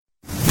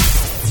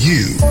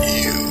You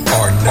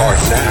are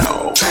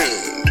now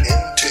tuned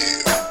into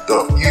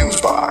the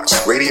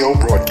Fusebox radio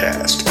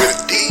broadcast with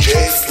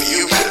DJ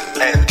Fusion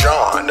and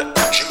John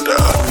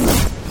Judah.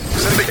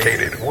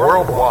 Syndicated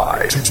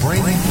worldwide to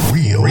bring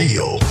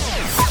real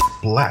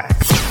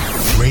black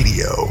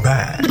radio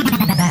back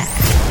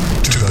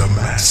to the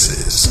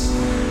masses.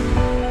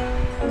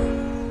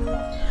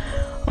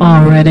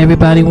 Alright,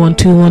 everybody,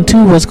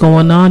 1212, what's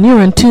going on?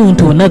 You're in tune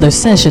to another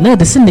session of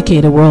the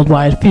syndicated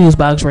worldwide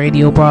Fusebox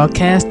radio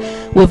broadcast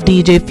with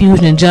DJ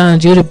Fusion and John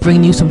Judah,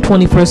 bringing you some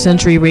 21st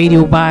century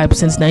radio vibes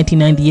since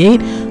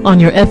 1998 on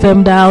your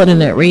FM dial,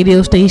 internet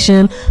radio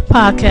station,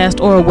 podcast,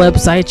 or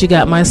website. You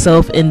got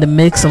myself in the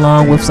mix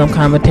along with some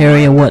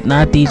commentary and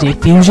whatnot, DJ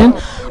Fusion.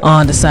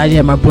 On the side, you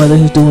have my brother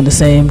who's doing the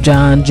same,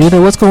 John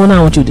Judah. What's going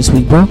on with you this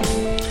week, bro?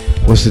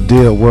 What's the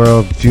deal,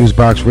 world?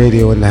 Fusebox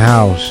radio in the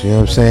house, you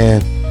know what I'm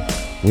saying?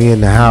 We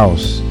in the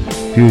house.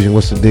 Fusion,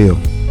 what's the deal?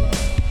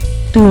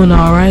 Doing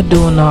all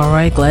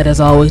right. Glad as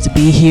always to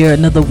be here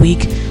another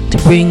week to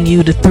bring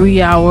you the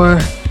 3-hour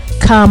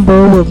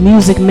combo of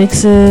music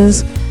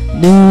mixes,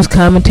 news,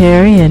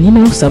 commentary, and, you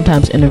know,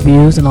 sometimes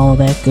interviews and all of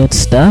that good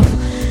stuff.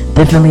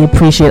 Definitely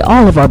appreciate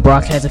all of our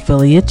broadcast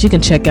affiliates. You can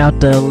check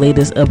out the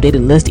latest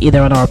updated list either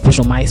on our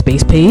official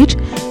MySpace page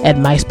at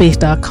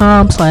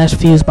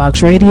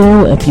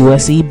myspace.com/FuseboxRadio,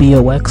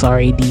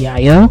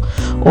 FUSEBOXRADIO,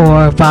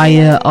 or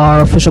via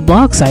our official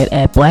blog site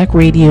at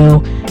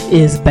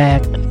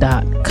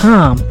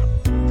blackradioisback.com.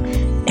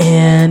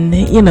 And,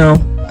 you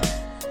know,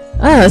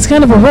 it's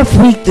kind of a rough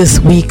week this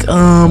week,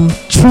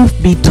 truth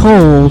be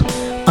told.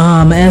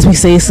 As we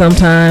say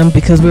sometimes,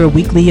 because we're a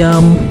weekly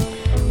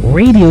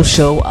radio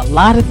show, a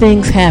lot of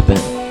things happen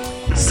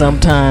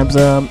sometimes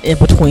in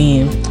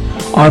between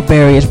our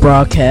various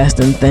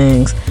broadcasts and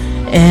things,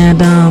 and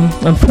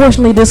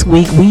unfortunately this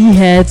week we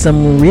had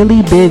some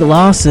really big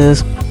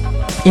losses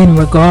in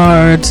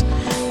regards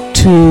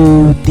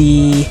to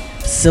the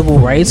civil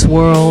rights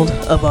world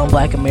of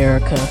Black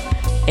America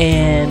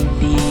and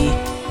the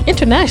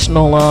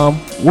international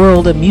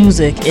world of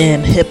music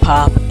and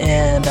hip-hop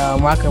and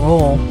rock and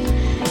roll,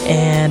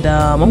 and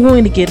I'm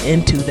going to get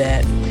into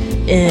that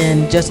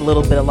in just a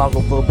little bit, along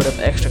with a little bit of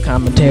extra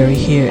commentary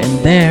here and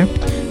there.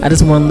 I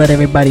just want to let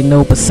everybody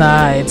know,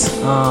 besides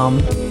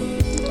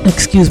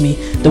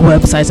the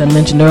websites I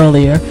mentioned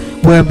earlier,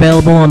 we're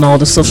available on all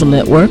the social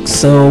networks,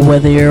 so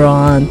whether you're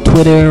on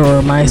Twitter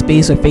or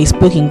MySpace or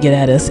Facebook, you can get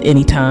at us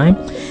anytime,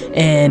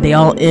 and they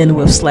all end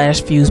with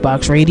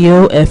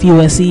 /FuseboxRadio,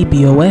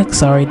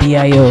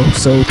 FUSEBOXRADIO,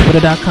 so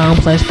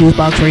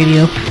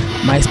twitter.com/FuseboxRadio,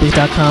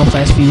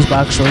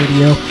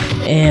 myspace.com/FuseboxRadio,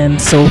 and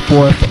so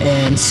forth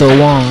and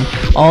so on.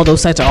 All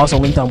those sites are also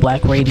linked on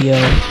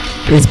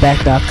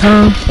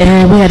blackradioisback.com,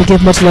 and we had to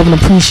give much love and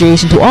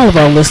appreciation to all of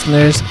our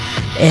listeners,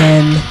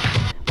 and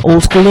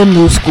old school and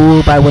new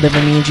school, by whatever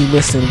means you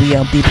listen. We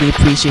deeply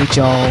appreciate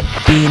y'all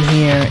being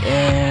here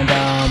and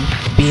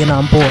being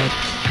on board.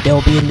 There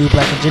will be a new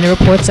Black Agenda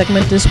Report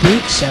segment this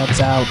week.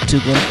 Shouts out to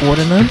Glenn Ford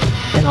and them,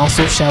 and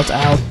also shouts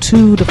out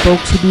to the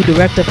folks who do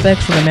direct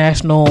effects for the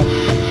National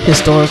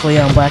Historically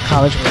Black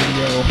College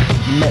Radio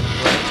Network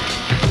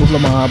with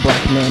Lamar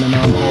Blackman and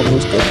all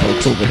those good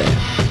folks over there.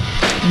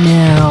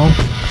 Now,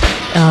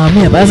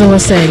 but as I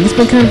was saying, it's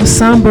been kind of a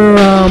somber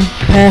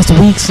past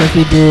week since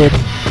we did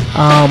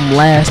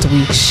last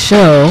week's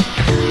show.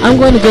 I'm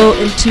going to go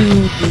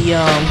into the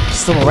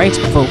civil rights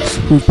folks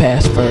who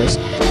passed first,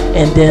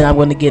 and then I'm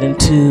going to get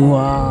into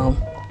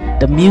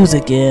the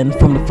music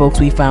from the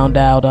folks we found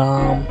out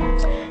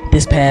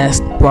this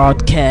past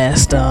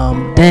broadcast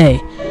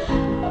day.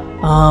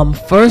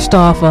 First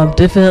off,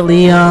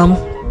 definitely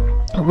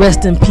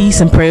rest in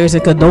peace and prayers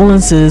and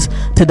condolences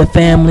to the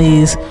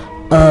families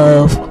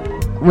of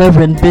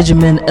Reverend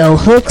Benjamin L.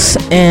 Hooks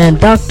and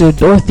Dr.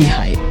 Dorothy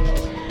Height.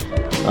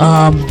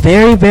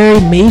 Very, very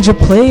major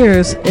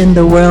players in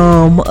the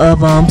realm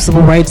of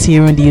civil rights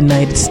here in the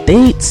United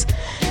States.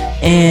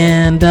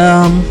 And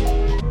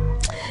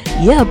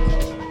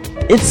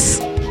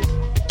it's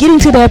getting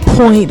to that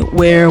point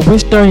where we're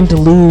starting to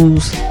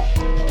lose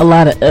a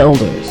lot of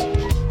elders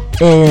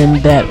in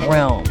that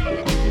realm.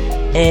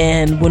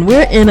 And when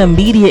we're in a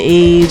media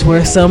age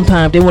where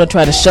sometimes they want to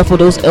try to shuffle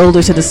those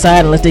elders to the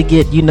side unless they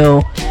get, you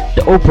know,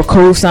 the Oprah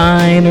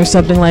cosign or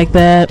something like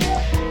that,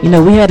 you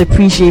know, we had to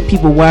appreciate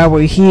people while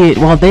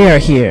they are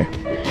here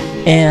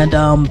and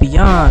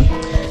beyond.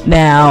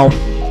 Now,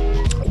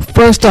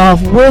 first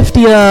off, with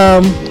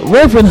the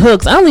Reverend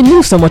Hooks, I only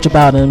knew so much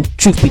about him,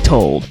 truth be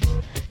told,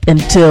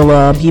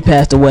 until he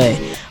passed away,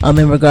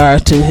 in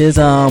regards to his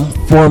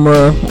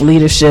former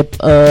leadership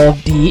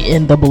of the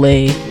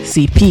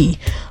NAACP,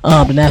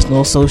 the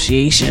National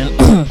Association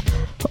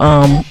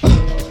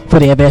for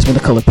the Advancement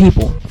of Colored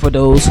People, for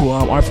those who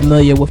aren't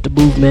familiar with the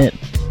movement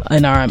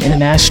in our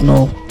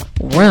international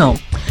realm.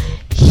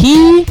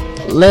 He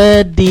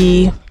led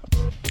the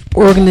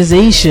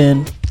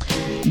organization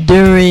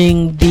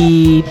during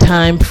the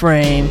time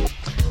frame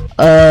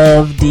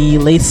of the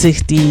late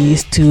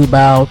 60s to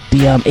about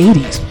the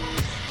 80s.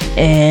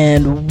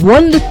 And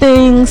one of the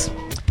things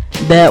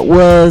that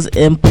was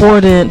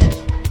important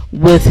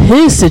with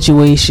his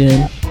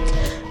situation,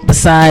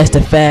 besides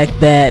the fact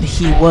that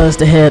he was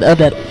the head of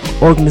that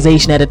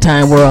organization at a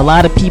time where a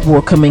lot of people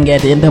were coming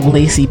at the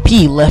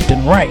NAACP left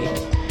and right,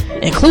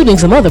 including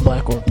some other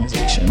black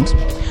organizations,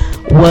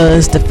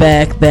 was the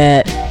fact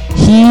that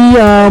he,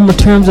 in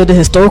terms of the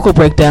historical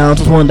breakdowns,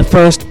 was one of the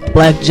first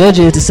black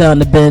judges to sit on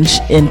the bench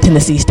in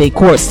Tennessee state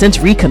courts since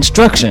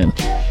Reconstruction.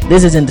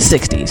 This is in the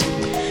 60s.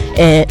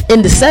 And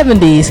in the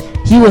 70s,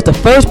 he was the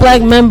first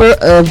black member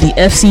of the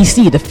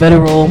FCC, the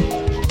Federal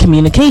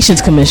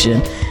Communications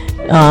Commission.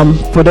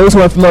 For those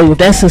who are familiar with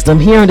that system,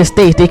 here in the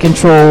States, they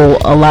control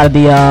a lot of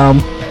the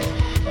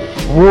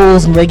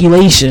rules and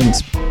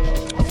regulations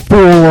for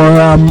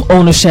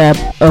ownership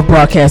of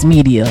broadcast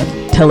media,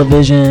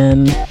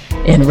 television,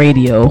 and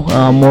radio,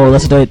 more or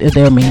less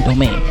their main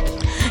domain.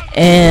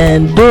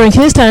 And during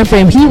his time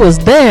frame, he was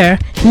there.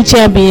 He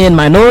championed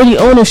minority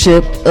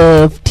ownership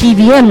of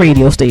TV and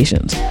radio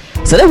stations.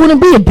 So there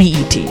wouldn't be a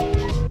BET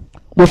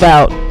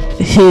without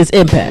his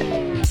impact.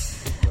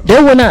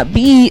 There would not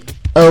be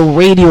a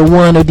Radio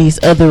One or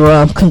these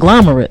other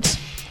conglomerates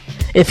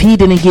if he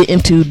didn't get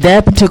into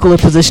that particular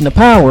position of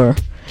power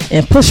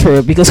and push for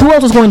it. Because who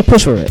else was going to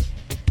push for it?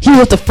 He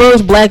was the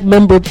first black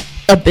member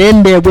up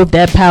in there with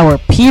that power,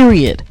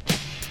 period,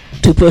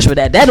 to push for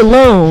that. That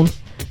alone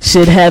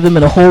should have him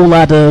in a whole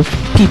lot of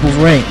people's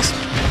ranks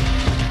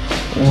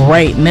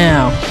right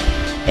now.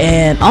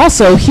 And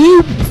also,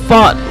 he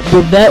fought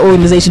with that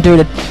organization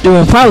during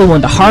probably one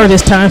of the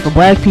hardest times for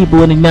black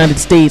people in the United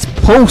States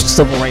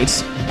post-civil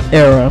rights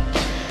era,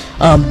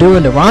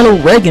 during the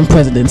Ronald Reagan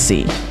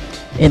presidency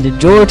and the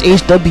George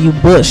H.W.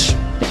 Bush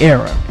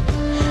era.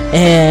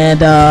 And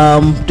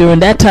during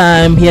that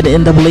time, he had the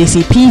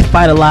NAACP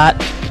fight a lot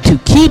to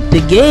keep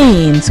the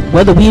gains,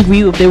 whether we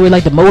agree if they were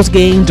like the most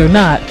gains or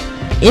not,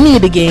 any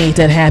of the gains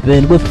that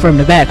happened with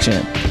affirmative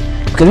action.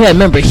 Because we had to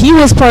remember, he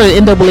was part of the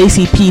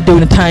NAACP during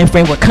the time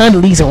frame where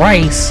Condoleezza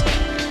Rice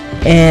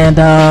and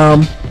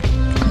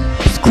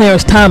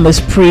Clarence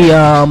Thomas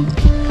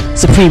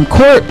pre-Supreme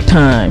Court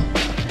time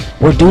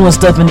were doing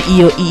stuff in the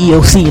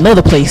EEOC and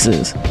other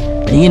places.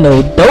 And you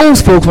know, those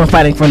folks weren't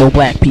fighting for no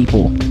black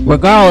people,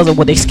 regardless of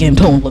what their skin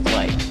tone looked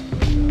like.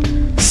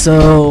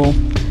 So,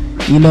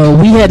 you know,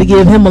 we had to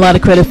give him a lot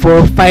of credit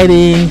for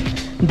fighting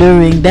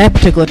during that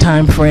particular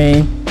time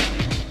frame.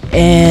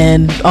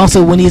 And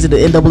also when he was at the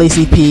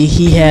NAACP,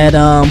 he had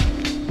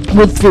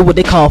went through what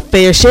they call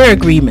fair share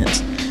agreements,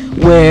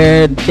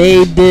 where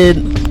they did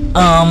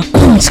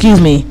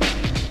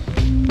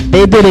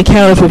they did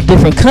encounters with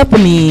different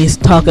companies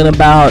talking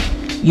about,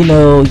 you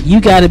know,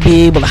 you got to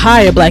be able to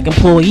hire black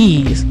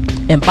employees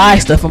and buy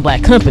stuff from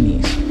black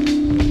companies.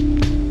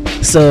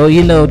 So,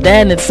 you know,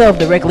 that in itself,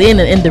 directly and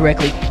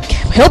indirectly,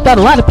 helped out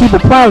a lot of people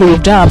probably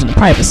with jobs in the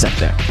private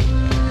sector.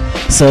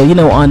 So, you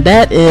know, on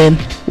that end,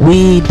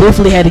 we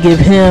definitely had to give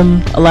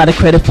him a lot of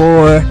credit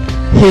for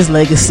his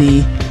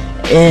legacy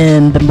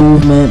in the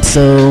movement.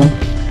 So,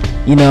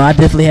 you know, I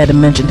definitely had to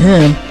mention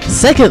him.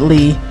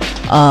 Secondly,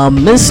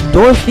 Miss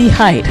Dorothy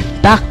Height,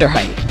 Dr.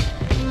 Height,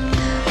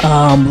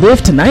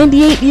 lived to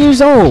 98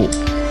 years old.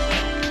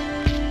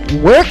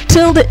 Worked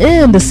till the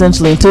end,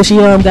 essentially, until she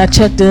got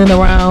checked in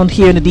around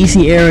here in the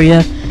DC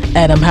area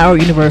at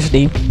Howard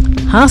University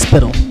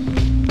Hospital.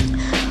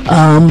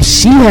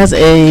 She has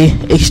a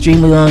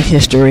extremely long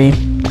history,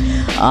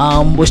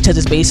 which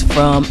touches base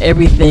from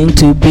everything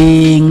to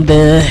being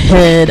the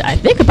head, I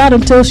think about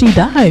until she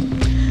died,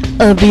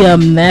 of the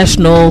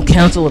National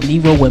Council of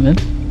Negro Women.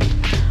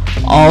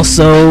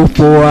 Also,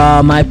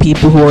 for my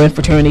people who are in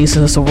fraternities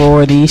and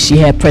sororities, she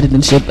had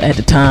presidentship at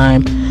the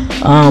time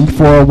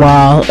for a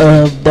while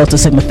of Delta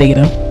Sigma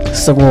Theta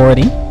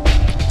sorority.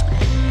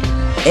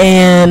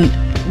 And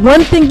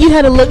one thing you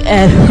had to look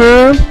at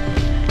her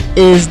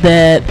is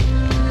that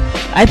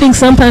I think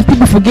sometimes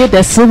people forget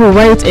that civil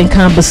rights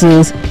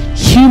encompasses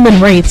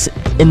human rights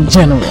in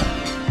general.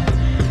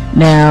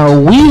 Now,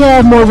 we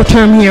have more of a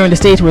term here in the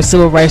States where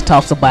civil rights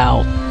talks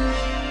about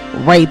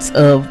rights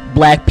of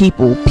black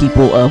people,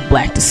 people of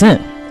black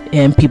descent,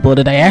 and people of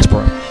the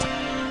diaspora.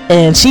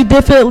 And she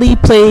definitely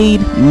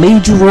played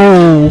major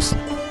roles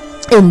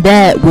in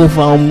that with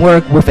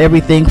work with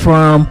everything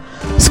from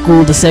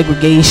school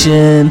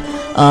desegregation,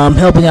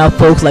 helping out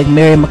folks like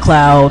Mary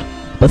McLeod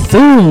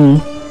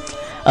Bethune.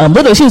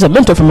 Literally, she was a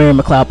mentor for Mary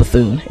McLeod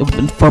Bethune.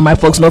 For my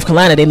folks in North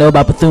Carolina, they know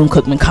about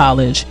Bethune-Cookman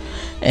College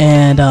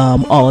and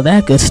all of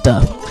that good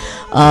stuff.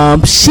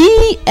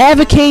 She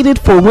advocated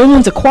for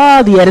women's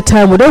equality at a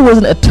time where there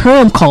wasn't a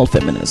term called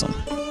feminism.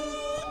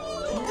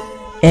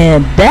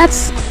 And that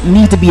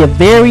needs to be a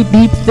very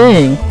deep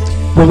thing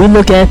when we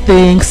look at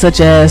things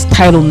such as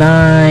Title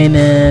IX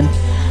and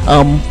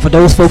for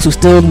those folks who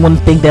still want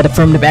to think that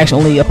affirmative action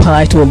only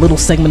applies to a little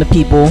segment of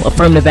people,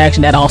 affirmative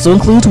action that also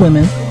includes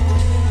women,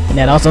 and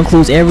that also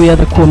includes every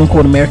other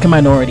quote-unquote American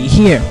minority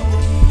here.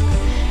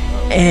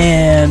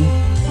 And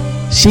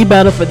she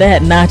battled for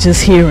that not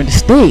just here in the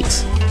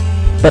States,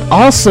 but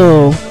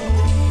also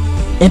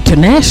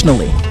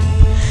internationally.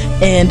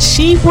 And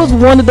she was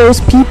one of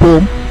those people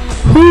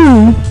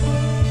who,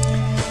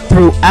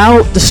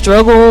 throughout the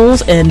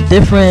struggles and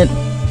different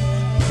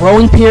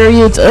growing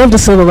periods of the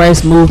civil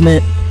rights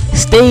movement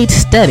stayed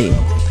steady.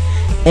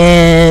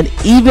 And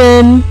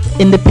even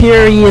in the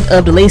period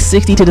of the late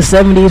 60s to the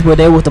 70s where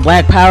there was the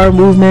Black Power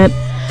movement,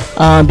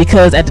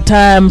 because at the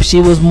time she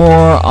was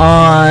more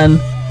on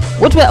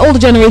what the older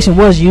generation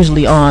was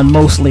usually on,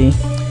 mostly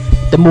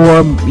the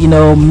more,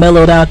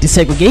 mellowed out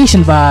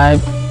desegregation vibe,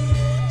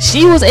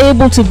 she was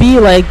able to be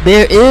like,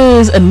 there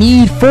is a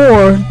need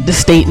for the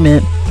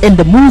statement in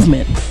the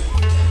movement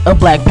of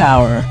Black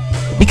Power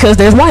because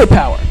there's white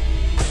power.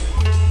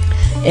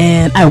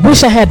 And I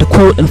wish I had the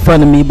quote in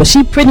front of me, but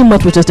she pretty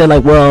much was just there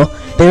like, well,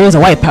 there is a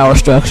white power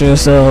structure,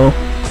 so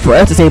for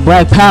us to say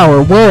Black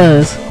Power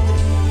was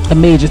a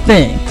major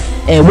thing.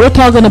 And we're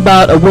talking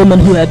about a woman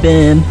who had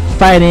been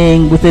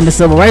fighting within the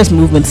civil rights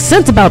movement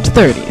since about the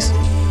 30s.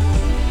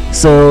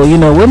 So,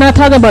 we're not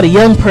talking about a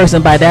young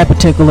person by that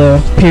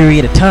particular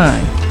period of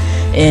time.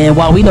 And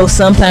while we know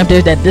sometimes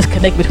there's that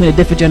disconnect between the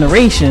different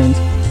generations,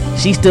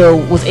 she still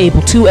was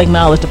able to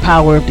acknowledge the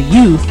power of the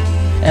youth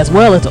as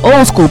well as the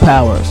old school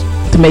powers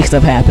to make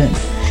stuff happen.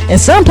 And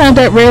sometimes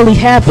that rarely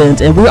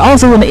happens. And we're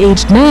also in an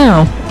age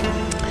now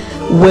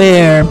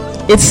where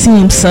it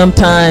seems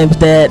sometimes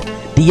that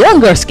the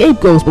young are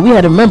scapegoats, but we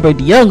had to remember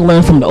the young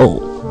learn from the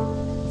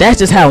old. That's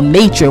just how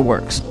nature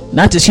works.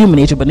 Not just human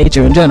nature, but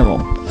nature in general.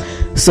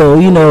 So,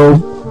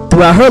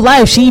 throughout her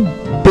life, she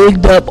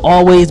bigged up,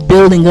 always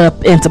building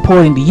up and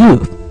supporting the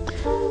youth.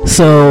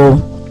 So,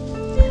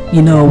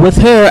 with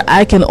her,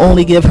 I can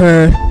only give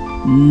her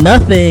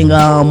nothing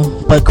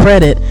but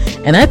credit.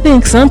 And I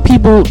think some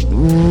people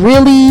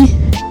really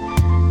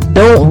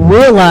don't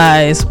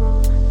realize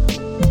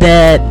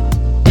that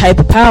type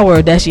of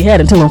power that she had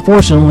until,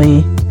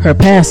 unfortunately, her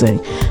passing.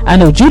 I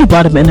know Judah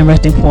brought up an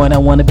interesting point. I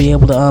want to be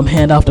able to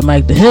hand off the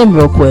mic to him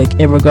real quick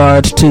in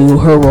regards to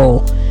her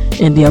role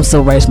in the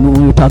civil rights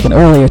movement we were talking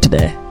earlier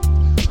today.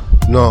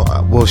 No,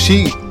 well,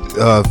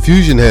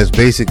 Fusion has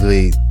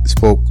basically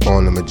spoke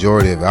on the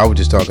majority of it. I was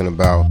just talking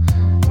about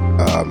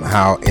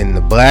how in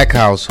the black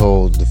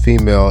household, the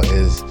female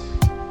is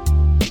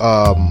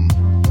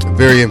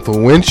very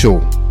influential,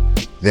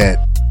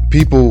 that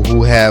people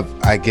who have,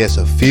 I guess,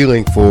 a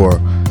feeling for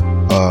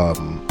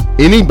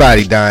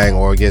anybody dying,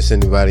 or I guess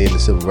anybody in the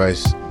civil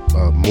rights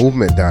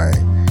movement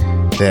dying,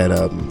 that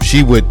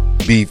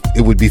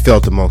it would be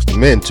felt amongst the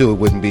men too. It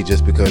wouldn't be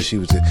just because she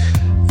was the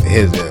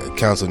head of the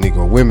Council of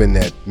Negro Women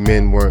that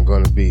men weren't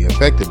going to be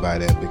affected by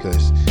that,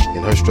 because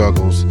in her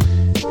struggles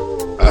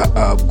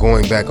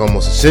going back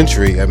almost a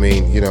century, I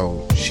mean,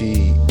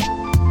 she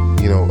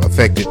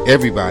affected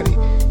everybody.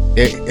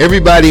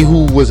 Everybody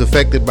who was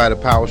affected by the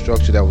power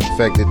structure that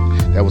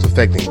was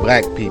affecting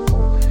black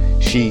people,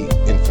 she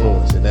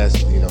influenced. And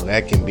that's,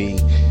 that can be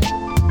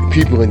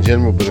people in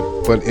general,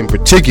 but in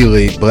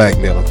particularly black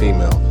male and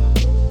female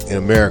in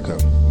America.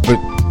 But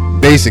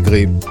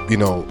basically,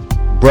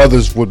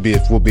 brothers will be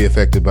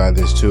affected by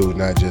this too,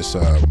 not just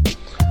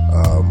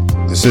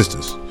the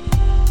sisters.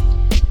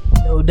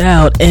 No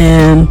doubt.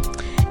 And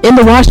in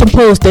the Washington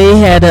Post, they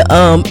had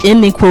an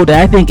ending quote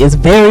that I think is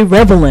very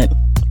relevant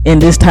in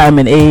this time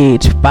and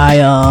age by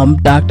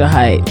Dr.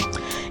 Haidt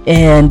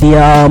and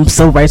the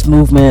civil rights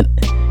movement,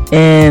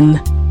 and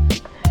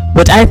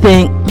which I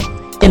think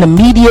in the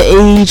media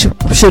age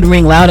should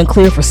ring loud and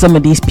clear for some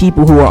of these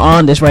people who are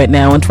on this right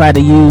now and try to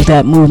use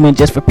that movement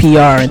just for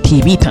PR and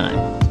TV time.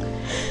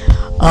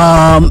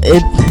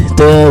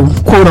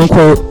 The quote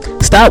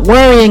unquote, stop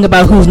worrying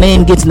about whose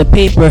name gets in the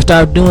paper,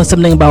 start doing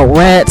something about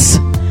rats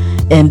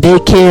and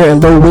daycare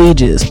and low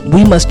wages.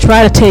 We must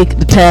try to take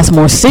the task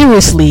more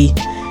seriously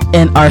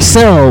and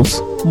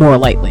ourselves more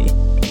lightly.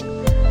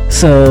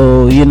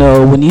 So,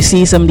 when you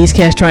see some of these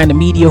cats trying to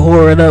media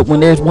horror it up, when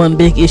there's one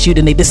big issue,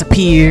 then they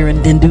disappear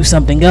and then do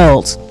something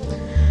else.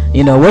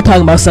 We're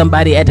talking about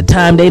somebody at the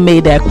time they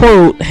made that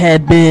quote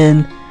had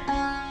been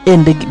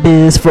in the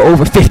biz for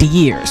over 50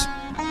 years.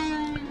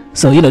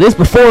 So, this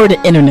before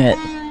the internet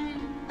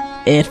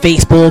and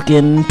Facebook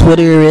and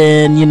Twitter,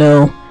 and,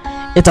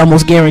 it's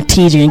almost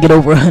guaranteed you can get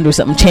over 100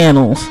 something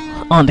channels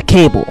on the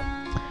cable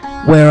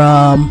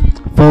where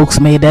folks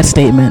made that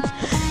statement.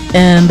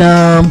 And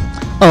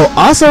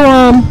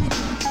also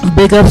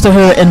big ups to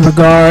her in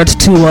regards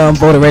to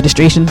voter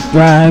registration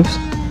drives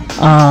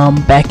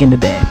back in the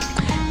day,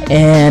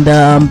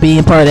 and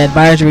being part of the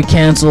advisory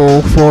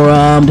council for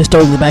the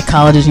historically black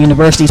colleges and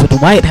universities with the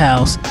White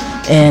House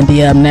and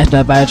the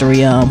National Advisory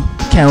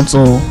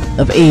Council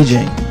of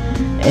Aging.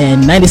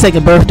 And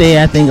 92nd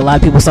birthday, I think a lot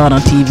of people saw it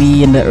on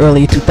TV in the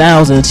early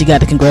 2000s. She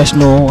got the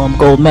congressional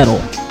gold medal,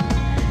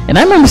 and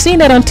I remember seeing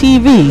that on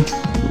TV,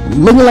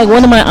 looking like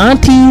one of my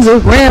aunties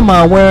or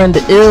grandma wearing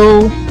the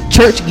ill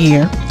church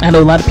gear. I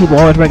know a lot of people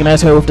always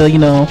recognize her with the,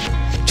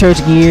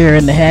 church gear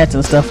and the hats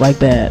and stuff like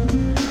that.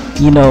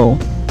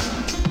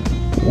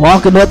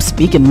 Walking up,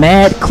 speaking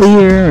mad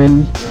clear,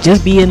 and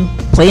just being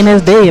plain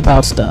as day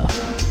about stuff.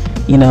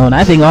 And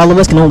I think all of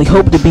us can only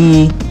hope to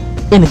be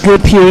in a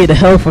good period of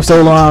health for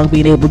so long,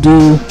 being able to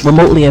do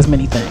remotely as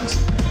many things.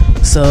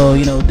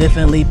 So,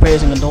 definitely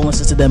prayers and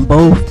condolences to them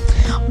both.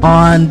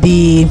 On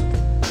the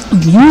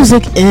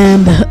music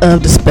end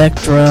of the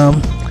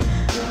spectrum,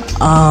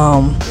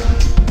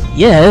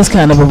 Yeah, it's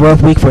kind of a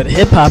rough week for the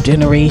hip hop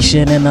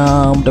generation and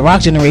the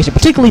rock generation,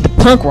 particularly the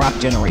punk rock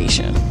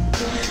generation.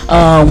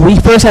 We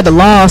first had the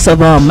loss of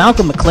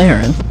Malcolm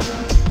McLaren,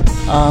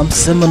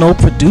 seminal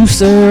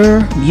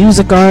producer,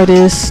 music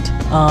artist,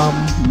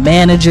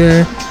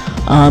 manager.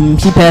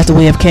 He passed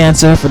away of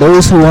cancer. For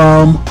those who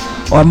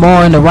are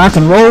more into rock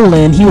and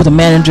rolling, he was a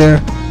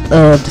manager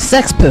of the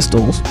Sex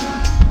Pistols.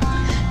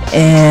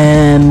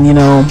 And, you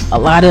know, a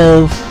lot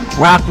of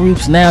rock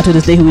groups now to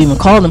this day who even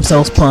call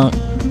themselves punk,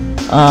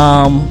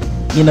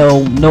 you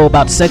know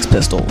about the Sex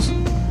Pistols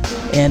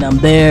and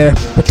their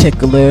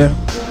particular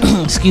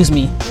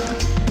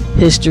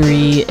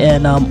history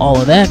and all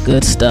of that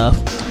good stuff.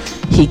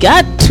 He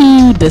got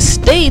to the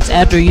States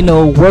after, you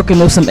know, working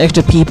with some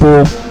extra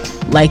people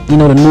like, you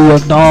know, the New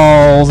York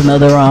Dolls and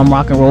other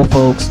rock and roll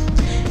folks.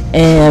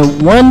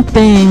 And one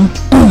thing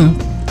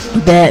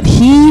that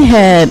he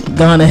had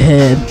gone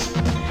ahead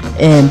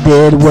and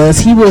did was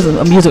he was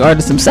a music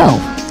artist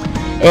himself.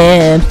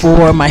 And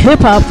for my hip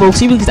hop folks,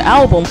 he released an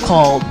album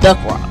called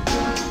Duck Rock.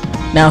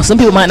 Now, some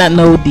people might not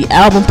know the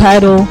album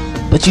title,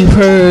 but you've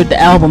heard the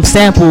album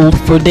sampled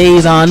for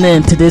days on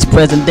end to this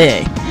present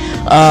day.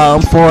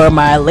 For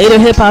my later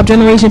hip hop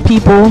generation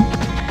people,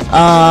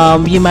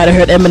 you might have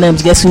heard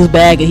Eminem's Guess Who's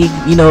Back, and he,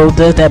 you know,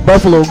 does that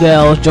Buffalo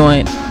Girls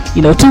joint.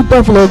 You know, two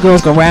Buffalo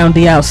girls go round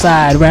the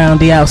outside, round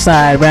the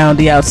outside, round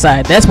the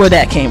outside. That's where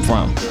that came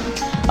from.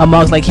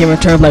 Amongst like hearing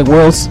terms like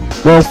world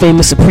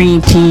famous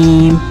Supreme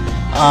Team.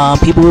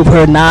 People who've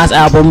heard Nas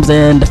albums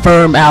and the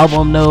Firm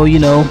album know, you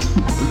know,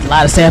 a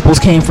lot of samples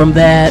came from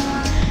that.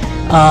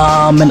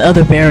 And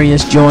other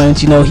various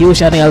joints. You know, he was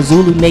shouting out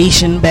Zulu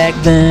Nation back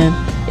then.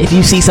 If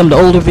you see some of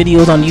the older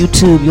videos on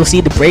YouTube, you'll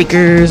see the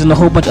Breakers and a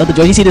whole bunch of other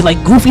joints. You see this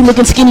like goofy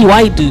looking skinny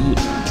white dude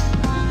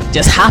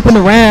just hopping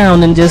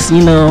around and just,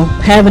 you know,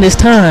 having his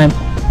time.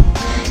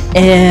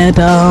 And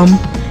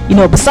you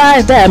know,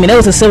 besides that, I mean, that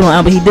was a similar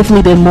album. He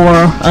definitely did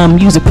more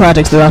music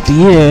projects throughout the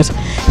years.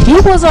 He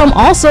was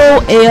also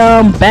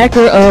a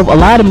backer of a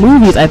lot of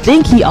movies. I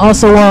think he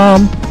also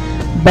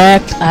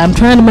backed, I'm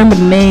trying to remember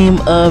the name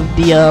of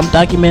the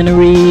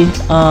documentary.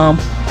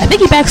 I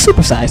think he backed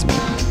Super Size Me,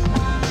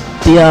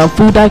 the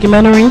food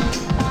documentary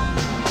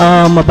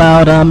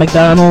about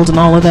McDonald's and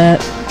all of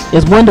that.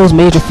 It's one of those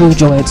major food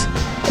joints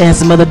and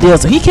some other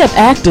deals. So he kept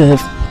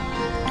active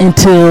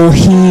until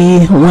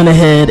he went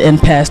ahead and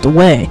passed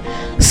away.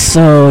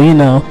 So, you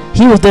know,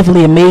 he was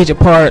definitely a major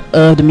part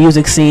of the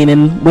music scene.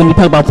 And when we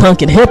talk about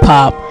punk and hip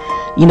hop,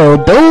 you know,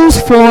 those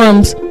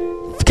forms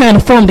kind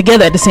of formed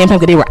together at the same time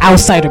because they were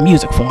outsider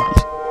music forms.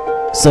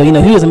 So, you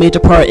know, he was a major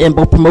part in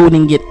both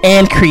promoting it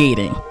and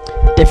creating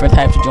different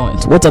types of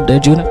joints. What's up there,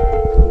 Judah?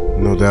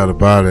 No doubt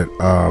about it.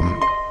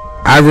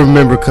 I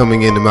remember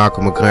coming into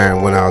Malcolm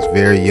McLaren when I was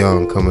very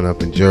young, coming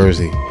up in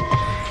Jersey.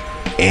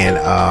 And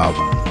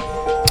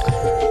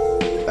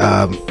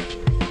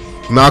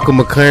Malcolm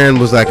McLaren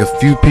was like a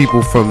few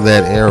people from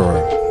that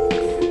era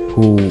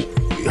who,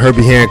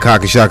 Herbie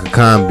Hancock and Shaka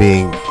Khan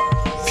being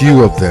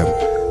few of them,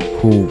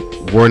 who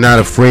were not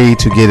afraid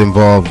to get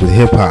involved with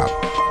hip-hop.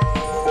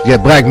 You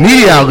had black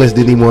media outlets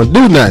didn't even want to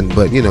do nothing,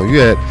 but, you know, you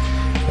had,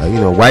 you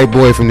know, white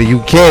boy from the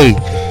UK,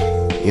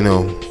 you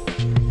know,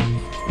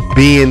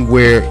 being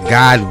where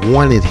God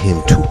wanted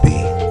him to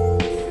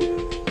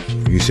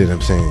be. You see what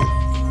I'm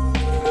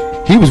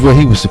saying? He was where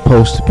he was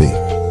supposed to be.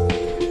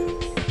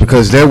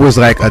 Because there was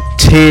like a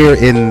tear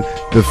in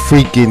the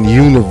freaking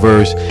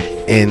universe,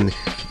 and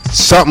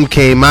something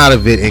came out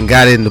of it and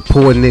got into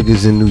poor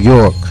niggas in New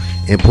York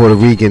and Puerto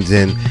Ricans,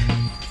 and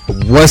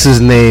what's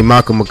his name,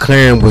 Malcolm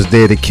McLaren, was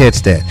there to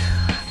catch that.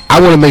 I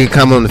want to make a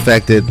comment on the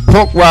fact that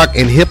punk rock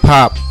and hip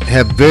hop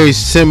have very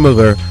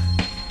similar.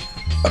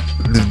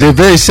 They're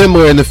very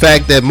similar in the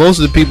fact that most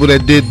of the people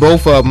that did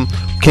both of them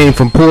came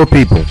from poor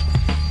people.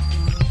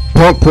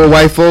 Punk, poor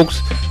white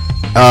folks,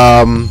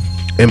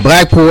 and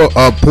black poor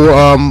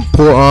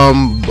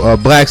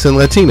blacks and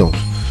Latinos.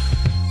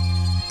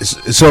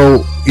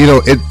 So, you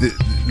know,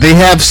 they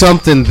have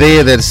something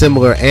there that's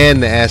similar,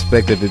 and the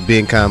aspect of it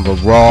being kind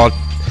of a raw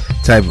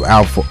type of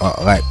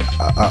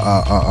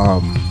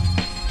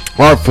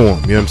art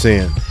form. You know what I'm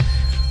saying?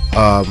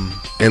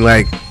 And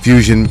like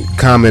Fusion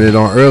commented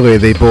on earlier,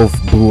 they both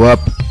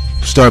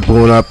start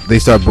blowing up. They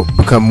start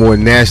become more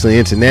nationally,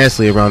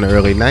 internationally around the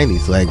early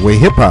 90s, like where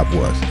hip hop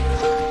was.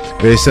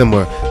 Very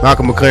similar.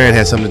 Malcolm McLaren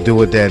had something to do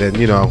with that, and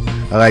you know,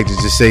 I like to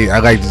just say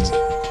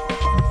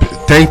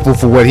thankful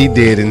for what he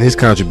did and his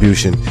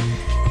contribution.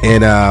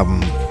 And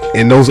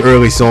in those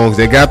early songs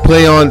that got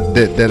play on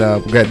did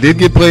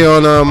get play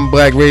on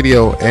black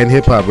radio and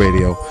hip hop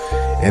radio,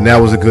 and that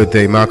was a good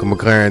thing. Malcolm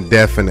McLaren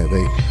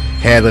definitely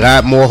had a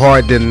lot more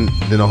heart than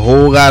a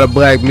whole lot of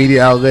black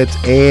media outlets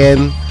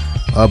and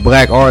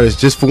black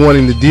artists, just for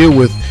wanting to deal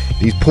with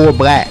these poor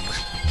blacks.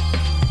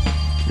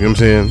 You know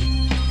what I'm saying?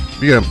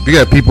 You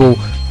got people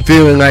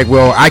feeling like,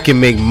 well, I can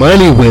make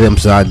money with him,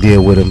 so I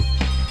deal with him.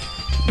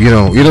 You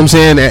know what I'm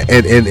saying?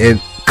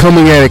 And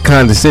coming at it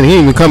condescending. He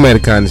didn't even come at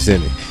it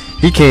condescending.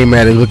 He came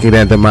at it looking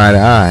at them eye to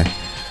eye.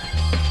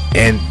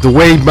 And the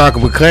way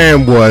Malcolm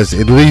McLaren was,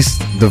 at least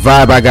the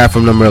vibe I got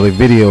from them early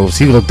videos,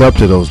 he looked up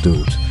to those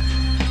dudes.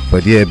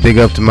 But yeah, big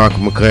up to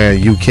Malcolm McLaren.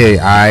 UK,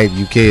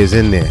 UK is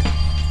in there.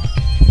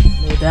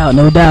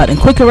 No doubt. And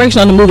quick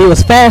correction on the movie, it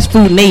was Fast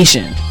Food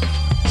Nation.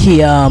 He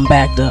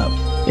backed up.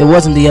 It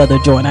wasn't the other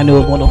joint. I knew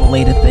it was one of the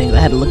later things. I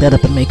had to look that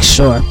up and make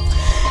sure.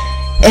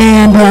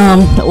 And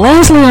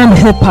lastly on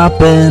hip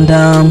hop, and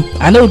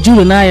I know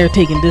Judah and I are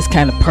taking this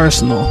kind of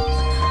personal.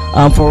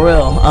 For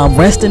real.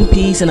 Rest in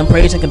peace and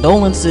praise and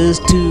condolences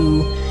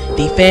to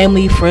the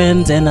family,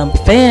 friends, and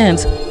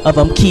fans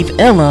of Keith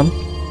Elam,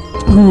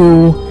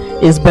 who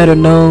is better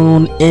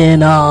known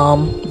in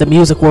the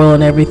music world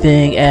and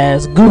everything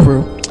as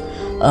Guru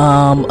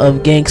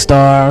of Gang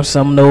Starr.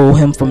 Some know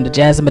him from the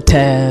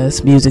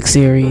Jazzmatazz music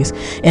series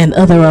and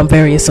other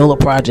various solo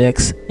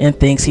projects and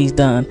things he's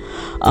done.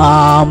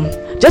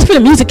 Just for the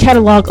music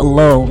catalog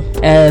alone,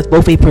 as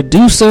both a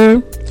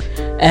producer,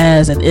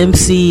 as an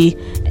MC,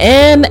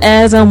 and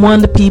as one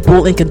of the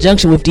people in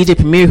conjunction with DJ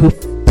Premier who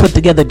put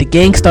together the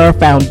Gang Starr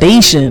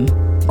Foundation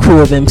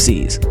crew of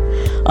MCs.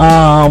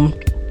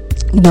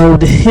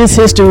 His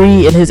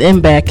history and his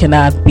impact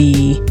cannot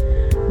be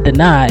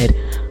denied.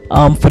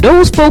 For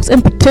those folks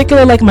in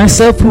particular, like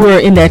myself, who are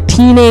in that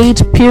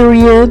teenage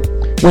period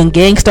when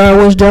Gang Starr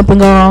was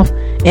jumping off,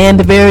 and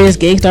the various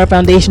Gang Starr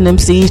Foundation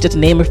MCs, just to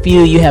name a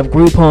few, you have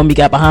Group Home, you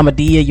got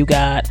Bahamadia, you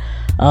got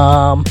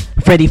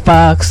Freddie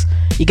Fox,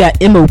 you got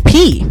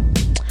M.O.P.,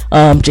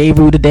 J.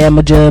 Rue the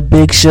Damager,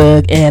 Big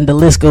Shug, and the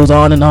list goes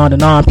on and on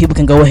and on. People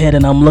can go ahead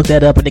and look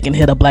that up, or they can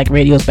hit up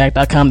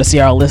blackradiosback.com to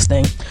see our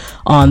listing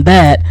on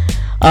that.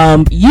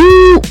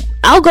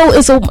 I'll go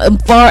as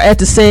far as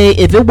to say,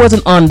 if it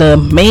wasn't on the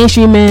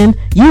mainstream end,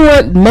 you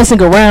weren't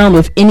messing around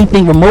with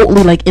anything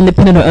remotely like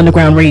independent or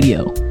underground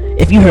radio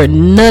if you heard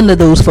none of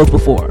those folks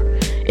before.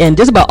 And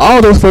just about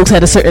all those folks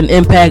had a certain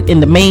impact in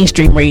the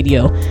mainstream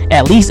radio,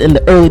 at least in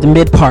the early to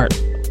mid part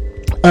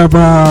of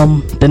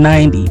the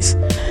 90s.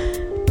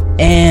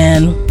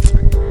 And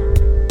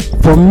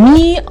for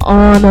me,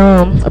 on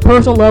a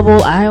personal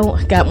level,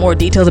 I got more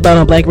details about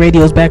on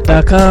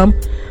blackradiosback.com.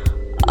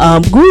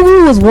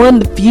 Guru was one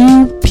of the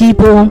few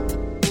people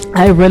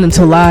I run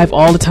into live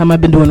all the time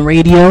I've been doing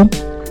radio,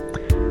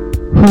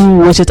 who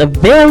was just a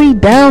very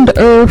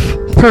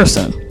down-to-earth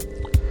person,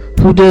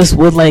 who just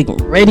was like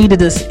ready to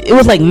it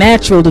was like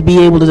natural to be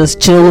able to just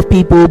chill with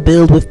people,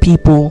 build with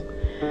people,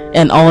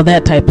 and all of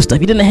that type of stuff.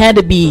 You didn't have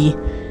to be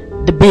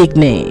the big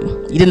name.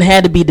 You didn't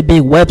have to be the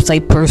big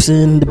website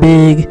person, the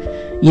big,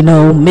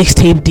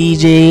 mixtape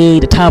DJ,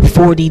 the top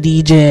 40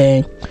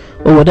 DJ,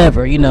 or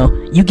whatever.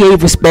 You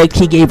gave respect,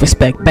 he gave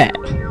respect back.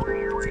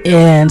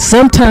 And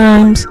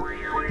sometimes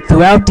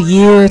throughout the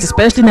years,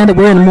 especially now that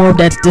we're in more of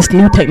this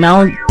new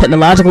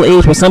technological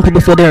age where some people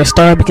feel they're a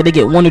star because they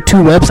get 1 or 2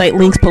 website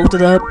links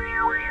posted up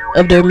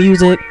of their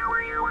music,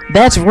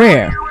 that's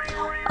rare.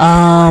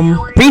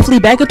 Briefly,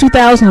 back in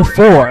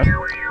 2004,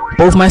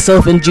 both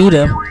myself and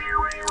Judah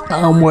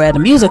were at a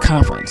music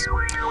conference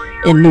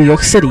in New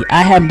York City.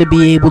 I happened to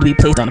be able to be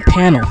placed on a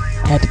panel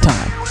at the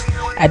time.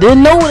 I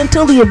didn't know it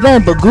until the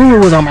event, but Guru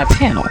was on my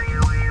panel.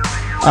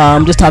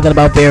 Just talking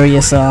about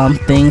various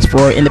things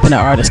for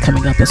independent artists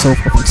coming up and so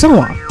forth and so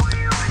on.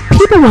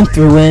 People went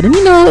through it, and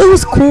it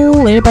was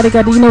cool. Everybody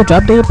got to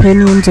drop their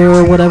opinions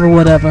or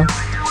whatever.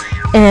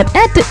 And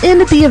at the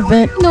end of the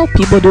event,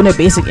 people doing their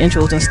basic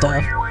intros and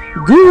stuff.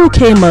 Guru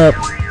came up,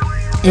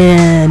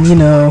 and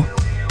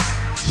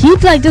he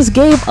just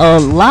gave a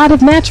lot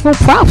of natural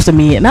props to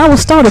me, and I was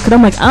startled because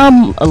I'm like,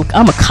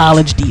 I'm a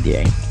college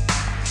DJ.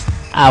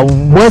 I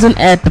wasn't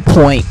at the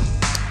point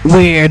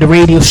where the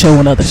radio show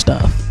and other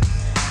stuff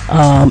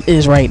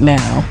is right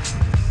now.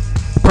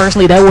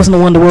 Personally, that wasn't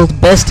one of the world's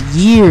best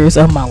years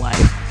of my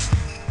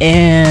life.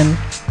 And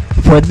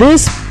for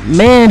this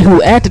man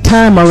who at the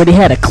time already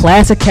had a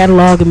classic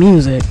catalog of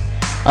music,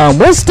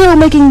 was still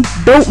making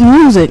dope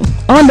music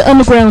on the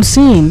underground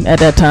scene at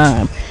that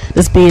time,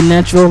 just being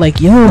natural,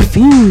 like, yo,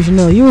 Fuse,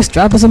 you was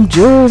dropping some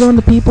jewels on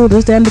the people,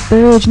 this, that, and the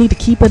third, you need to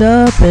keep it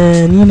up,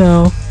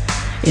 and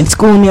and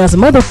schooling me on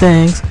some other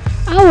things.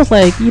 I was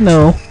like,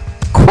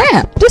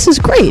 crap, this is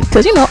great,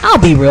 because I'll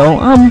be real,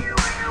 I'm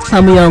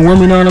a young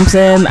woman, you know what I'm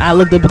saying? I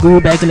looked up the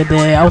Guru back in the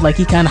day. I was like,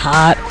 he kind of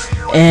hot,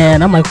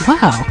 and I'm like,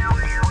 wow,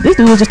 this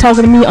dude was just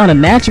talking to me on a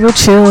natural,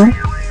 chill,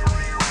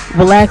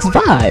 relaxed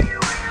vibe.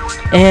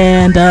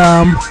 And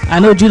I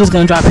know Judah's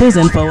gonna drop his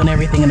info and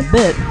everything in a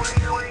bit.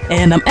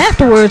 And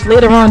afterwards,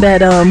 later on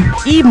that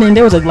evening,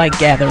 there was a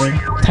gathering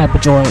type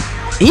of joint.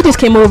 He just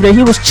came over there.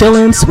 He was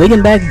chilling,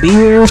 swigging back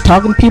beers,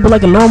 talking to people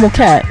like a normal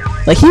cat.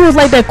 Like, he was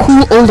like that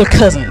cool older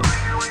cousin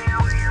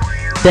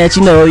that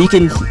you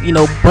can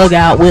bug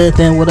out with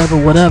and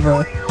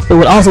whatever, but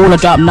would also want to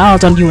drop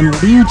knowledge on you and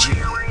lead you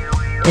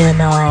in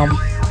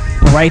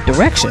the right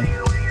direction.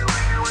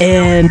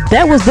 And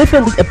that was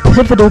definitely a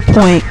pivotal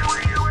point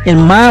in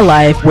my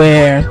life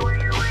where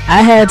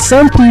I had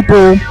some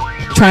people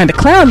trying to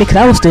clown me because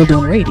I was still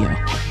doing radio,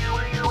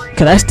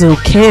 because I still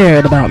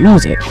cared about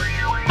music.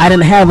 I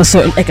didn't have a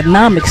certain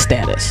economic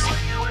status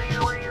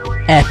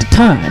at the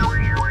time,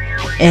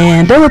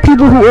 And there were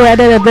people who were at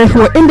that event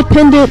who were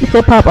independent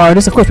hip-hop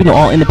artists. Of course, we know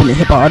all independent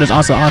hip-hop artists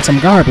also on some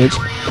garbage.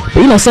 But,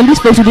 you know, some of these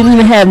folks who didn't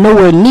even have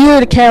nowhere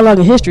near the catalog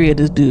and history of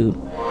this dude,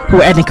 who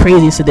were acting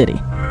crazy as Diddy.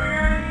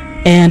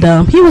 And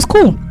he was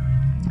cool.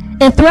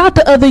 And throughout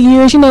the other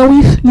years, you know,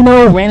 we've, you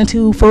know, ran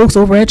into folks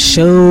over at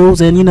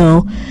shows. And, you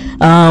know,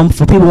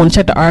 for people who want to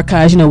check the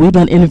archives, you know, we've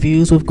done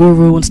interviews with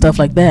Guru and stuff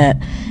like that.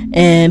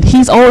 And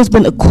he's always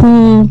been a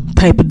cool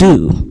type of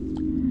dude.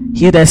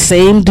 He's that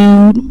same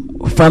dude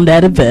from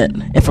that event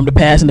and from the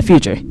past and the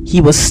future. He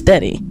was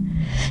steady,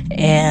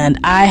 and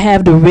I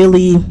have to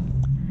really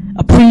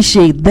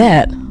appreciate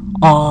that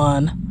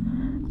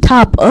on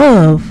top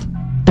of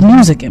the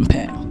music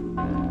impact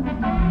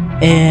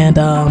and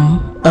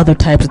other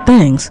types of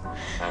things.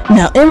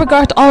 Now, in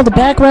regard to all the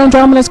background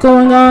drama that's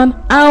going on,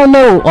 I don't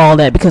know all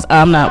that because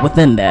I'm not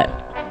within that.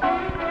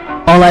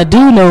 All I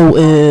do know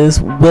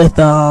is with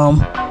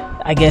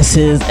I guess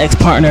his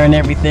ex-partner and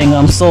everything,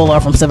 Solar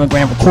from 7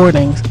 Grand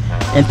Recordings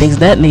and things of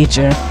that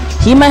nature,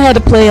 he might have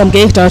to play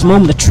Gangstar's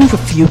Moment of Truth a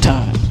few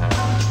times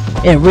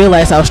and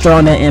realize how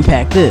strong that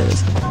impact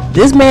is.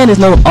 This man is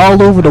known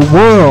all over the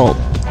world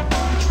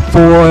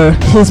for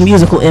his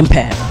musical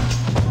impact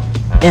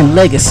and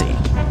legacy.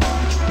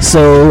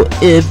 So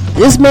if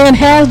this man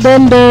has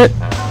done dirt,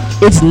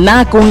 it's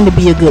not going to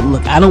be a good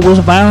look. I don't wish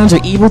violence or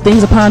evil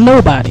things upon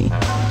nobody,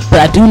 but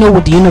I do know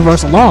what the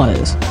universal law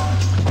is.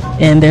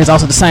 And there's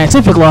also the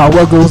scientific law,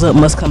 what goes up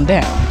must come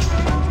down.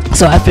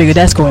 So I figured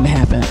that's going to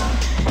happen.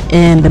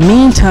 In the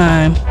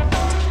meantime,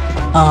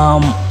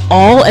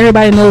 all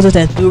everybody knows is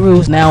that Guru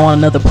is now on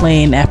another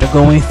plane after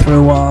going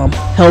through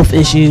health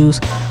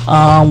issues,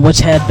 which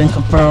had been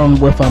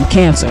confirmed with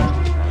cancer.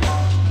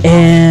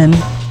 And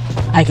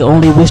I can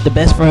only wish the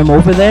best for him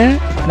over there,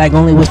 and I can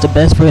only wish the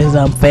best for his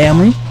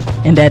family,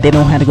 and that they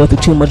don't have to go through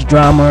too much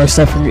drama or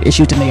suffering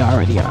issues than they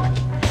already are.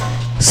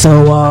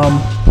 So,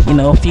 you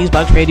know,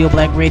 Fusebox Radio,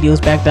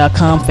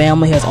 BlackRadiosBack.com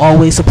family has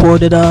always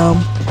supported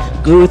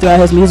Guru throughout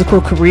his musical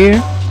career,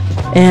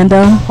 and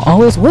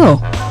always will.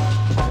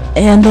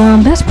 And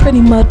that's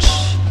pretty much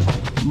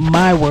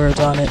my words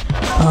on it.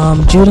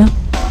 Judah?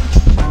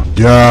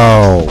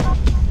 Yo,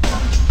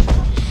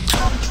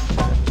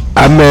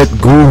 I met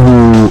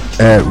Guru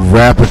at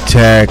Rap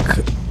Attack,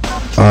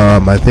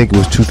 I think it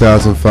was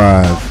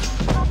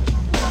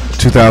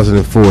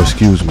 2004,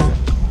 excuse me.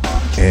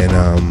 And,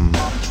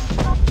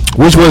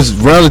 which was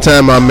around the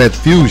time I met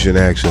Fusion,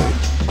 actually.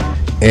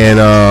 And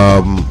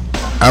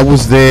I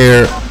was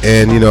there,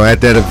 and you know, at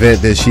that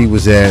event that she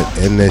was at,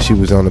 and that she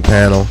was on the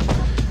panel.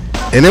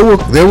 And there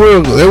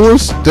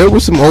were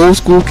some old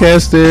school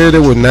cats there.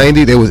 There were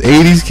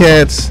 80s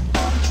cats,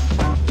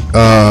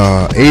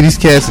 80s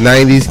cats,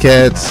 90s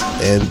cats,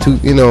 and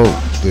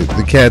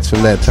the cats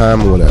from that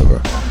time or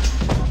whatever.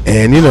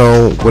 And you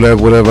know,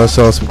 whatever. I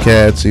saw some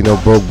cats, you know,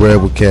 broke bread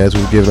with cats.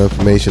 We were giving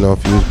information on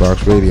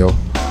Fusebox Radio.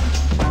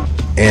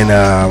 And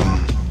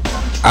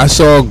I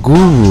saw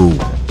Guru,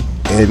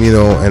 and you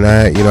know, and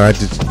I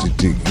just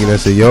I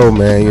said, yo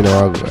man, you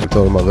know, I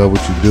told him I love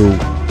what you do,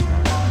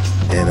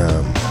 and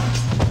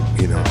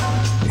you know,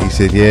 he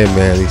said, yeah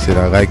man, he said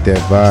I like that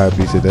vibe.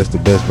 He said that's the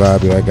best vibe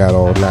that I got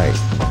all night.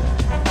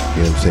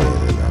 You know what I'm saying?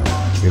 And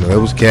you know, there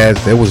was cats,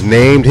 there was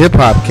named hip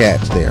hop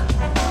cats there.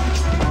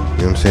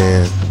 You know what I'm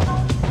saying?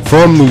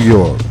 From New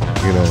York,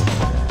 you know,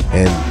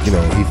 and you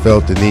know, he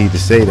felt the need to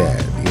say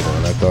that, you know,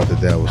 and I thought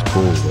that was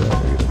cool,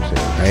 whatever. You know?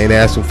 I ain't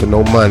asking for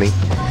no money,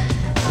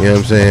 you know what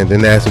I'm saying?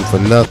 Didn't ask him for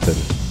nothing,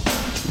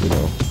 you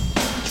know.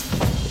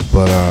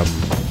 But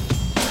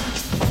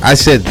I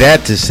said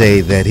that to say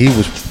that he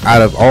was,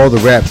 out of all the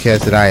rap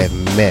cats that I had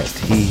met,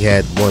 he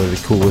had one of the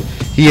coolest,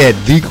 he had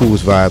the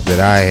coolest vibe that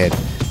I had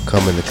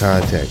come into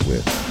contact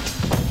with.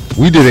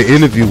 We did an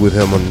interview with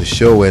him on the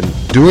show, and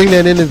during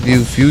that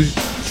interview,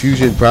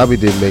 Fusion probably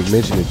didn't make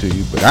mention it to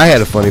you, but I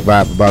had a funny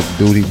vibe about the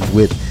dude he was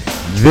with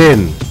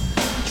then.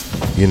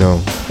 You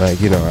know, like,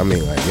 you know, I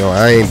mean, like, yo,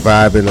 I ain't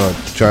vibing or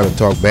trying to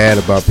talk bad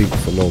about people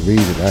for no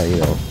reason. You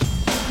know,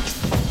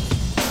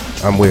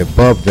 I'm way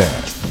above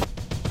that.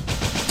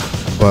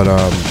 But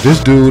this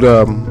dude,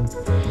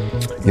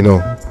 you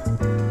know,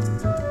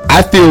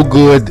 I feel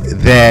good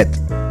that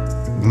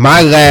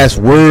my last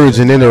words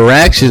and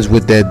interactions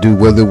with that dude,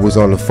 whether it was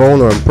on the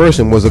phone or in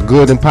person, was a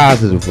good and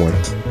positive one.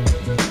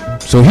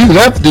 So he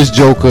left this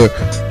joker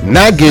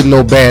not getting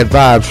no bad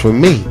vibes from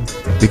me,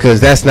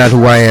 because that's not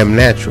who I am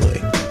naturally.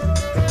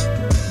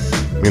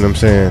 You know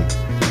what I'm saying?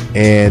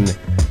 And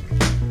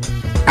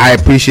I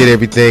appreciate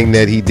everything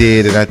that he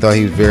did, and I thought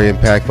he was very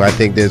impactful. I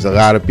think there's a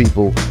lot of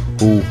people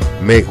who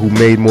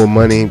made more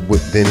money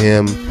than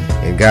him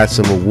and got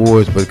some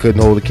awards, but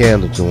couldn't hold a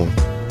candle to him.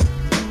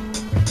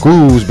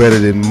 Guru was better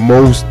than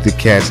most of the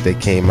cats that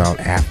came out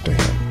after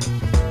him.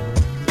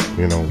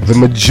 You know, the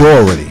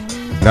majority,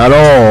 not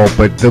all,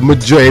 but the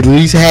majority, at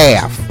least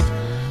half.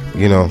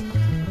 You know,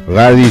 a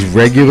lot of these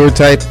regular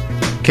type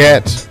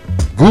cats,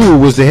 Guru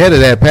was the head of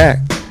that pack.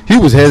 He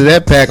was head of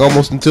that pack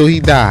almost until he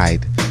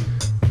died.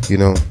 You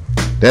know,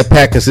 that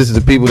pack consisted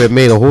of people that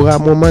made a whole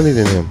lot more money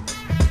than him,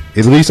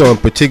 at least on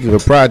particular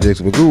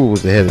projects. But Guru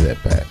was the head of that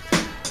pack.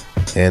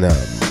 and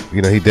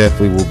he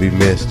definitely will be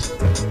missed.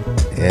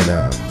 And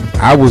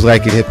I was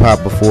liking hip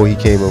hop before he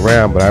came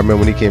around, but I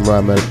remember when he came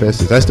around,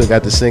 Manifestos, I still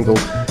got the single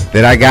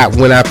that I got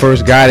when I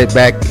first got it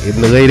back in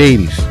the late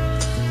 80s.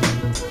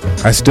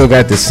 I still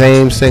got the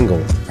same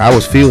single. I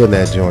was feeling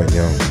that joint,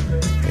 yo.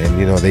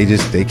 And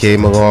they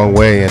came a long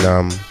way, and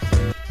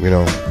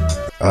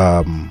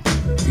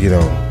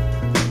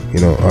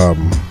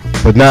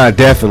but nah,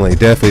 definitely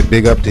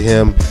big up to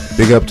him,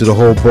 big up to the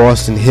whole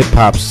Boston hip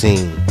hop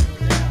scene. You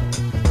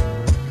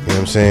know what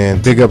I'm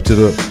saying? Big up to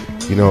the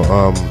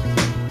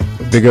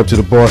big up to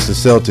the Boston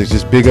Celtics,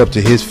 just big up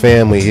to his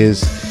family,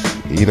 his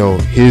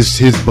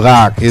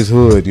block, his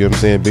hood, you know what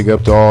I'm saying? Big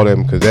up to all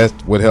them, because that's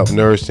what helped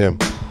nourish him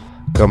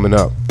coming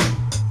up.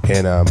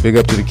 And big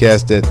up to the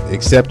cast that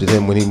accepted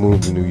him when he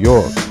moved to New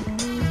York. You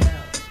know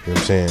what I'm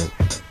saying?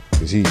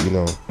 Because he,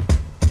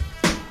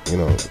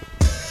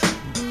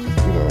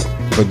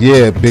 but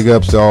yeah, big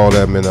ups to all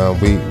them,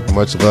 and we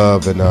much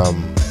love, and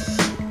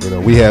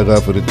we had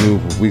love for the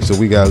dude, so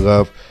we got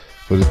love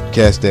for the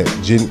cast that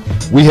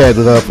we had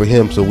love for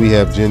him, so we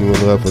have genuine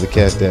love for the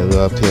cast that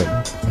loved him,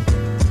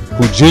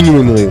 who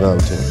genuinely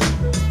loved him.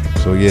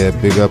 So yeah,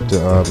 big up to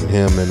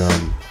him, and you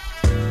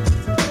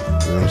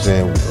know what I'm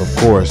saying. Of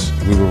course,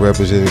 we were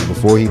representing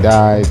before he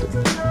died,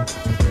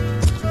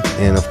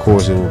 and of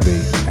course it will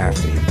be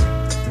after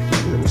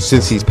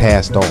since he's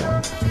passed on. You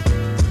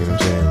know what I'm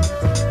saying?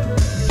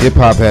 Hip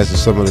hop has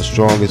some of the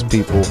strongest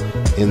people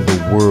in the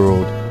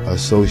world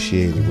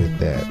associated with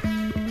that.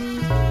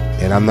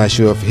 And I'm not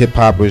sure if hip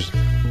hoppers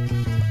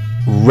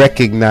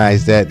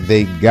recognize that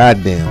they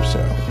goddamn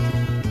self.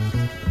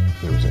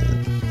 You know what I'm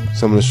saying?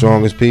 Some of the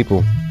strongest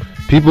people.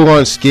 People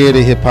aren't scared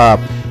of hip hop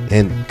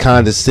and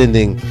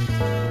condescending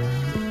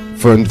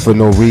for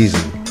no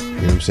reason. You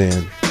know what I'm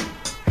saying?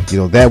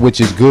 That which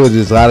is good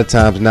is a lot of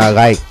times not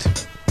liked.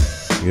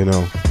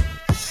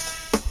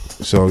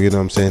 So, you know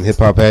what I'm saying? Hip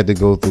hop had to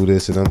go through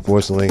this, and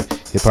unfortunately,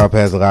 hip hop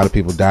has a lot of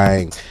people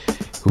dying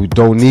who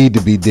don't need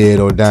to be dead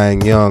or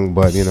dying young,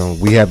 but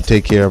we have to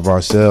take care of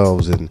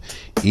ourselves and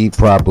eat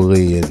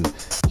properly, and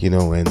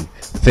and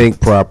think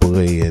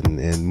properly,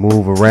 and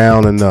move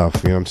around enough.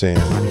 You know what I'm saying?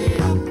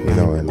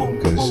 And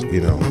because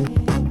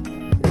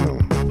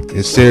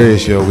it's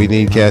serious, yo. We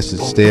need cats to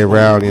stay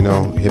around.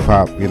 Hip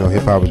hop.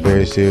 Hip hop is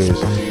very serious.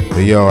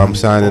 But yo, I'm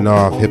signing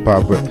off. Hip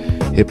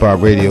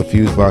hop radio,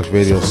 Fusebox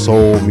Radio,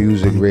 Soul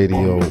Music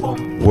Radio,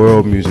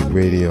 World Music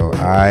Radio.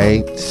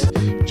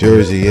 Aight.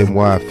 Jersey,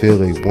 NY,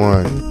 Philly,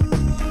 1.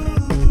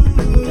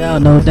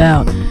 No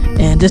doubt.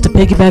 And just to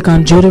piggyback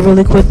on Judah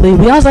really quickly,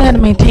 we also had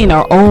to maintain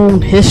our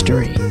own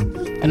history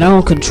and our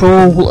own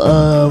control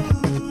of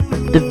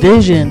the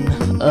vision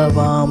of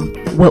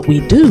what we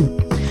do.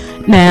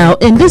 Now,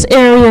 in this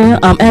area,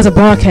 as a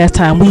broadcast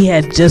time, we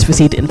had just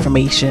received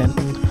information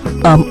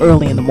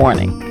early in the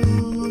morning.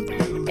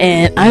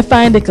 And I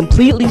find it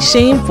completely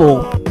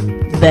shameful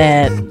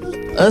that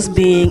us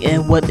being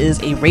in what is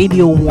a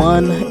Radio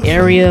 1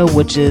 area,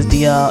 which is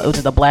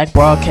the black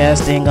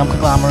broadcasting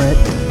conglomerate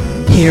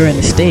here in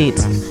the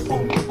States,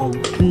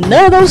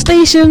 none of those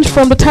stations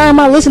from the time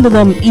I listened to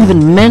them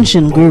even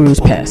mentioned Guru's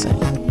passing.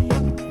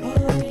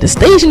 The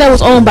station that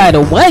was owned by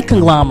the white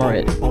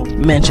conglomerate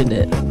mentioned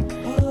it.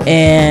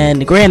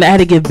 And granted, I had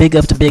to give big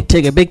up to Big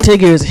Tigger. Big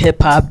Tigger is a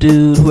hip-hop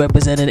dude who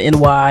represented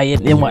NY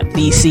and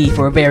DC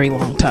for a very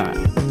long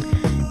time.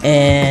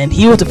 And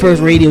he was the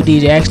first radio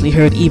DJ I actually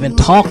heard even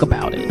talk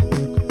about it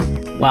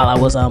while I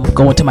was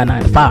going to my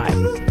 9 to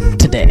 5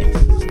 today.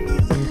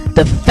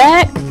 The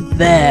fact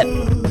that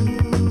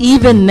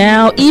even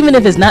now, even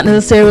if it's not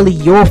necessarily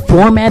your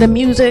format of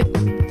music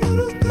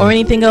or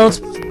anything else,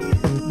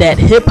 that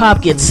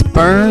hip-hop gets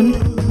spurned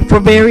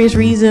for various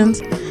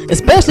reasons,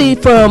 especially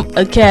from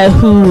a cat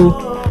who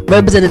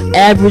represented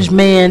average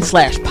man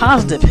 /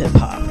 positive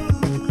hip-hop,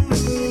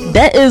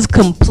 that is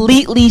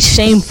completely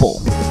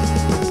shameful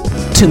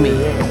to me.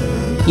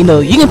 You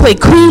can play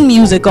coon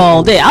music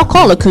all day. I'll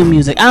call it coon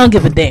music. I don't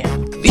give a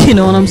damn. You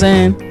know what I'm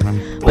saying?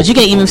 But you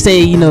can't even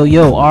say, yo,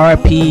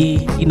 RIP,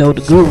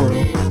 the Guru,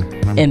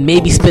 and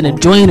maybe spin a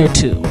joint or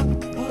two.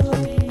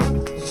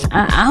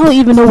 I don't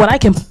even know what I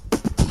can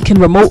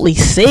remotely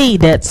say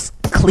that's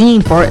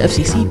clean for our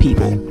FCC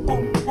people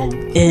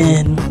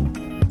in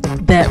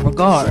that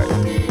regard.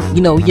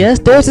 Yes,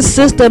 there's a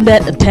system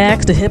that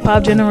attacks the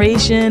hip-hop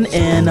generation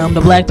and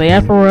the black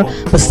diaspora,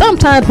 but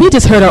sometimes we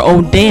just hurt our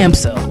own damn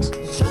selves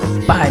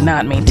by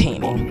not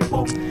maintaining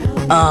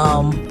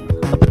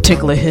a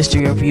particular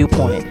history or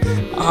viewpoint.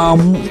 I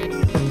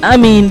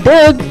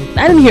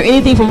didn't hear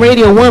anything from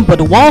Radio 1, but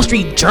the Wall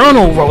Street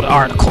Journal wrote an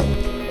article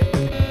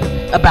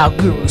about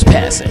Guru's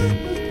passing.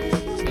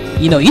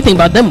 You think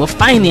about them with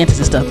finances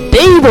and stuff.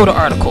 They wrote an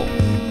article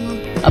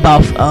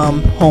about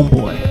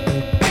Homeboy.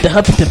 The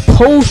Huffington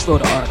Post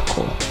wrote an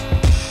article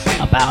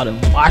about him.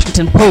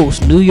 Washington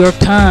Post, New York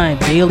Times,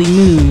 Daily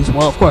News,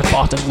 well, of course,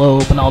 Boston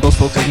Globe and all those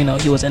folks,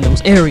 he was in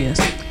those areas.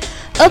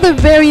 Other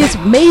various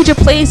major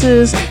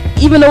places,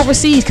 even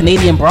overseas,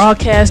 Canadian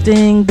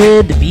Broadcasting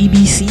did, the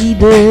BBC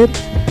did,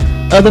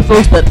 other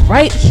folks, but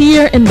right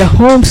here in the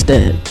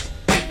homestead,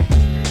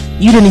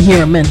 you didn't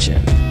hear a mention.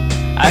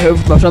 I heard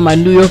from some of my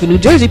New York and New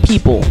Jersey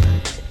people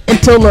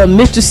until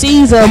Mr.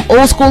 C's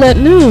Old School at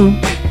Noon,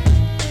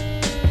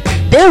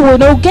 there were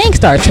no Gang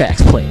Starr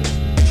tracks played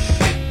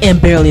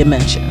and barely a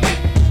mention.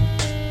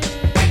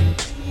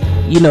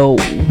 You know,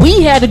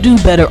 we had to do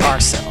better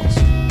ourselves.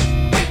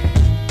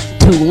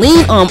 To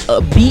lean on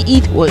a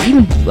BET,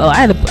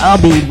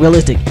 I'll be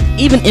realistic,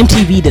 even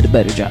MTV did a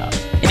better job.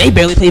 And they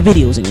barely play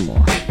videos anymore.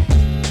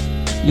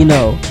 You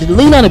know, to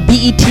lean on a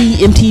BET,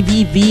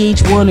 MTV,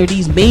 VH1, or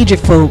these major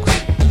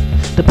folks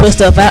to put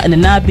stuff out and to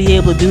not be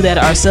able to do that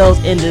ourselves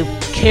and to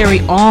carry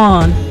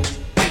on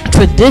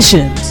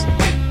traditions.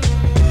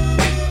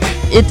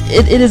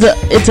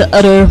 It's an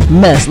utter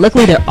mess.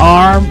 Luckily, there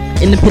are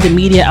independent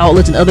media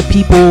outlets and other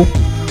people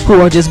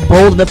who are just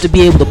bold enough to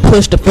be able to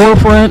push the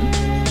forefront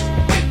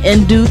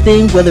and do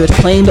things, whether it's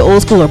playing the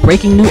old school or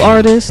breaking new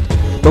artists.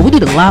 But we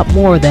need a lot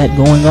more of that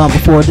going on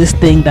before this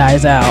thing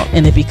dies out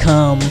and it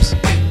becomes,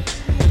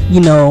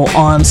 you know,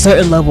 on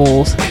certain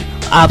levels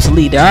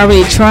obsolete. They're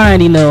already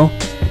trying, you know,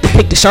 to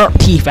pick the sharp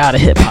teeth out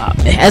of hip-hop.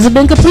 It hasn't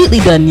been completely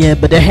done yet,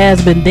 but there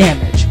has been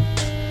damage.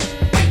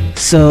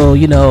 So,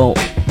 you know,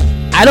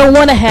 I don't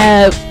want to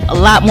have a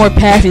lot more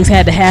passings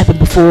had to happen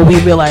before we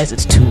realize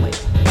it's too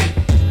late.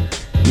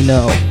 You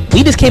know,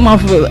 we just came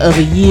off of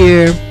a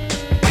year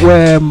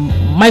where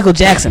Michael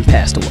Jackson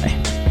passed away.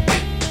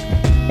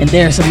 And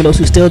there are some of those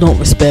who still don't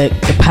respect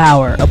the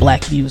power of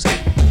black music.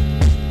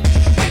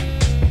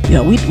 You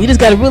know, we just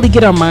got to really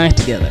get our minds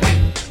together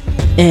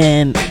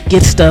and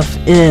get stuff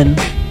in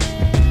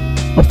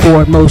a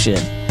forward motion.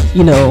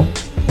 You know,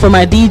 for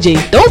my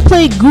DJ, don't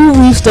play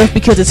guru stuff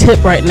because it's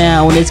hip right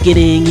now and it's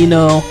getting, you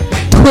know,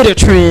 Twitter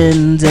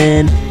trends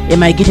and it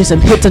might get you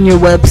some hits on your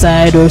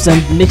website or some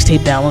mixtape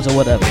downloads or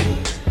whatever.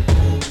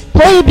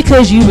 Play it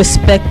because you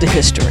respect the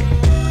history.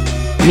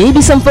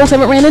 Maybe some folks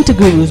haven't ran into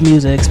Guru's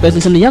music,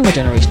 especially some of the younger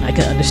generation. I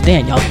can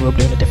understand. Y'all grew up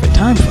during a different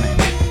time frame.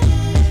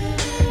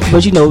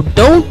 But, you know,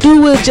 don't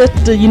do it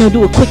just to, you know,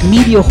 do a quick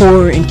media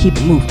horror and keep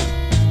it moving.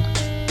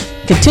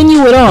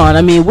 Continue it on.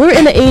 I mean, we're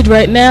in an age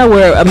right now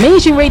where a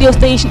mainstream radio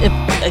station, if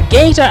a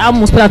Gang Starr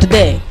album was put out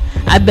today,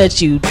 I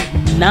bet you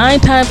 9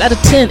 times out of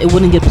 10 it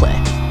wouldn't get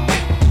played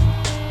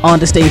on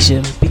the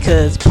station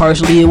because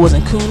partially it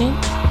wasn't cooning,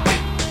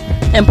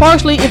 and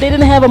partially if they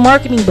didn't have a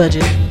marketing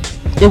budget,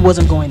 it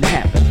wasn't going to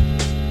happen.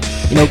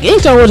 You know, Gang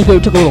Starr was great.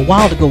 It took a little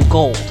while to go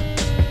gold,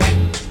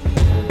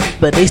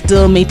 but they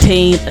still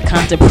maintained a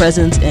constant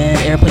presence and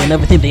airplay and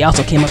everything. They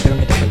also came up during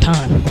a different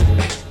time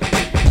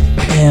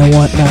and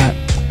whatnot.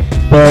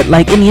 But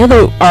like any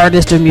other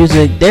artist or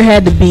music, there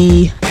had to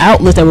be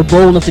outlets that were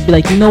bold enough to be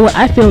like, you know what,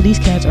 I feel these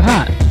cats are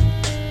hot.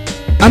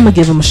 I'm gonna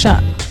give them a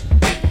shot.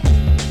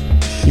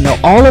 You know,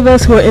 all of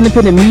us who are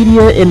independent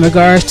media in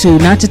regards to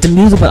not just the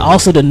music but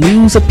also the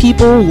news of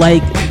people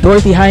like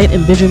Dorothy Height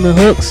and Benjamin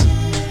Hooks,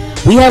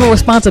 we have a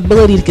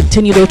responsibility to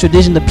continue those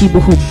traditions of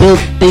people who built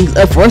things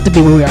up for us to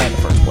be where we are in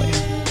the first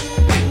place.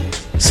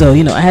 So,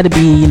 you know, I had to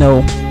be, you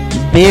know,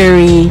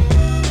 very,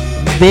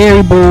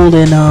 very bold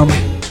and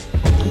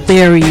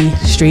very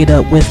straight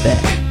up with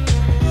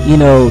that. You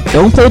know,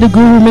 don't play the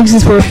Guru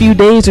mixes for a few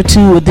days or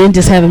two and then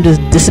just have them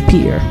just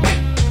disappear.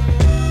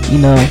 You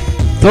know,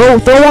 throw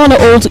on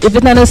the old, if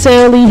it's not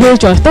necessarily his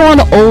joint, throw on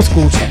the old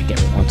school track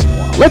every once in a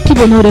while. Let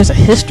people know there's a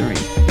history,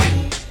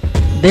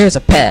 there's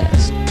a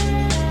past.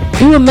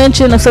 Do a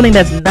mention of something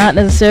that's not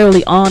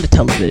necessarily on the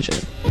television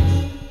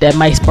that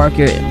might spark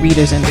your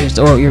reader's interest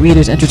or your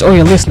reader's interest or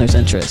your listener's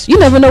interest. You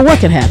never know what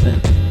can happen.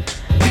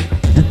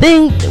 The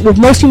thing with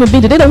most human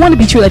beings, they don't want to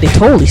be treated like they're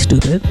totally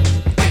stupid.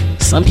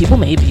 Some people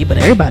may be, but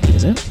everybody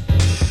isn't.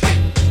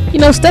 You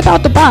know, step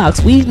out the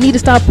box. We need to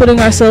stop putting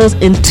ourselves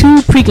in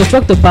two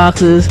pre-constructed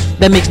boxes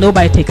that makes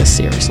nobody take us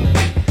seriously.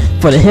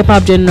 For the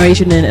hip-hop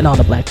generation and all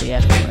the black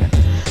diaspora.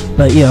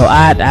 But, you know,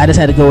 I just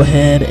had to go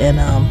ahead and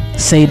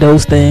say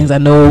those things. I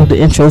know the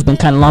intro's been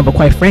kind of long, but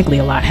quite frankly,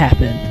 a lot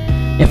happened.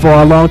 And for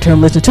our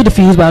long-term listeners to the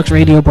Fusebox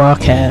radio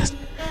broadcast,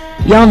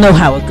 y'all know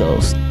how it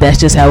goes. That's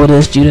just how it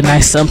is. Judah and I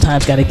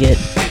sometimes got to get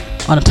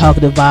on a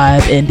talkative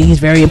vibe, and these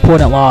very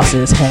important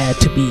losses had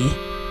to be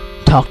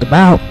talked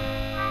about.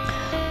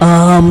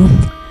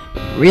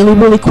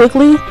 Really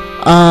quickly,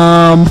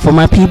 for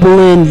my people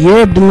in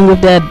Europe dealing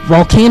with that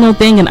volcano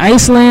thing in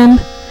Iceland,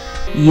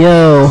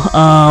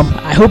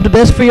 I hope the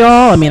best for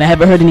y'all. I mean, I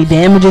haven't heard any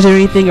damages or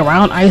anything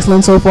around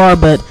Iceland so far,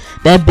 but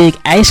that big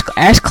ash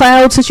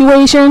cloud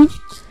situation,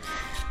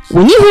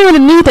 when you hear in the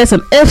news that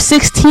some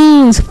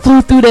F-16s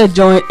flew through that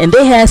joint and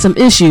they had some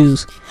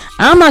issues,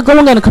 I'm not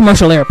going on a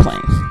commercial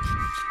airplane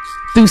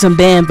through some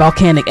damn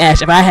volcanic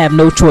ash if I have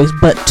no choice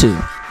but to.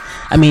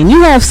 I mean,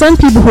 you have some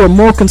people who are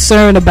more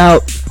concerned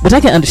about, which I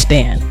can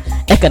understand,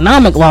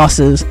 economic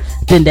losses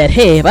than that,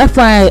 hey, if I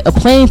fly a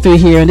plane through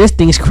here and this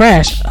thing's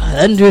crashed,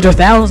 hundreds or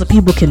thousands of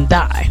people can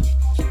die.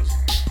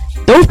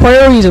 Those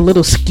priorities are a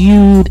little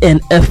skewed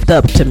and effed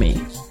up to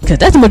me, because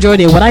that's the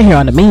majority of what I hear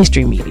on the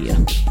mainstream media.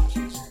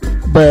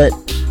 But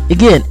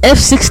again,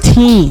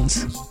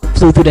 F-16s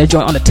flew through that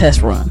joint on a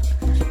test run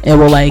and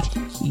were like,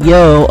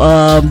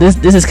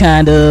 this is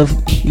kind of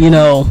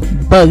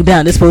bugged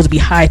down. It's supposed to be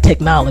high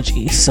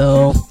technology,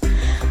 so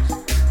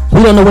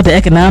we don't know what the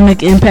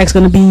economic impact's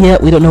going to be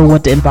yet. We don't know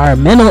what the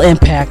environmental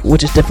impact,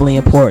 which is definitely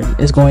important,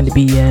 is going to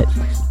be yet.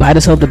 But I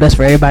just hope the best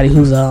for everybody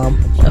who's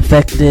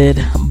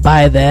affected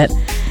by that.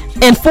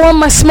 And for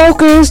my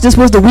smokers, this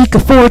was the week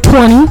of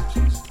 420.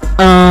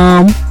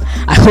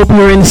 I hope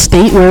you're in a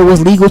state where it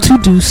was legal to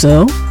do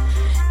so.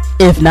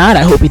 If not,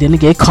 I hope you didn't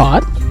get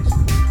caught.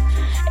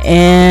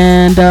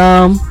 And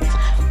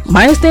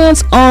my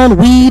stance on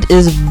weed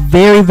is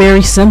very,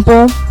 very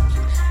simple.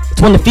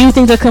 It's one of the few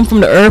things that come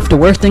from the earth. The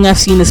worst thing I've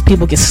seen is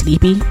people get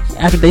sleepy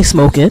after they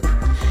smoke it.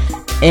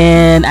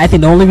 And I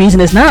think the only reason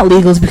it's not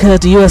legal is because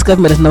the U.S.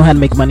 government doesn't know how to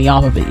make money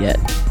off of it yet.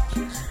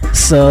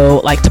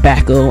 So, like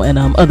tobacco and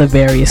other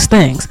various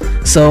things.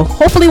 So,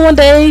 hopefully one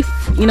day,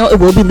 it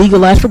will be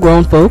legalized for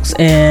grown folks.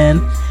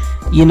 And,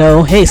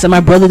 hey, some of my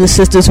brothers and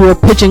sisters who are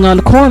pitching on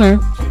the corner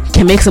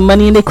can make some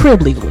money in their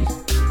crib legally.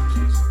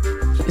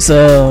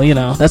 So,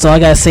 that's all I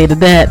gotta say to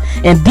that.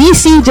 And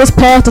D.C. just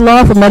passed a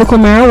law for medical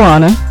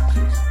marijuana,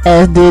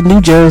 as did New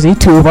Jersey,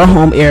 2 of our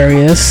home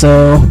areas.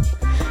 So,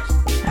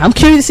 I'm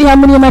curious to see how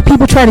many of my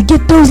people try to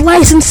get those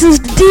licenses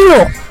to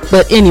deal.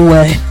 But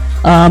anyway,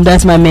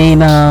 that's my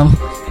main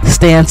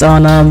stance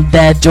on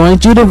that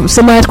joint. Judah,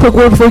 somebody's quick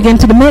word before we get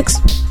into the mix?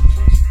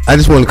 I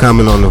just want to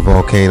comment on the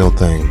volcano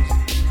thing.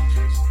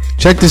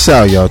 Check this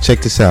out, y'all.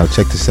 Check this out.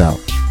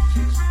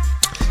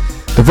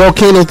 The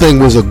volcano thing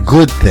was a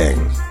good thing,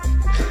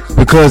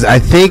 because I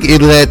think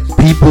it let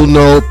people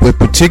know, but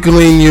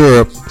particularly in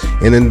Europe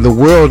and in the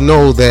world,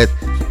 know that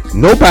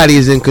nobody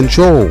is in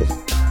control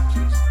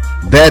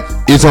that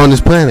is on this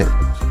planet.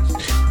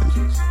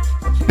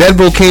 That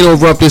volcano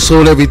erupted,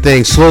 slowed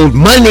everything, slowed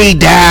money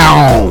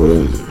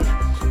down,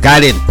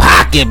 got in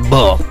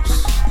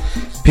pocketbooks.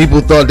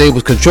 People thought they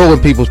was controlling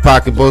people's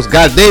pocketbooks,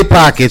 got their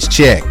pockets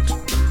checked.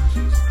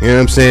 You know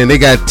what I'm saying? They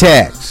got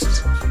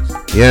taxed.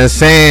 You know what I'm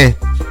saying?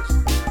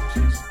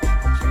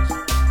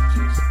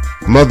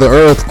 Mother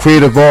Earth,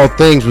 creator of all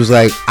things, was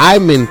like,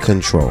 I'm in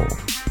control.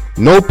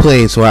 No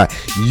playing so high.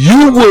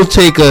 You will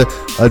take a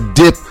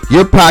dip.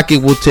 Your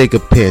pocket will take a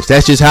pinch.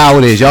 That's just how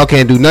it is. Y'all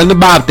can't do nothing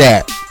about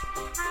that.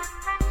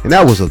 And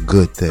that was a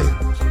good thing,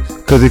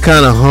 because it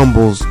kind of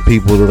humbles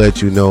people to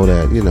let you know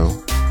that,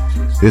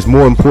 there's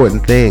more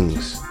important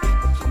things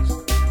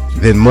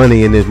than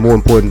money, and there's more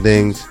important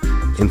things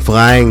in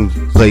flying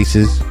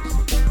places.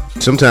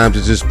 Sometimes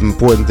it's just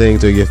important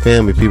things are your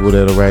family, people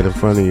that are right in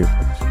front of you.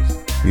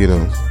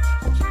 The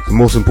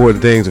most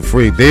important things are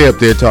free. They up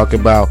there talking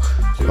about,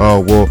 oh,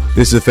 well,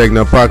 this is affecting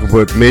our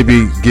pocketbook,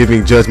 maybe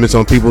giving judgments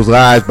on people's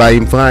lives by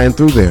even flying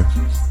through there.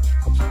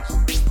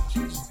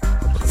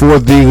 For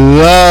the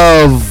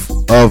love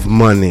of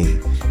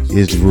money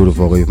is the root of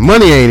all evil.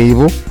 Money ain't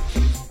evil.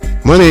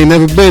 Money ain't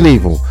never been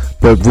evil.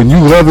 But when you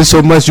love it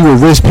so much you will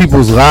risk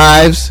people's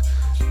lives,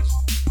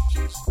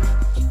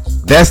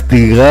 that's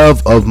the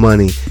love of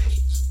money.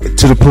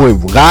 To the point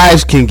where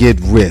lives can get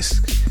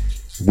risked,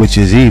 which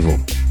is evil.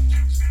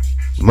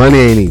 Money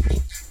ain't evil.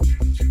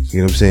 You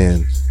know what I'm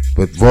saying?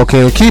 But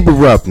volcano, keep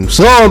erupting.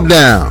 Slow them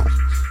down.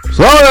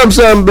 Slow them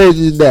some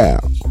bitches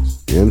down.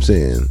 You know what I'm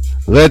saying?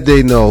 Let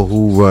they know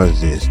who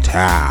runs this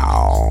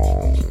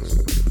town.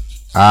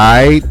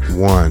 Alright,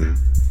 one.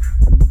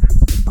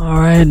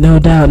 Alright, no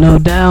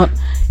doubt.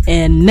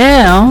 And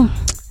now,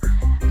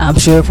 I'm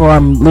sure for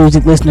our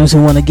music listeners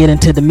who want to get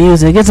into the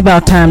music, it's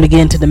about time to get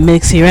into the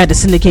mix here at the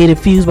syndicated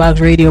Fusebox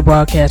radio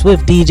broadcast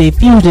with DJ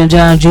Fusion and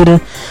John Judah.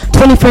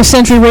 21st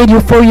century radio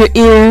for your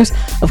ears.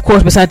 Of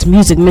course, besides the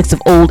music mix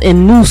of old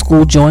and new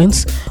school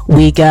joints,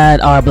 we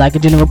got our Black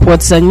Agenda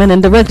Report segment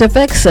and Direct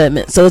FX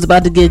segment. So it's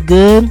about to get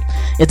good.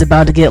 It's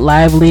about to get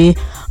lively.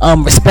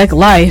 Respect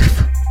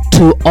life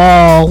to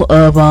all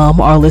of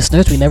our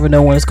listeners. We never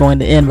know when it's going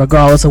to end,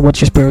 regardless of what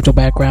your spiritual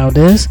background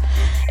is.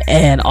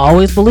 And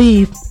always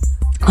believe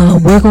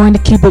we're going to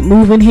keep it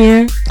moving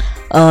here,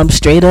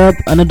 straight up,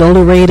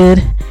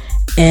 unadulterated,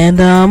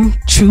 and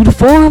true to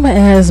form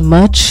as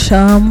much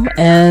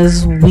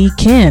as we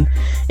can.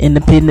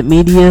 Independent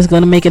media is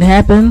going to make it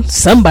happen.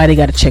 Somebody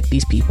got to check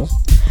these people.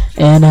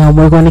 And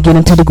we're going to get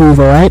into the groove,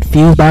 alright?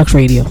 Fusebox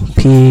Radio.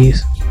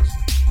 Peace.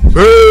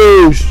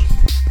 Peace.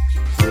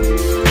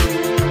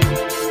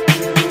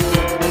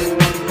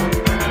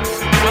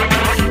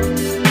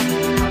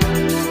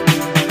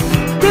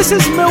 This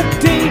is Milk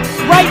D.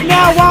 Right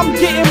now I'm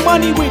getting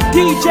money with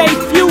DJ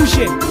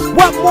Fusion.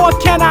 What more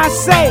can I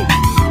say?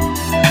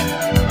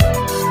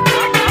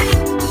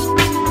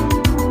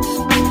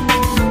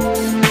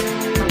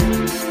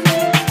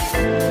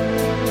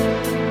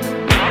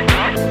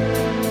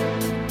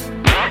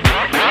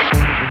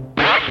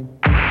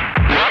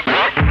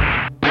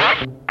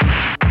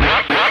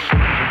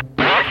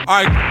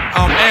 Alright,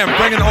 Am,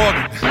 bring an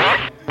organ.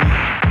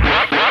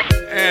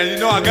 And you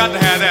know I got to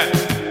have that.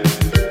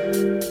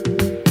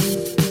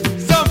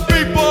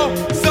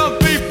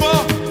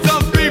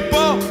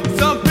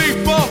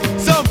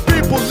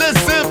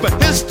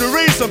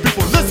 Some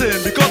people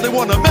listen because they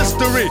want a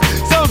mystery.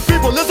 Some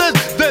people listen,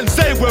 then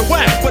say we're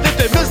whack. But if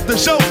they miss the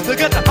show, they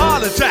get a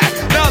heart attack.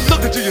 Now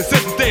look at you, you're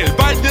sitting there,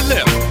 biting your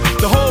lip.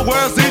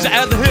 use you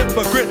as a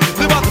hypocrite.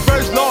 Live out the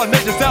first law and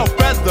make yourself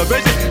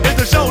preservation. If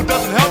the show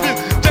doesn't help you,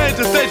 change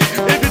the station.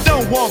 If you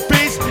don't want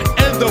peace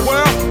in the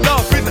world,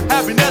 love, peace, and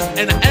happiness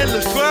in an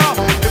endless twirl.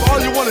 If all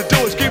you wanna do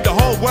is keep the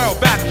whole world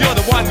back, you're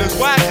the one that's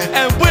whack.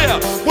 And we're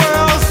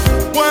world's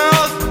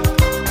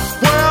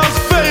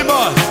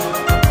famous.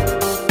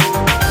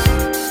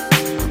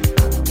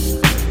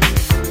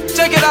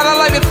 Check it out, I'd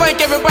like to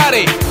thank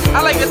everybody.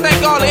 I'd like to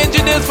thank all the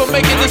engineers for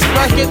making this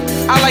record.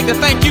 I'd like to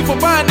thank you for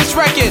buying this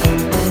record.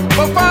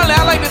 But finally,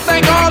 I'd like to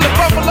thank all the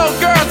Buffalo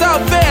girls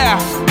out there.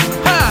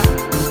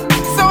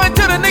 So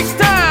until the next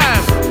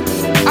time,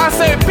 I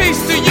say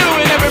peace to you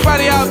and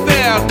everybody out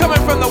there.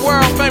 Coming from the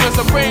world famous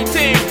Supreme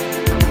Team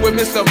with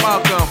Mr.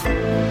 Malcolm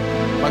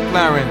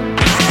McLaren.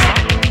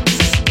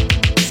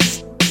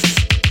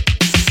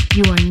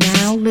 You are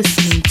now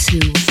listening to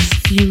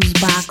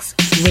Fusebox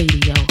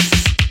Radio.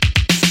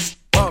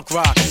 Punk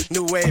rock,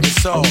 new wave and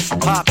soul,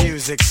 pop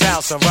music,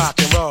 salsa, rock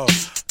and roll,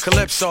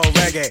 calypso,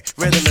 reggae,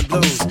 rhythm and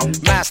blues,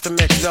 master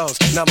mix those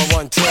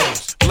 #1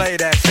 tunes. Play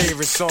that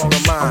favorite song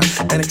of mine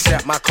and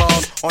accept my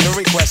call on the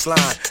request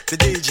line. The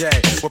DJ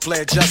will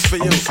play it just for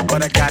you,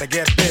 but I gotta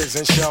get biz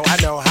and show I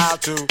know how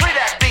to. Play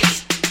that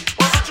beat,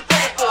 why don't you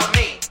play it for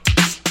me?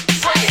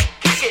 Play it,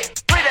 kick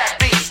it, play that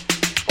beat,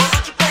 why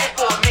don't you play it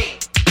for me?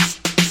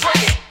 Play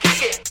it,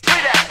 kick it,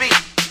 play that beat,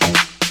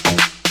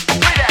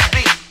 play that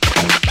beat.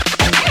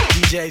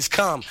 DJs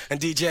come and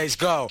DJs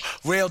go.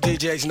 Real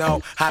DJs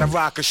know how to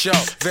rock a show.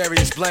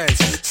 Various blends,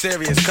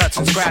 serious cuts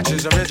and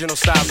scratches, original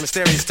styles,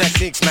 mysterious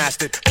techniques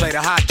mastered. Play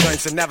the hot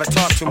joints and never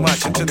talk too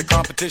much into the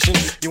competition.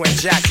 You ain't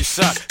jack, you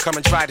suck. Come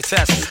and try to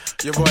test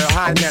your Royal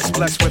Highness,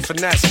 blessed with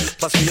finesse.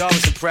 Plus we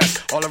always impress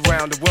all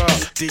around the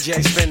world.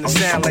 DJs spin the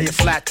sound, lay it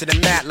flat to the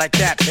mat like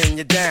that, pin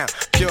you down.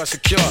 Pure,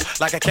 secure,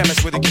 like a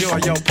chemist with a cure.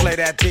 Yo, play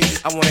that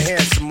beat, I wanna hear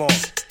some more.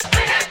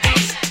 Play that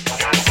beat, I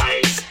gotta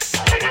wait,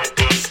 play that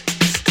beat.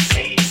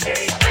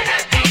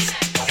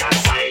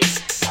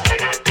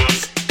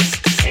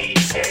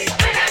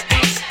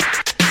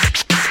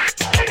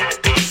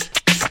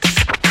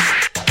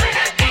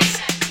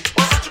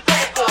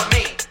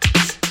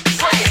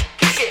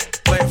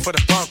 For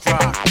the punk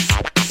rock,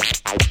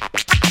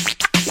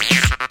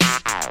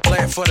 play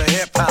it for the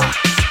hip hop.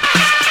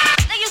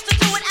 They used to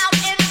do it out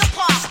in the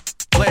park.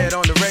 Play it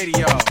on the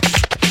radio.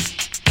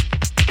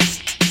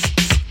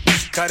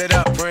 Cut it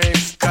up, Preem.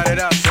 Cut it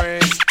up,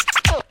 Preem.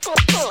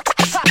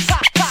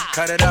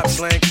 Cut it up,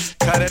 Sling.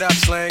 Cut it up,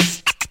 Sling.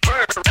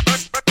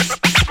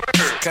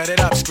 Cut it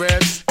up,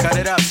 Scribs. Cut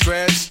it up,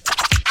 Scribs.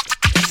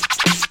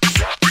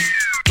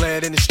 Play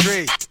it in the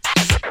street.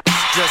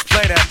 Just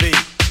play that beat.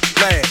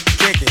 Play it.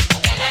 Kick it.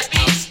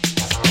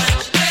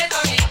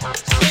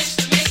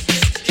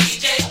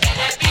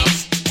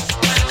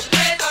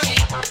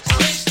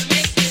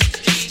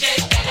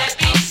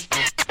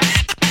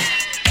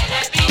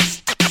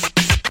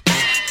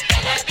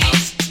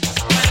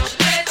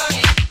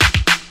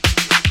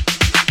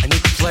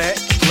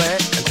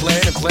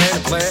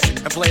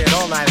 Play it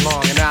all night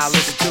long, and I'll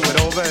listen to it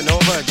over and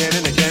over again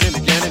and again and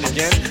again and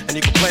again. And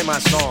you can play my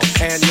song,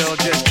 and you'll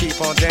just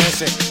keep on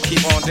dancing,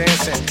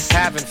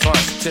 having fun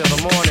till the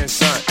morning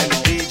sun. And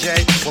the DJ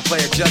will play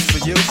it just for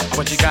you,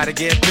 but you gotta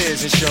get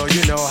biz and show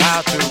you know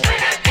how to. Play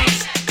that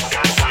beat,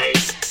 gotta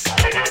wait.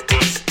 Play that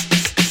beat,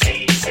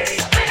 DJ.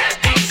 Play that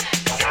beat,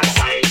 gotta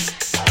wait.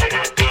 Play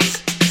that beat,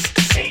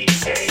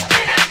 DJ.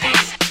 Play that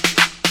beat,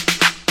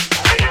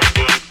 play that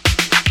beat,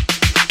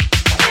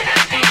 play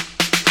that beat.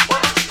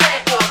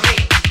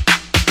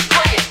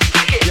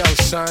 Yo,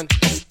 son,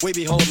 we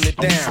be holding it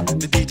down.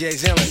 The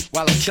DJ's illin'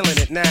 while I'm killing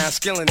it now,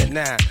 skilling it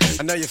now.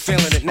 I know you're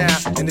feeling it now.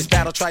 In this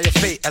battle, try your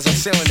fate as I'm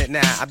sealing it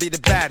now. I be the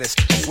baddest,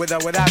 with or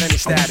without any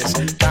status.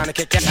 Bound to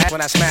kick ass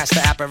when I smash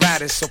the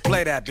apparatus. So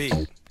play that beat.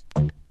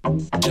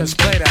 Just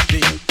play that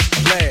beat.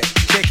 Play it,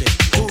 kick it.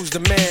 Who's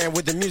the man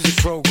with the music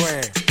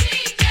program?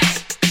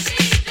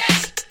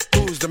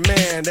 Who's the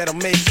man that'll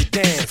make you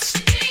dance?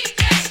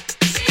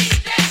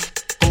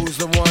 Who's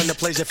the one that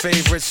plays your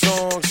favorite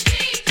songs?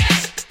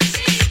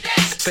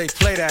 Say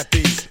play that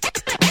beat.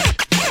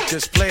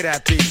 Just play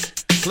that beat.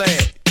 Play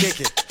it, kick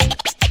it.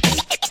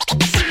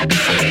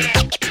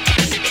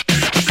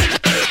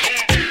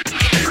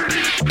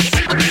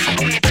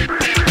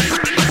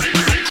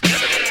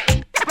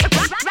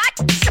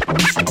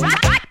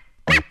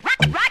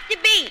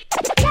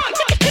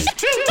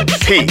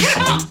 Peace.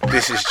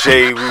 This is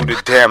J. Rue the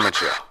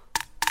Damager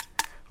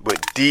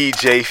with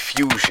DJ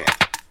Fusion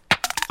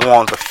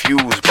on the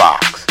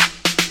Fusebox.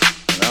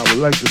 And I would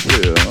like to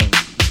play a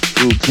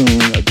little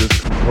tune I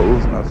just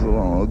composed not so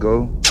long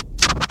ago.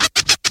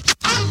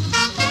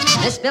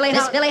 Miss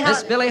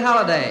Billie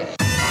Holiday.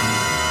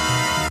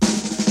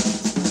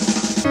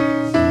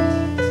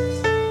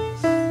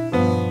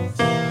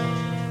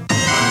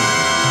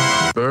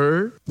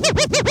 Bird.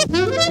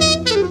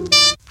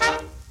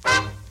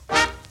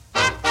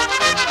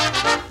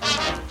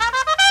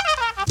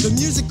 The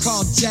music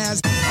called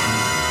jazz.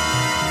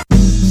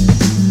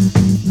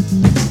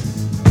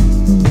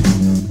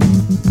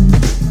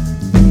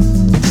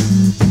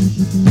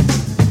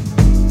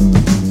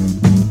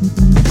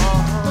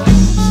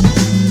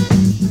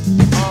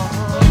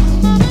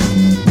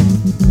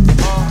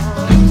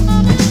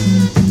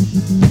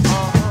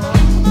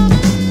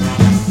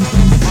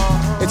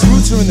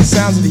 the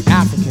sounds of the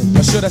African,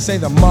 or should I say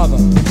the mother,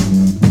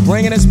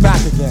 bringing us back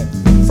again.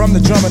 From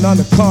the drumming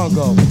on the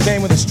Congo, it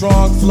came with a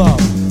strong flow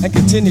and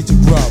continued to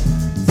grow.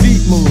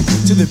 Feet move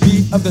to the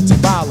beat of the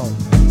tabalo.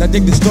 Now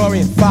dig the story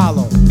and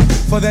follow,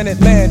 for then it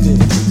landed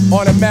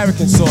on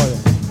American soil.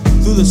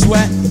 Through the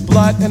sweat, the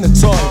blood, and the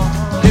toil,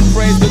 it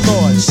praised the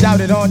Lord,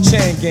 shouted on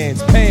chain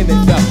gangs. Pain they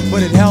felt,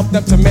 but it helped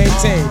them to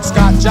maintain.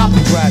 Scott Joplin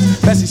grass,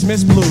 Bessie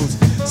Smith's blues,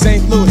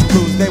 St. Louis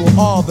blues, they were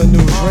all the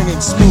news, ringing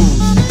smooth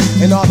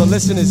in all the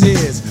listeners'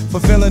 ears,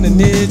 fulfilling the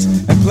needs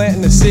and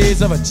planting the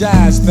seeds of a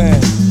jazz thing.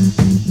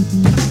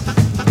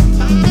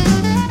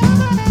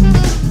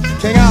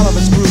 King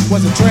Oliver's group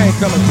was a train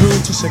coming through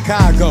to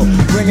Chicago,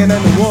 bringing a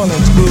New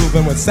Orleans groove,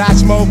 and when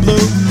Satchmo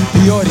blew,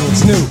 the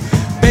audience knew.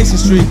 Basin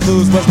Street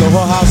Blues was no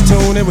whorehouse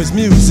tune, it was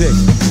music.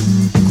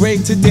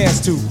 Great to dance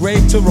to,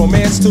 great to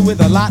romance to,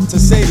 with a lot to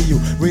say to you.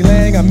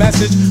 Relaying a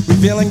message,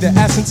 revealing the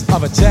essence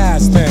of a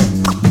jazz thing.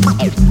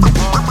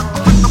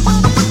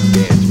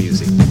 Dance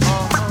music.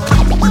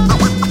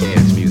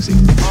 Dance music.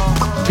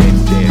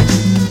 Dance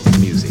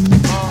music.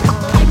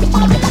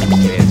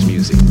 Dance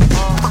music.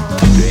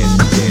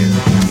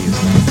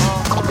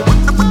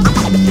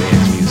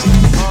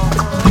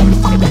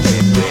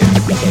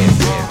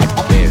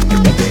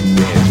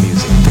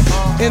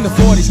 In the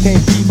 40s came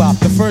bebop,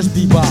 the first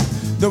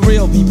bebop, the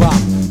real bebop.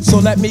 So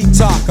let me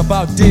talk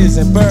about Diz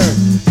and Bird,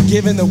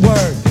 giving the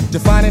word,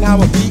 defining how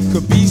a beat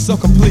could be so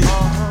complete.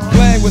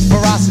 Playing with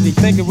ferocity,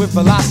 thinking with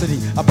velocity,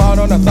 about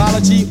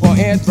ornithology or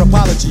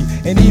anthropology,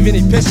 and even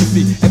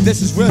epistrophe. And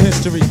this is real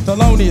history,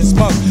 Thelonious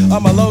Monk, a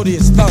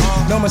melodious thunk.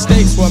 No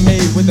mistakes were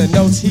made with the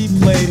notes he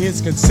played.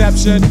 His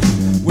conception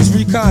was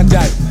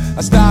recondite,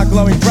 a star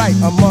glowing bright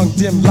among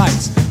dim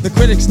lights. The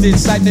critics did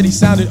cite that he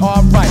sounded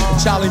alright.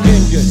 And Charlie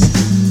Mingus,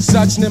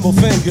 such nimble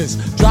fingers,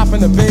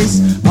 dropping the bass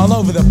all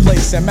over the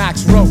place. And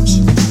Max Roach,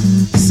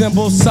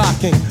 cymbals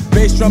socking,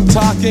 bass drum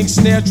talking,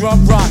 snare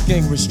drum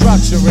rocking,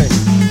 restructuring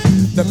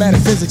the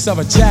metaphysics of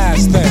a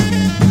jazz thing.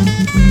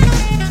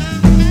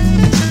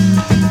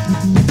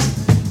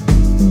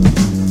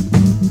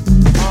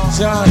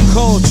 John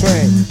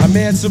Coltrane, a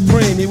man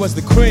supreme, he was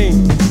the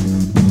cream.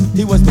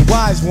 He was the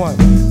wise one,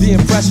 the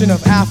impression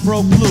of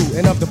Afro Blue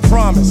and of the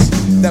promise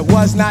that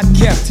was not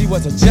kept. He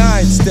was a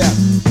giant step.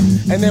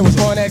 And there was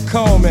Ornette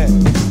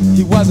Coleman,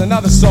 he was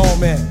another soul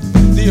man,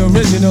 the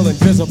original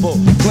Invisible,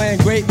 playing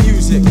great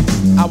music.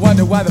 I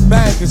wonder why the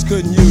bankers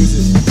couldn't use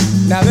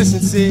it. Now listen,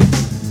 see,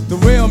 the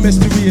real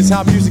mystery is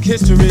how music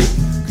history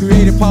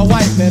created by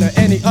white men or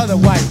any other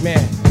white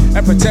man,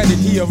 and pretended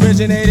he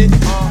originated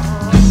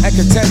and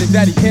contended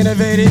that he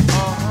innovated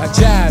a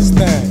jazz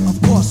thing. Of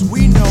course,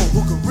 we know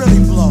who could really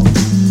blow.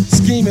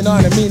 Scheming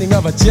on the meaning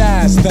of a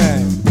jazz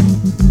thing.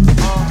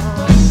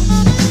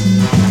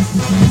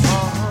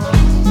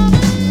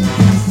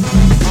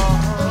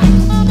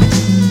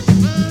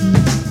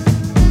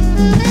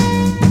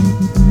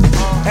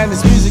 And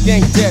this music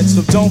ain't dead,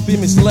 so don't be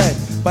misled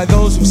by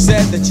those who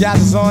said that jazz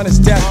is on his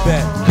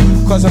deathbed.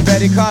 Cause when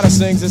Betty Carter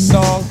sings this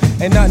song,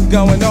 ain't nothing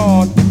going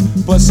on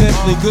but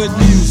simply good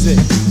music,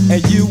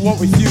 and you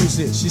won't refuse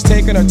it. She's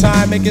taking her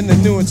time making the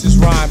nuances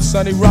rhyme.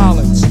 Sonny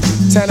Rollins,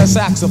 tenor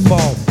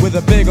saxophone with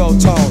a big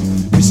old tone,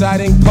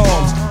 reciting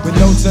poems with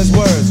notes as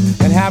words.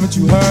 And haven't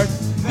you heard?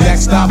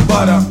 Next stop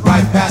Butter,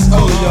 right past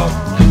Olio.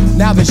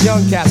 Now there's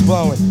young cats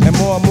blowing, and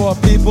more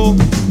people,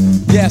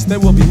 yes, they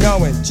will be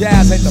knowing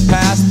jazz ain't the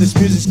past, this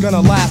music's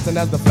gonna last. And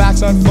as the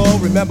facts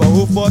unfold, remember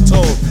who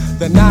foretold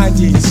the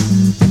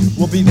 90s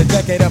will be the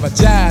decade of a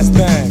jazz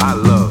thing. I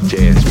love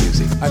jazz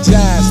music. A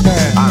jazz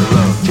thing. I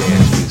love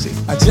jazz music.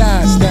 A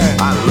jazz thing.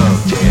 I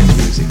love jazz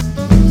music.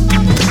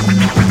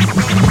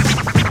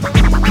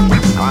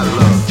 I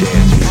love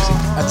jazz music.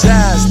 A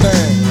jazz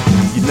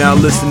thing. You're now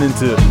listening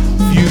to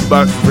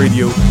Fusebox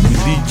Radio with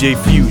DJ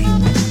Fusion.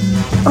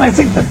 Well, I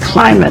think the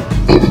climate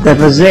that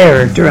was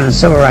there during the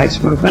Civil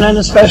Rights Movement, and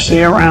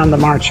especially around the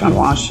March on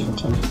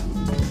Washington,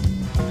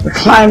 the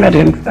climate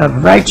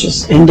of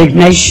righteous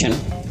indignation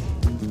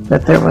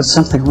that there was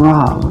something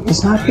wrong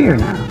is not here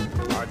now.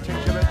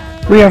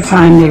 We are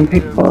finding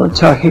people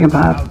talking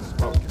about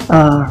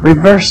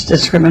reverse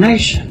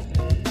discrimination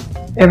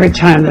every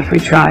time that we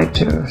try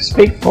to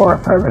speak for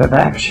affirmative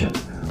action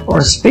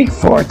or speak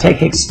for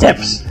taking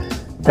steps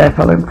that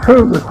will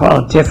improve the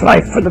quality of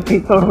life for the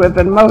people who have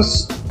been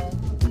most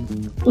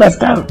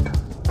left out.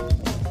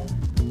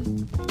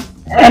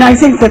 And I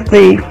think that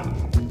the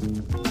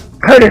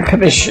Carter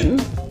Commission,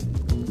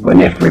 when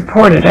it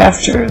reported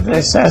after the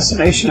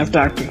assassination of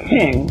Dr.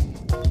 King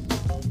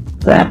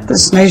that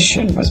this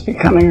nation was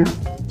becoming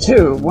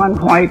two, one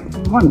white,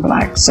 one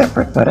black,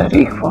 separate but at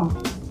equal,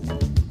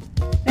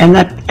 and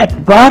that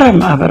at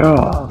bottom of it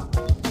all,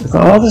 with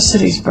all the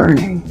cities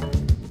burning,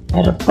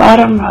 at the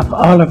bottom of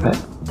all of it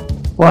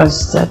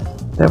was that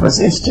there was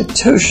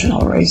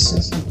institutional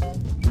racism.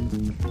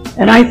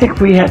 And I think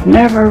we have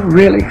never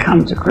really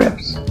come to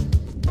grips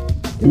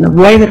in the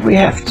way that we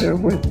have to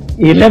with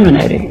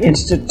eliminating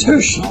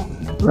institutional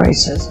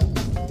racism.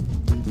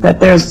 That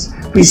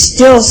we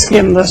still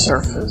skim the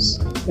surface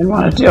and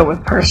want to deal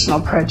with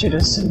personal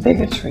prejudice and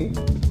bigotry.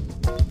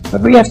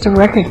 But we have to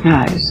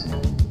recognize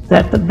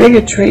that the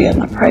bigotry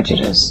and the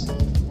prejudice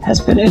has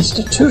been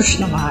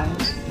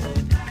institutionalized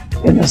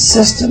in the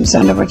systems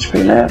under which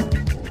we live,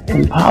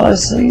 in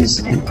policies,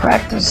 in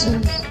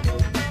practices.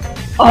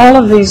 All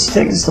of these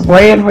things, the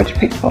way in which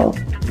people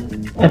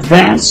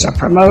advance or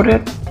promote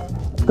it,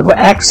 the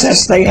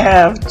access they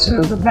have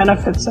to the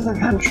benefits of the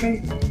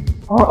country,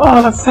 are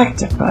all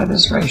affected by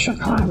this racial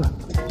climate.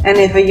 And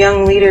if a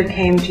young leader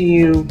came to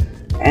you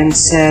and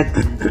said,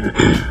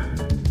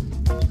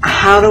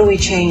 how do we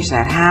change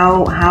that?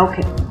 How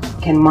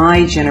can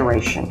my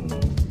generation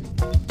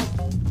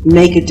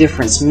make a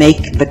difference,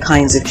 make the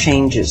kinds of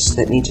changes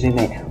that need to be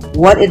made?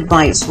 What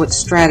advice, what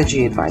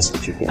strategy advice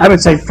would you give? I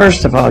would say,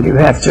 first of all, you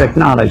have to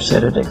acknowledge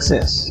that it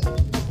exists.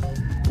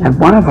 And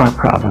one of our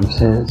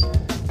problems is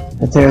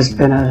that there's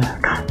been a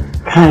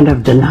kind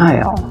of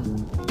denial.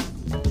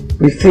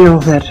 We feel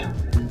that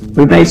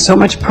we made so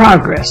much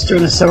progress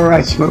during the civil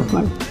rights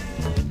movement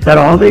that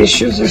all the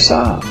issues are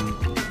solved.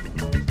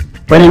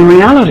 But in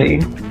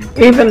reality,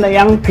 even the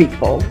young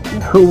people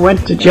who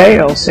went to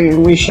jail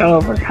singing "We Shall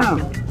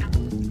Overcome"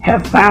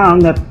 have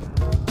found that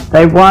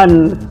they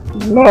won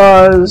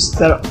laws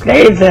that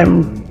gave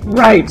them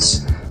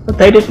rights, but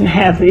they didn't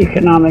have the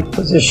economic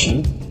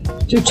position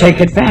to take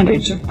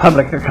advantage of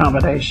public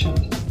accommodations.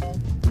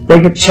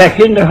 They could check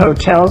into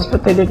hotels,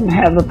 but they didn't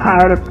have the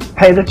power to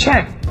pay the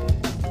check,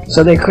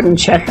 so they couldn't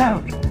check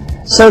out.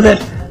 So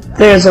that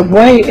there's a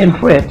way in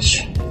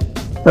which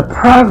the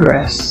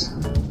progress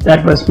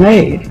that was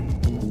made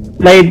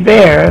laid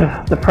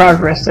bare the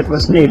progress that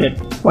was needed,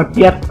 what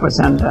yet was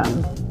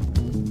undone.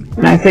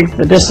 And I think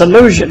the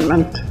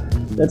disillusionment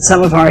that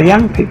some of our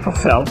young people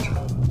felt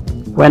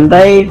when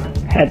they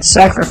had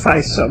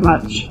sacrificed so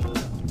much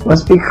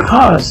was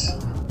because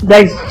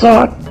they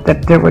thought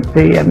that there would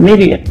be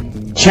immediate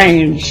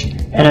change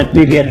and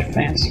immediate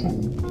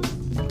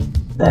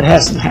advancement. That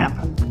hasn't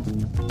happened.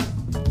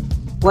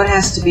 What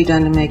has to be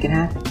done to make it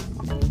happen?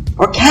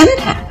 Or can it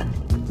happen?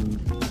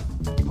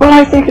 Well,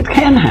 I think it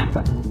can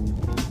happen.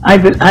 I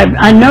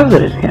know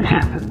that it can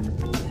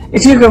happen.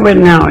 If you go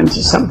in now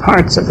into some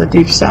parts of the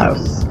Deep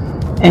South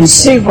and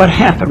see what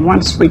happened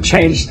once we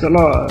changed the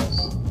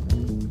laws,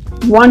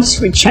 once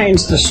we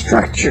changed the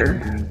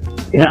structure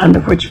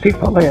under which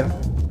people live,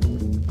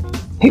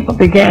 people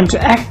began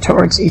to act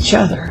towards each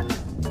other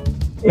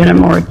in a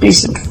more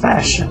decent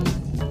fashion.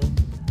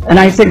 And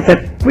I think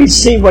that we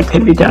see what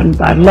can be done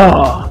by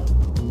law,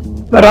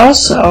 but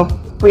also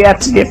we have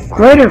to give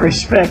greater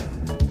respect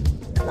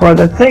for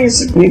the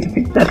things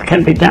that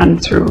can be done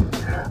through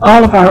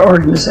all of our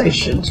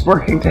organizations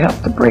working to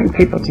help to bring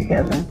people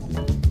together,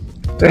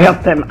 to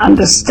help them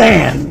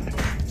understand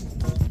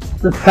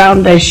the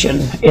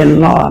foundation in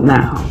law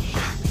now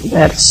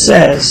that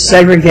says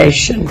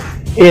segregation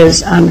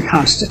is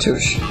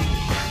unconstitutional,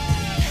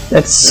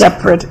 that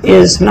separate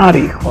is not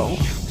equal,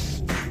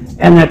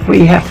 and that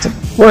we have to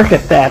work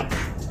at that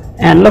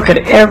and look at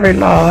every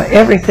law,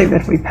 everything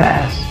that we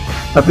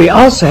pass, but we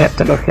also have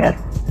to look at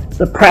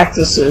the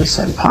practices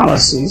and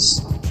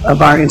policies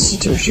of our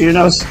institution. You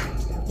know,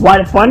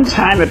 at one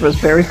time it was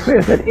very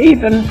clear that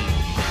even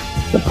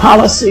the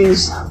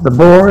policies, the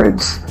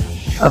boards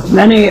of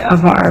many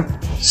of our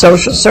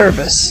social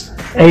service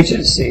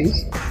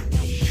agencies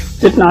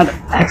did not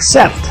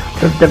accept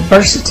the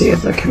diversity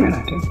of the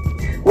community.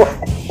 Well,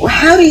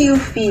 how do you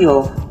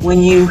feel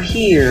when you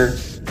hear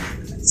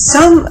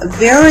some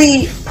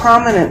very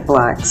prominent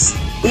blacks,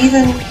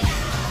 even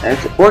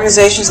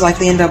organizations like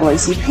the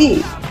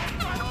NAACP,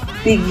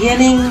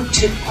 beginning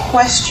to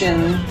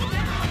question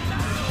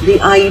the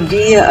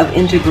idea of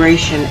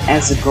integration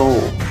as a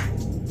goal,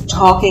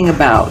 talking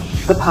about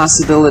the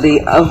possibility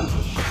of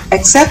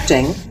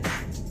accepting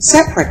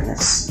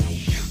separateness?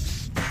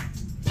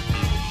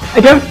 I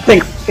don't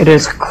think it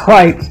is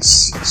quite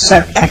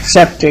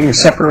accepting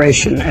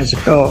separation as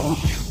a goal.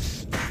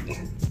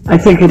 I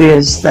think it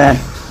is that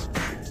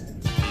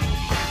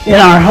in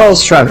our whole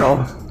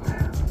struggle,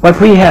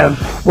 what we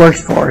have worked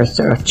for is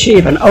to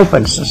achieve an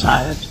open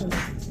society.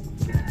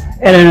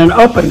 And in an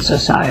open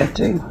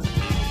society,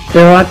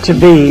 there ought to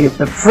be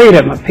the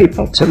freedom of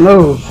people to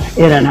move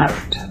in and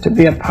out, to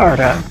be a part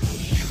of.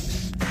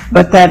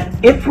 But that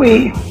if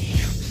we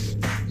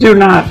do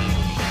not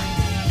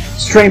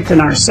strengthen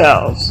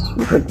ourselves,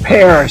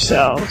 prepare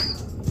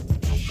ourselves,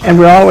 and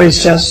we're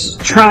always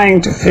just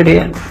trying to fit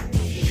in,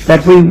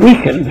 that we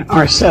weaken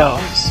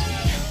ourselves.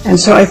 And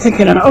so I think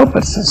in an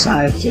open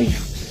society,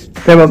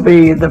 there will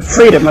be the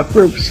freedom of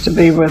groups to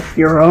be with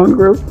your own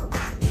group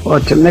or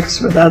to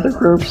mix with other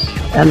groups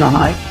and the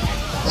like.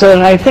 So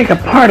that I think a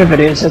part of it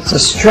is it's a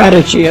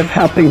strategy of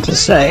helping to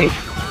say,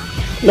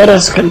 let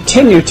us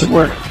continue to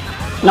work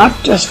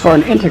not just for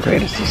an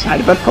integrated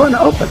society, but for an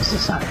open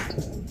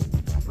society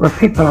where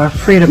people are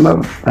free to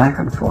move back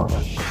and forward.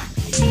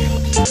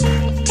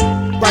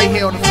 Right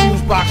here on the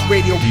Fusebox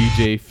Radio.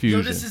 DJ Fusion.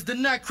 Yo, this is the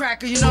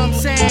Nutcracker, you know what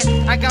I'm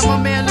saying? I got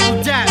my man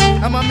Lil Dap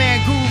and my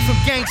man Groove from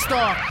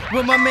Gangstar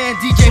with my man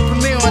DJ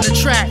Premier on the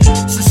track.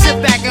 So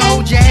sit back and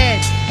hold your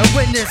head and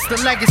witness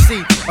the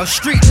legacy of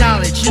street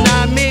knowledge, you know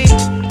what I mean?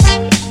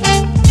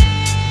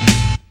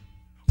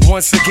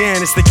 Once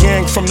again, it's the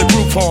gang from the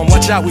group home.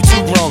 Watch out, we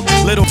too grown.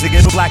 Little to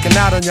get blacking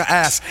out on your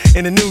ass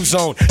in the new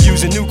zone.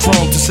 Using new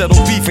chrome to settle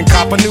beef and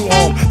cop a new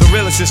home. The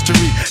realest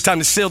history. Time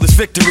to seal this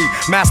victory.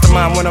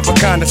 Mastermind, one of a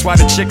kind. That's why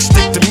the chicks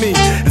stick to me.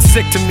 It's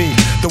sick to me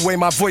the way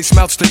my voice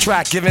melts the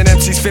track. Giving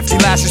MCs 50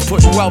 lashes,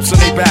 putting whelps on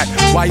their back.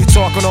 Why you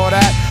talking all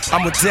that?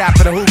 I'm with Dap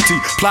and a hoopty,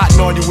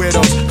 plotting on you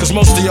weirdos. Cause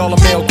most of y'all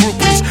are male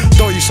groupies.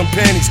 Throw you some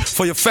panties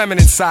for your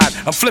feminine side.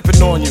 I'm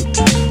flipping on you.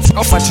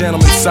 Off my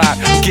gentleman side.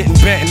 I'm getting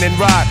bent and then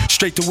ride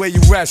straight to where you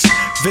rest.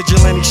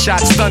 Vigilante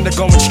shots, thunder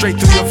going straight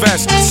through your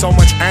vest. So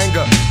much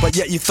anger, but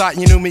yet you thought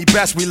you knew me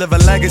best. We live a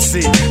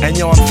legacy, and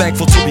yo, I'm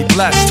thankful to be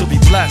blessed. To be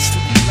blessed.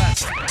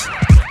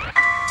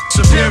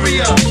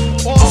 Superior,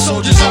 all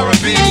soldiers are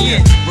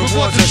obedient.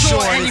 Rewards are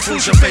sure, any fool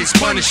shall face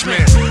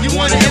punishment. You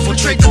wanna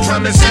infiltrate the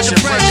premise, that's your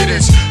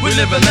prejudice. We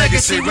live a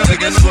legacy,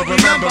 relegants will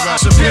remember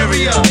us.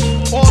 Superior,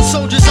 all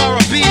soldiers are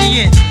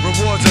obedient.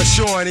 Rewards are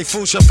sure, any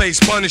fool shall face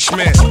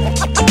punishment.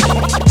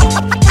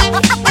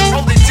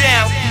 Hold it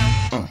down.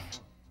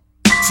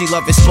 See,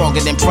 love is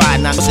stronger than pride.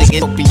 Now niggas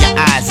open your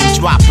eyes and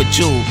drop a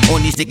jewel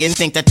on these niggas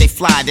think that they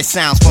fly. The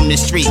sounds from the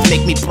street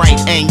make me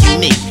bright and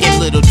unique. And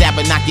little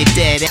dabber knock your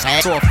dead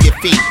ass off your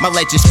feet. My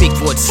legend speak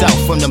for itself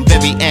from them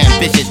very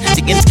ambitious.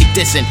 Niggas keep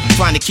dissing,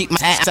 trying to keep my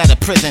ass out of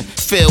prison.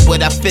 Feel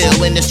what I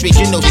feel in the street,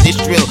 you know that it's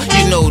drill.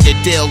 You know the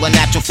deal, a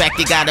natural fact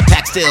you gotta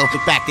pack still.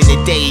 But back in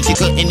the days, you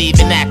couldn't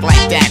even act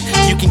like that.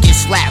 You can get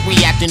slapped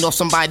reacting off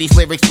somebody's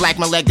lyrics. Like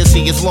my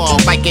legacy is long,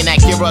 like an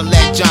Acura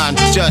legend.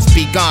 Just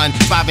begun,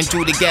 driving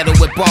through the ghetto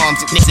with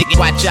bombs. Nigga,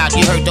 watch out,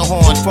 you heard the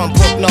horns from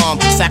Brook Norm.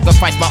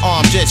 Sacrifice my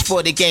arm just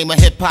for the game of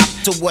hip-hop.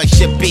 To what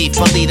should be,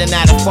 for leader,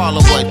 not a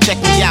follower. Check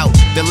me out,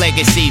 the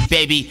legacy,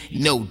 baby,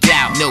 no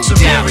doubt, no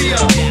Superior,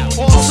 doubt.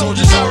 all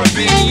soldiers are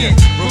obedient.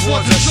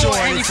 Rewards are sure,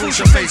 any fool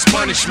shall face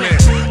punishment.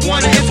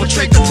 Wanna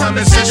infiltrate the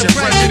premise, that's your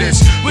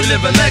prejudice. We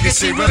live a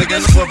legacy,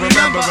 relegants will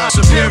remember us.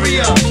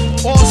 Superior,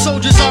 all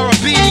soldiers are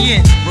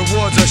obedient.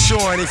 Rewards are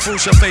sure, any fool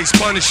shall face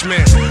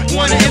punishment.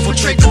 Wanna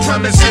infiltrate the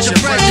premise, that's your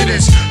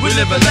prejudice. We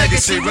live a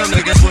legacy,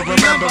 relegants will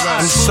remember us.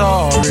 I'm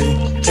sorry,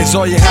 it's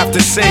all you have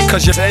to say.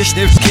 Cause your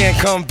shit can't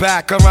come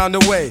back around the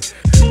way.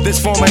 This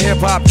form of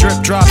hip-hop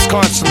drip drops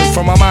constantly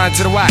from my mind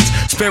to the wax.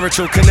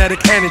 Spiritual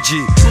kinetic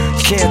energy.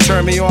 You can't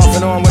turn me off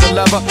and on with a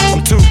lever.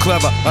 I'm too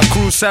clever, a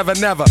crew 7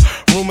 never.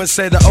 Rumors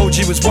say the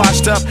OG was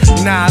washed up.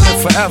 Nah, I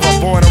live forever,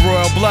 born of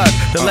royal blood.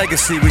 The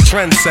legacy, we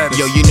trendsetters.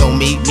 Yo, you know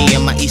me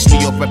and my East New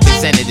York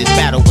representatives.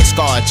 Battle with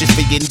scars, just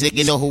for getting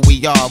to know who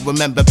we are.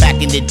 Remember back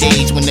in the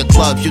days when the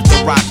clubs used to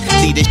rock.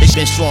 Leadership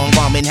been strong,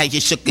 arming how you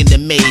shook in the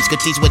maze.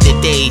 Cause these were the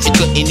days you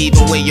couldn't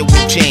even wear your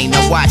wool chain.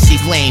 Now watch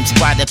these lames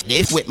ride up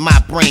this with my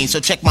brain. So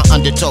check my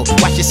undertow,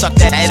 watch you suck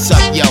that ass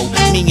up, yo.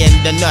 Me and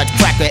the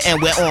nutcracker, and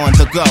we're on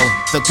the go,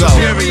 the go.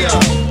 Superior,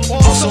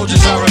 all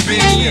soldiers are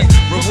obedient.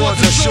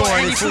 Rewards are sure,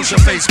 any fool shall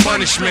face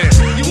punishment.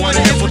 You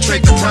wanna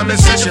infiltrate the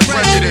premise, that's your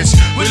prejudice.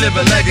 We live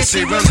a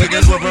legacy,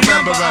 relegants will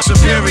remember us.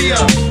 Superior,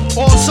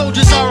 all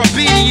soldiers are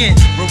obedient.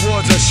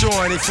 Rewards are sure,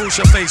 any fool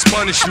shall face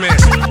punishment.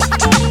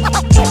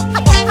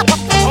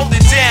 Hold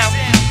it down.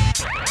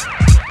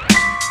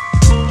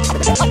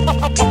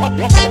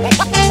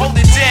 Hold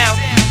it down.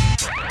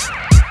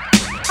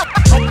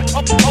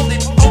 Hold it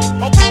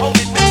down.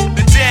 Hold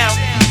it down.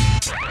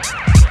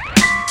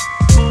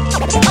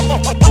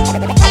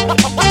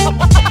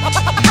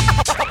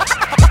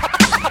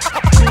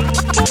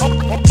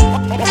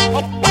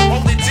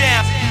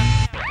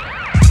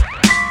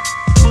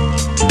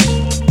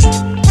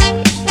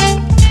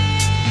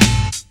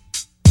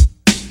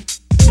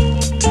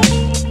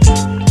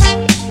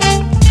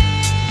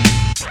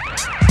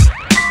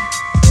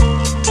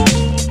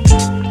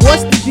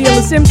 What's the deal?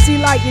 It's MC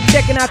Light. You're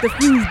checking out the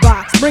Fuse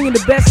Box, bringing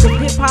the best of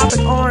hip hop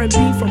and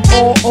R&B from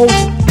all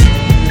over.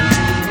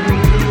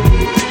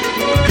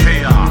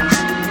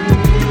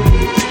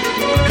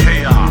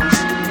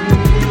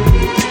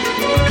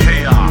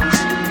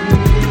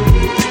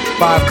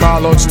 Five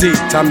carloads deep,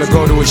 time to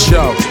go to a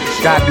show.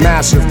 Got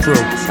massive crew,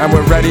 and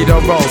we're ready to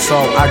roll. So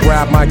I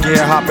grab my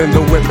gear, hop in the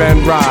whip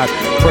and ride.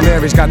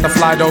 Premiere's got the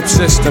fly dope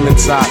system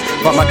inside,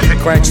 but my kick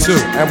cranks too.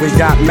 And we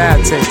got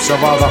mad tapes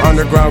of all the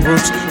underground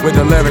roots with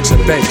the lyrics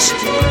and bass.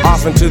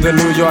 Off into the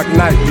New York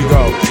night we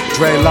go.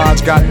 Dre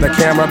Lodge got the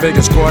camera,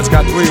 biggest cords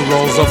got 3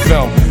 rolls of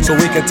film, so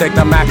we can take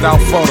the macked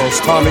out photos.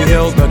 Tommy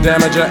Hills, the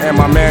Damager, and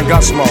my man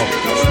Gusmo.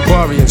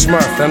 Corey and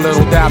Smurf and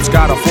Little Daps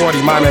got a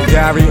 40. My man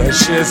Gary and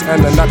Shiz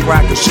and the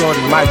Nutcracker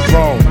Shorty, Mike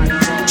Drone.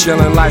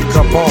 Chillin' like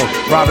Capone,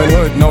 Robin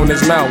Hood known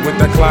as Mel with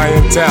the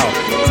clientele.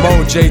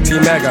 Mo,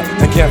 JT Mega,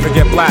 and can't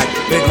forget Black,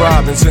 Big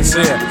Rob and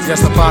Sincere, yes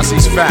the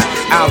posse's fat.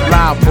 Out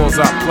Loud pulls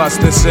up, plus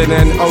this in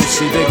and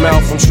OC. Big Mel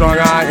from Strong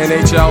Eye,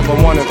 NHL, the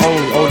one and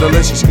only. Oh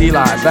delicious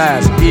Eli,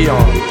 Vaz, Eon.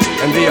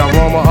 And the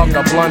aroma of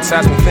the blunts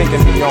has me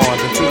thinking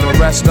beyond. And to the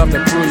rest of the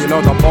crew, you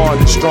know the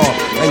bond is strong.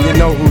 And you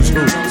know who's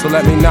who, so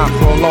let me not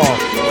prolong.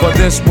 For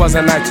this was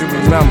a night to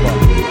remember.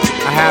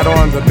 I had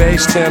on the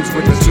bass Timbs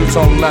with the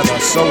two-tone leather.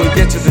 So we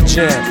get to the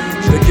jam,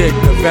 the gig,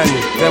 the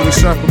venue. Then we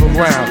circled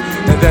around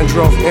and then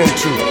drove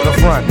into the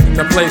front.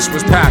 The place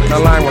was packed, the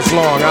line was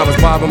long. I was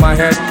bobbing my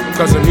head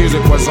cause the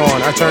music was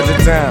on. I turned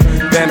it down,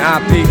 then I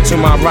peeked to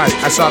my right.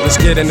 I saw this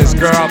kid and this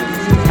girl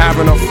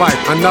having a fight.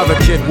 Another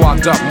kid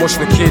walked up, mushed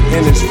the kid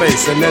in his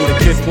face, and then the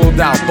kid pulled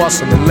out,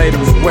 bust him and laid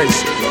him to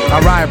waste. A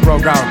riot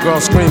broke out,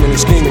 girls screaming and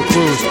scheming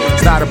crews.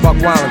 Started buck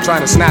wildin',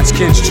 trying to snatch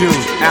kids'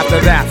 shoes. After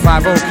that,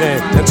 5-0 came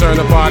and turned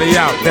the party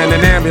out. Then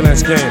an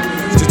ambulance came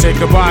to take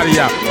the body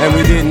out, and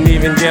we didn't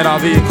even get all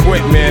the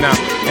equipment out,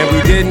 and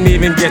we didn't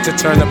even get to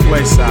turn the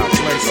place out.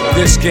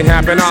 This can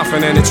happen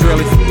often and it's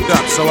really f***ed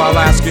up, so I'll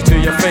ask you to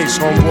your face,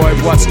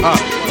 homeboy, what's up?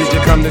 Did you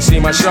come to see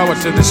my show or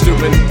to the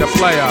stupid the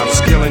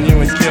playoffs? Killing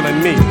you and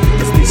killing me,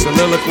 it's the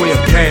soliloquy of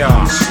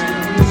chaos.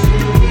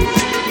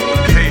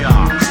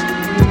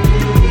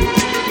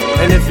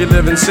 And if you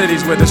live in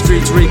cities where the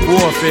streets wreak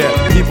warfare,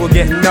 people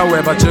getting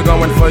nowhere but you're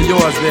going for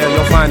yours there,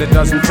 you'll find it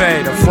doesn't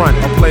pay to front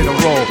or play the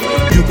role.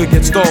 You could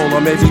get stole or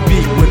maybe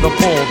beat with a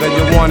pole, then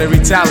you want to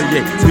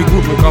retaliate,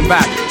 regroup and come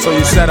back. So you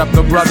set up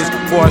the brothers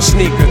for a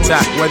sneak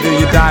attack. Whether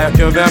you die or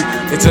kill them,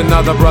 it's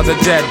another brother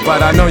dead.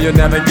 But I know you'll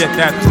never get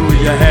that through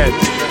your head,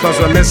 cause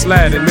we're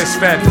misled and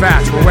misfed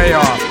facts, we're way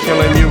off,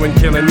 killing you and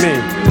killing me.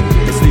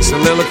 It's the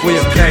soliloquy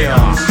of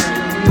chaos.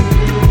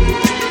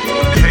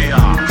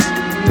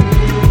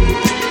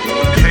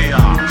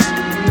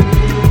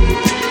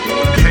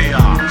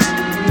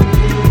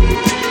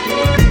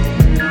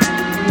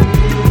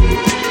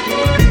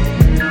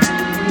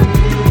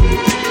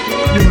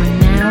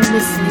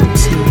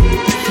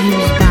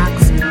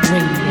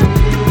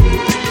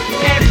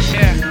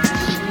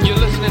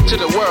 To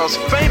the world's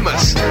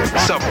famous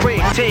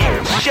Supreme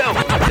Team Show,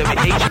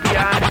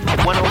 WHBI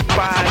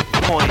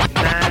 105.9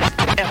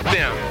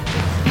 FM.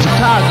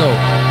 Chicago,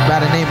 by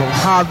the name of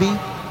Harvey,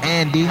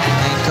 Andy,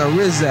 and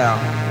Carizel.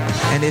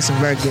 And they're some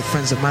very good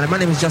friends of mine. My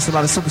name is Justin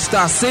Lottie,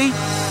 Superstar C.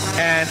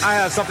 And I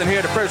have something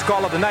here. The first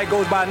call of the night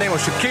goes by the name of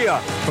Shakir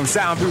from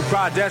Soundproof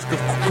Projects,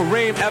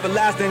 Kareem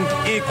Everlasting,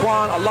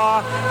 Equan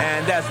Allah,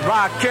 and that's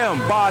Rakim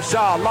Basha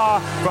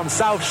Allah from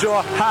South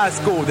Shore High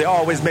School. They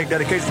always make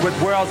dedications with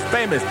world's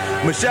famous.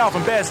 Michelle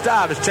from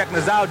Bed-Stuy is checking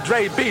us out.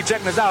 Dre B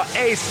checking us out.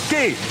 Ace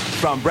Ski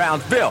from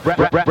Brownsville.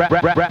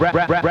 Brownsville.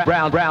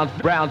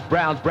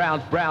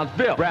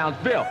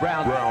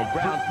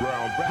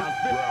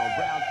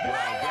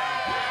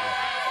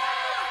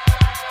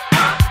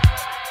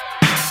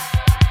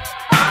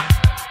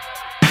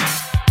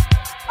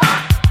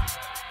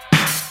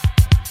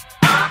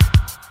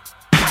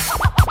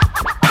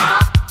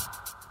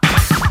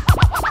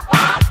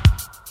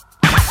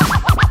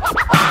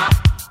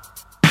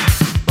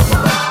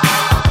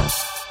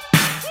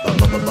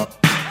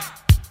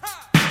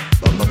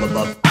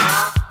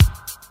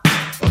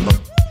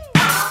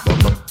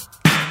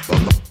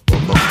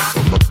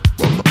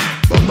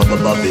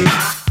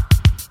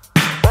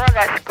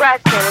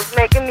 It's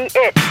making me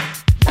itch.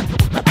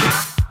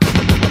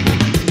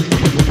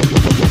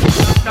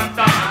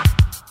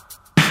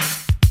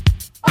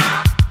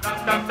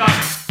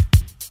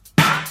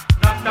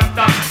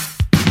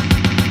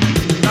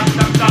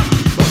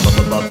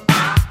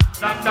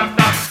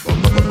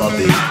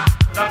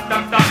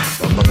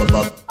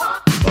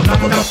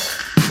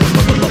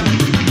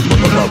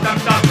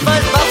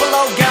 First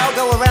Buffalo gal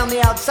go around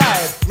the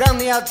outside, round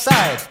the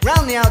outside,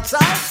 round the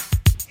outside.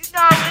 You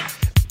know it.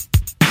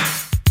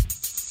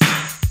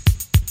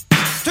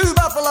 Two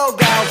Buffalo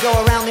gals go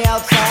around the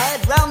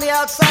outside, round the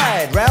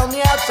outside, round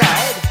the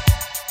outside.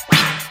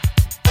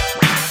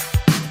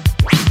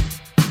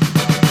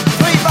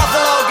 Three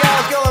Buffalo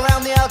gals go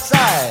around the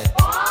outside.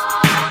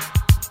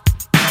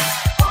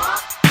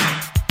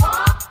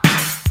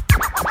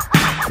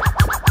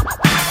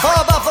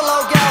 Four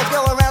Buffalo gals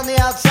go around the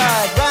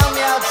outside, round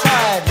the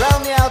outside,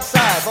 round the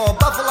outside. Four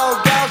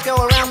Buffalo gals go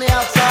around the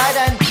outside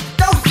and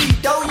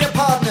do-si-do your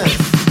partners.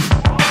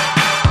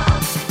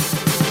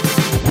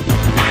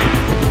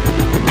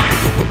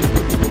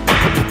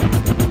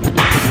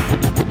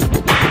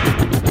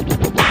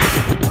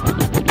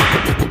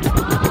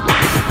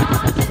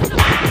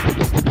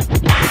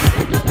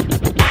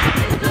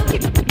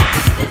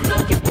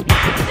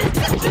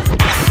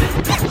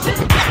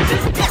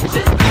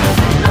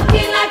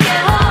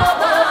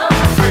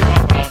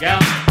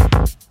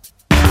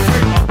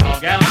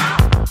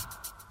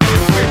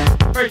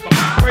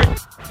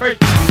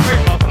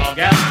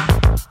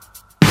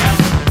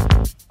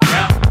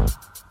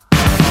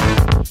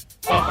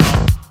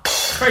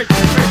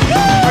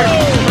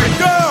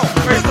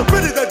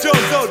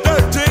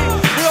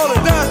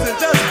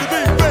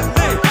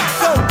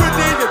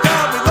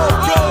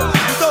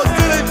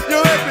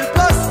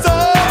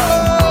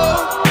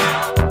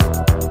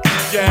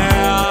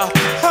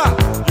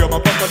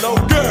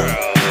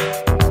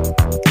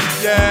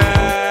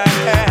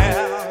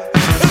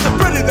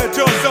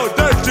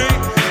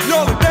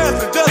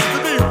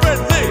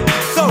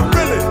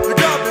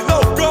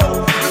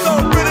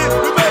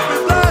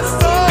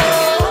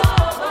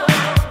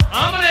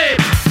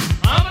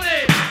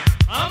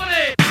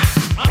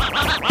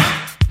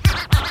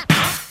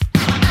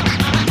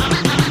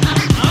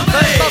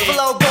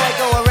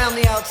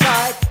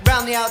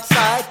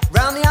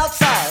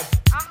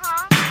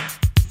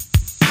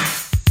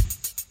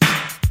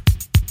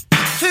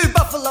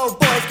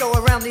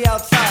 the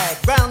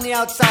outside, round the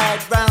outside,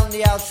 round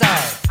the outside.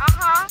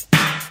 Uh-huh.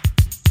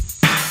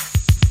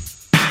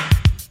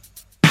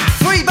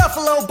 3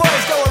 Buffalo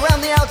boys go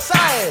around the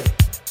outside.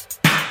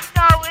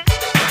 Darwin.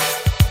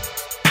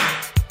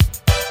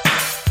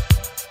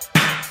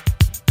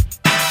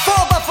 4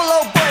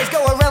 Buffalo boys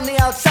go around the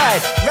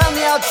outside, round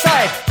the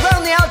outside,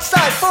 round the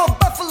outside. 4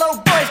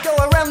 Buffalo boys go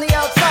around the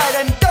outside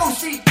and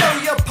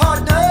do-si-do your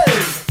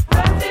partners.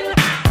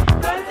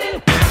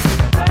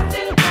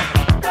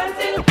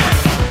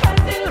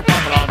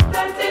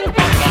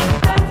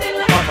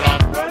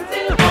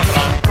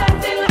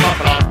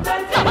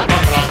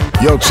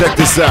 Yo, check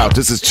this out.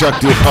 This is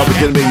Chuck the Public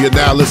Enemy. You're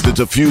now listening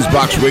to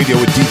Fusebox Radio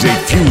with DJ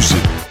Fusion.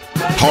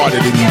 Harder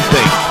than you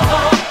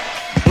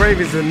think.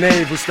 Brave is a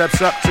knave who steps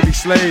up to be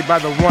slayed by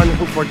the one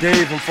who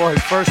forgave him for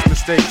his first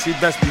mistakes. He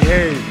best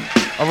behave,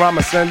 or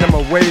I'ma send him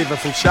a waiver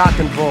from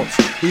shocking vaults.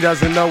 He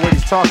doesn't know what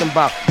he's talking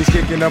about. He's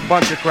kicking a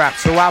bunch of crap,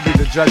 so I'll be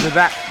the judge of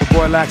that. The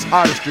boy lacks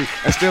artistry,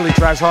 and still he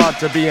tries hard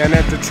to be an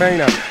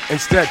entertainer.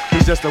 Instead,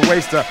 he's just a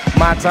waster,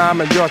 my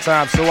time and your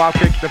time. So I'll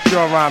kick the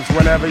pure rhymes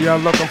whenever you're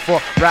looking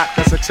for rap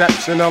that's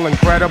exceptional,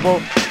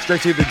 incredible.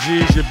 Straight to the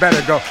G's, you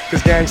better go,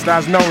 cause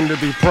gangsters known to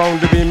be prone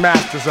to be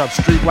masters of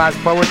streetwise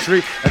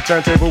poetry and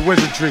turntable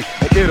wizardry.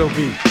 And it'll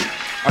be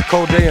a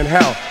cold day in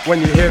hell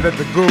when you hear that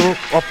the guru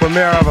or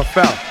premier ever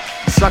fell.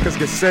 Suckers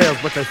get sales,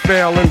 but they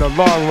fail in the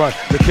long run.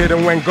 The kid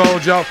who went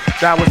gold, yo,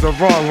 that was the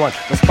wrong one.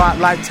 The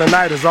spotlight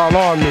tonight is all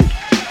on me,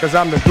 cause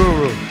I'm the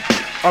guru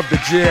of the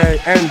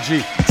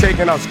G-A-N-G.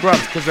 Taking out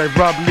scrubs cause they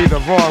rubbed me the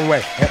wrong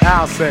way. And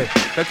I'll say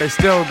that they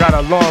still got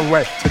a long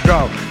way to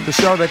go to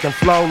show they can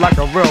flow like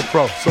a real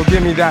pro. So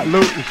give me that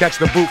loot and catch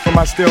the boot from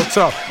my steel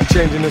toe. I'm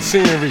changing the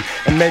scenery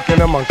and making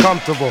them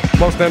uncomfortable.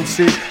 Most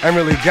MCs ain't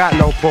really got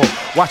no pull.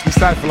 Watch me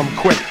stifle them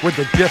quick with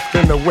the gift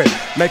and the wit.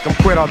 Make them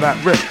quit all that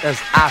riff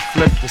as I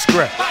flip the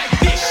script.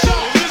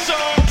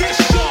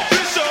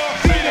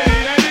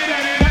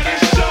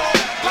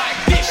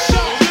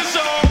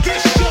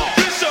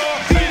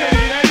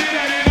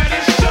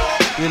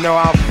 You know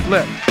I'll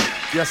flip,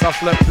 yes I'll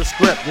flip the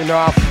script. You know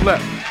I'll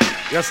flip,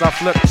 yes I'll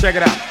flip. Check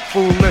it out,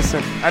 fool,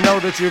 listen. I know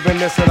that you've been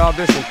missing all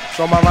this,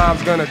 so my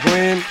rhyme's gonna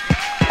gleam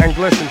and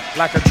glisten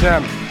like a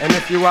gem. And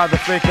if you are the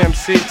fake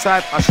MC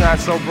type, I'll shine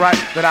so bright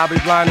that I'll be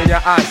blinding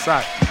your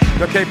eyesight.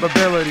 Your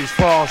capabilities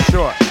fall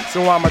short,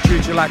 so I'ma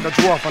treat you like a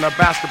dwarf on a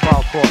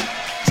basketball court.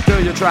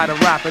 Still you try to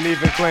rap and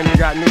even claim you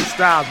got new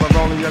styles, but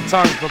rolling your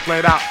tongues were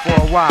played out for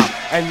a while,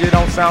 and you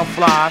don't sound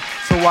fly.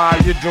 So why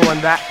are you doing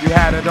that? You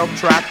had a dope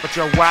track, but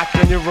you're whacked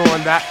and you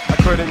ruined that. I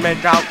couldn't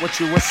make out what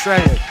you were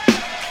saying.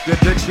 Your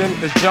diction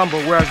is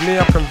jumbled, whereas me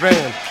I'm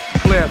conveying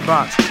clear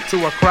thoughts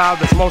to a crowd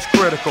that's most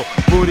critical.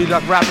 Booty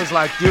duck rappers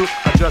like you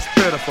are just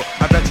pitiful.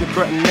 I bet you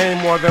couldn't name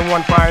more than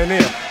one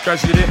pioneer,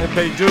 cause you didn't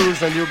pay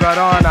dues and you got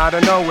on out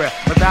of nowhere.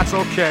 But that's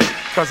okay,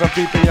 cause I'm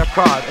peeping your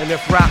card. And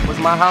if rap was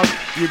my house,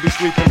 you'd be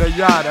sweeping the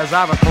yard. As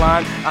I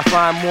recline, I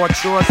find more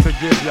chores to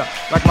give ya,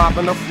 like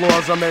mopping the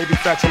floors or maybe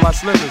fetching my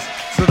slippers.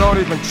 So don't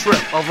even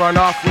trip or run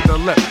off with the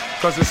lip,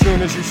 cause as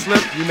soon as you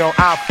slip, you know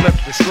I'll flip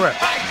the script.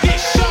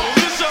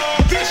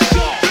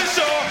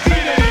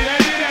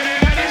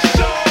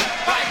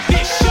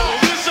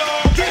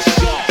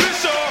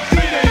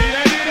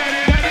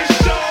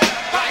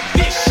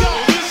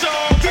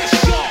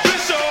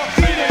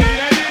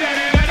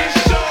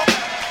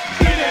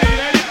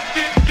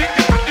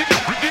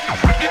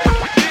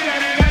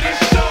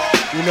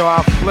 You know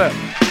I'll flip,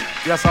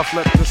 yes I'll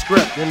flip the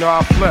script. You know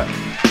I'll flip,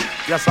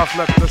 yes I'll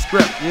flip the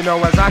script. You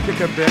know as I kick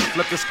a bit,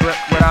 flip the script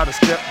without a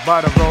skip.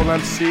 But a roll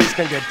MCs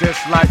can get this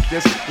like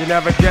this. You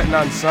never get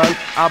none, son,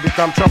 I'll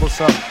become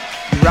troublesome.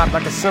 You rap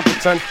like a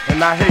simpleton,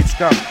 and I hate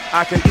scum.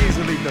 I can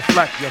easily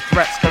deflect your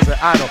threats, cause they're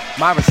idle.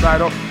 My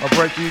recital will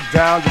break you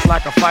down just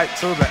like a fight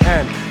to the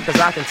end. Cause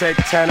I can take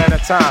 10 at a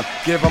time,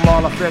 give them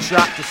all a fair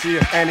shot to see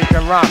if any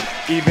can rhyme.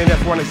 Even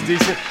if one is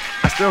decent,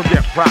 I still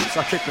get props.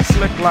 I kick the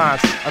slick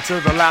lines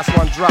until the last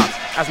one drops.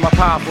 As my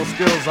powerful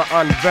skills are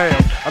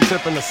unveiled, I'm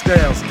tipping the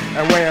scales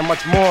and weighing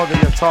much more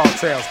than your tall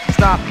tales.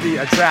 Stop the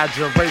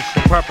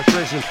exaggeration,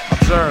 perpetration,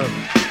 observe,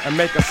 and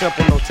make a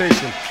simple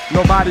notation.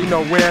 Nobody,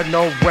 nowhere,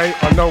 no way,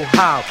 or no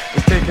how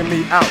is taking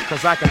me out,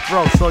 cause I can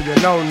throw, so you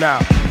know now.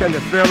 Can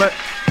you feel it?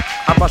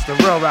 I bust a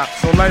real rap,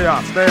 so lay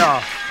off, stay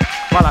off,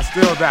 while I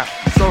steal that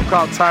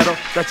so-called title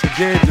that you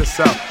gave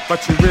yourself.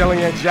 But you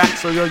really ain't jack,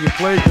 so yo, you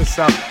played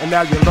yourself. And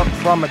now you look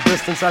from a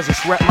distance as you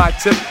sweat my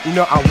tip. You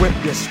know I whip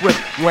you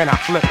swift when I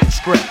flip the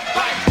script.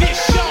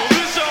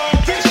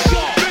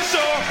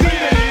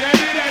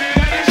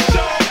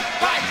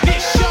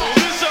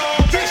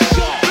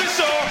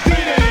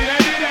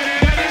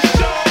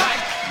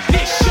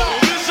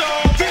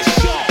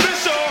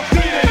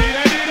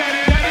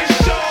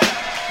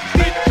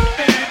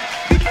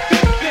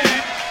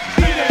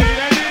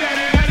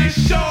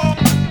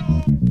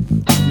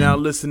 Now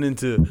listening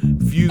to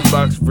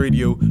Fusebox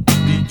Radio with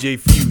DJ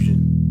Fusion.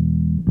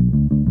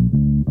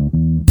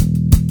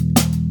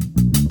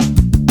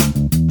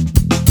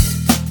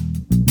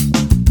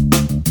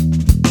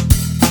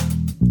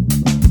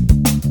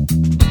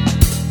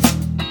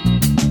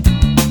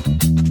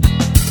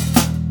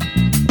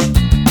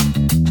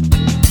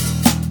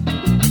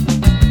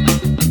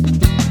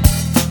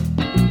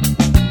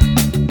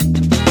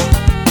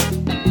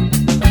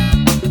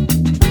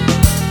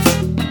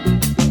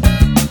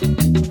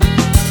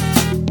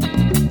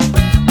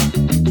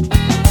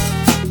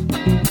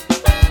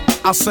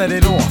 I'll set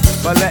it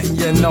off by letting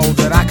you know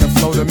that I can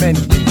flow to many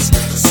beats,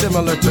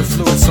 similar to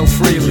fluid so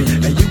freely.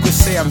 And you could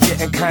say I'm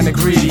getting kinda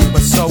greedy,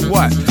 but so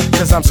what?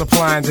 Cause I'm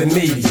supplying the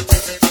needy.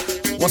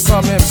 While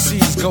some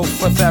MCs go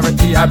for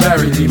therapy, I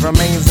bury the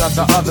remains of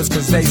the others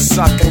cause they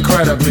suck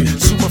incredibly.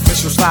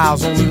 Superficial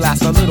styles only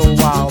last a little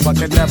while, but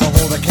could never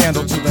hold a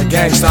candle to the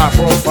gangsta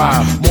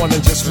profile. More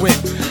than just wit,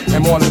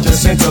 and more than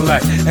just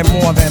intellect, and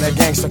more than a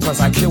gangster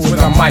cause I kill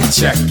with a mic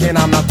check. And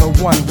I'm not the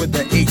one with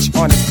the H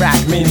on his back,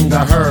 meaning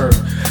the herb.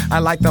 I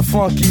like the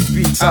funky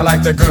beats, I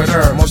like the good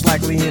herb. Most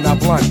likely in a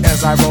blunt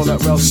as I roll it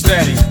real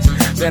steady.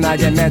 Then I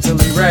get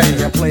mentally ready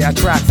and play a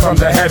track from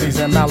the heavies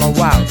and mellow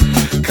out.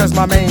 Cause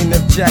my main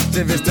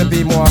objective is to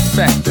be more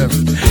effective.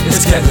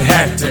 It's getting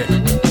hectic,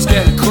 it's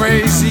getting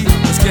crazy,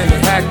 it's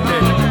getting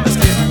hectic, it's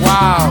getting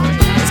wild,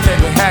 it's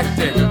getting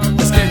hectic,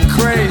 it's getting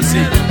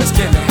crazy, it's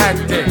getting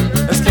hectic,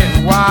 it's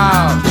getting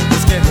wild,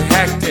 it's getting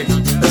hectic,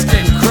 it's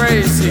getting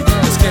crazy,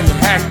 it's getting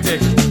hectic,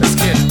 it's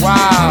getting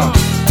wild,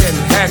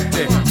 getting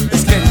hectic,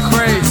 it's getting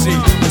crazy,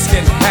 it's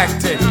getting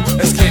hectic,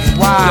 it's getting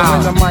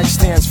wild. When the mic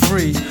stands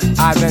free,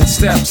 I then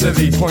step to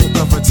the point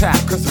of attack,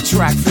 cause the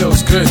track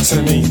feels good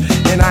to me.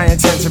 And I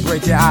intend to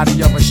break you out of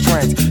your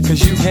restraint, cause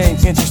you gain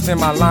interest in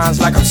my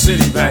lines like I'm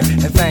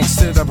Citibank. And thanks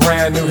to the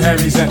brand new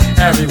heavies and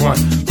everyone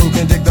who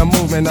can dig the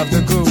movement of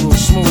the guru,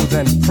 smooth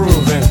and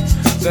proven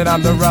that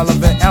I'm the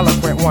relevant,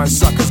 eloquent one.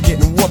 Suckers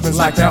getting whoopings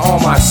like they're all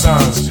my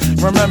sons.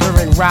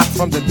 Remembering rap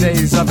from the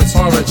days of its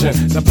origin,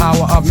 the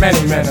power of many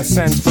men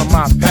ascends from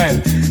my pen.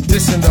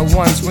 Dissing the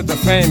ones with the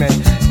fame and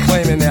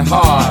claiming they're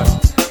hard.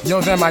 Yo,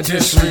 them I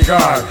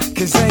disregard,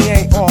 cause they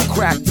ain't all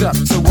cracked up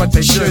to what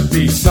they should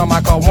be. Some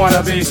I call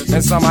wannabes,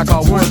 and some I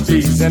call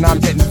would-be's. And I'm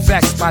getting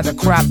vexed by the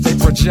crap they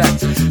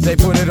project. They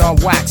put it on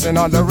wax and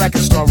on the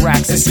record store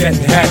racks. It's getting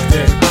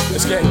hectic,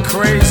 it's getting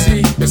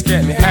crazy, it's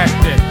getting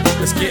hectic,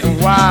 it's getting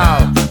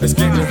wild, it's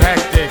getting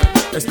hectic,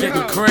 it's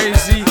getting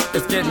crazy,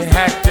 it's getting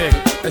hectic,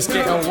 it's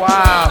getting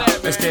wild,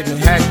 it's getting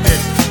hectic,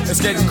 it's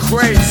getting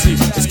crazy,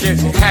 it's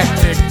getting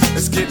hectic,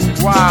 it's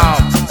getting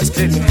wild, it's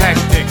getting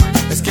hectic,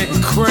 it's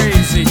getting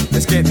crazy,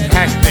 it's getting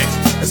hectic,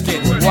 it's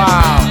getting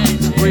wild.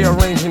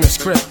 Rearranging the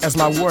script as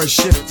my words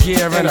shift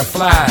gear in a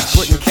flash.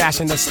 Putting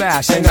cash in the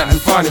stash, ain't nothing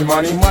funny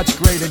money. Much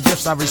greater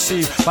gifts I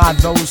receive by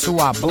those who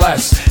I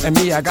bless. And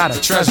me, I got a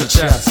treasure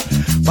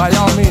chest. By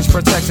all means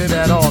protected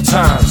at all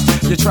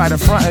times. You try to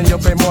front and you'll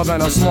pay more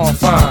than a small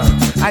fine.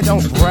 I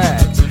don't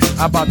brag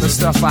about the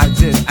stuff I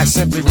did, I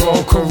simply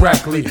roll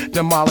correctly,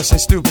 demolishing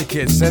stupid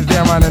kids. And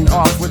they're running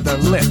off with the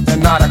lip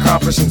and not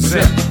accomplishing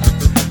zip.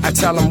 I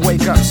tell them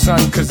wake up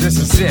son, cause this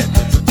is it.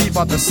 Peep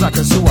out the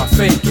suckers who are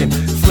faking,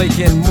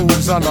 flaking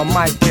moves on the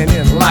mic and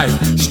in life.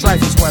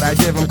 Strife is what I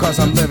give them cause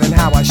I'm living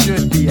how I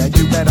should be. And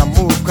you better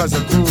move cause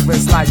the groove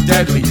is like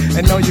deadly.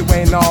 And no you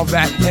ain't all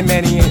that and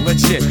many ain't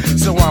legit.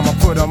 So I'ma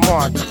put them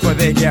on before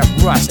they get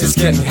rushed. It's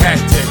getting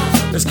hectic,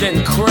 it's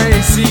getting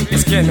crazy,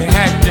 it's getting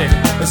hectic,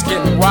 it's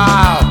getting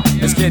wild,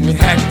 it's getting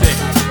hectic,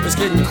 it's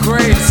getting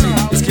crazy,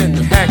 it's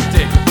getting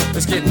hectic,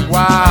 it's getting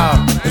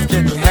wild, it's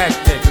getting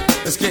hectic,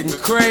 it's getting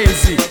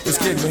crazy, it's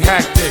getting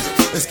hectic,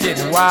 it's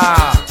getting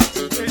wild.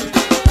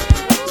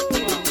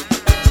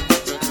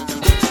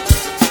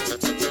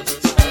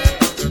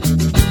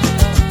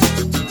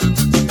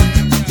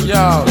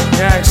 Yo,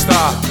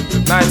 Gangstar,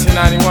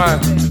 1991,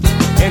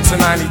 into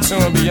 92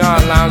 and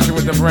beyond, lounging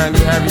with the brand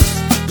new heavies.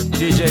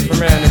 DJ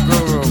Premier and the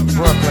Guru,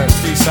 Brooklyn,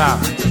 peace out.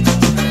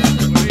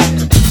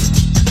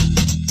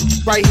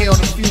 Right here on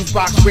the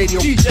Fusebox Radio,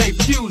 DJ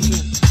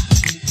Fusion.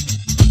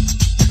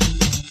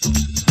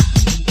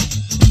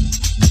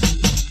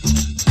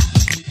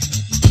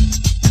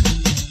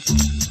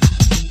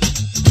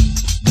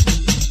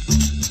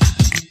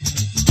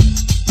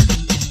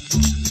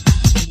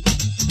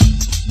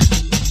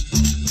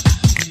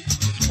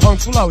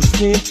 Flow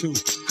seem to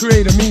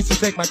create a means to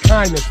take my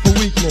kindness for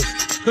weakness,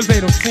 cause they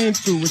don't seem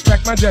to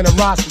respect my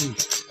generosity.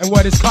 And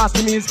what it's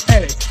costing me is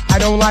headaches. I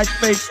don't like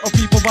fakes or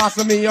people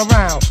bossing me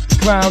around.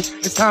 Clown,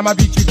 it's time I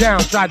beat you down.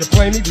 Tried to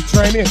play me,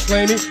 betray me, and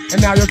slay me,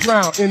 and now you're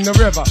drowned in the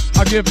river.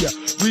 I'll give you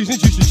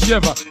reasons you should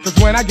shiver, cause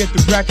when I get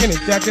through wrecking and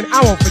decking,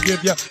 I won't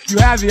forgive you. You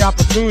had the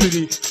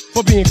opportunity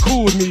for being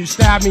cool with me. You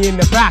stabbed me in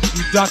the back,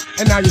 you duck,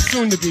 and now you're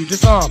soon to be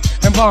disarmed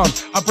and bombed.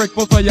 I break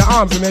both of your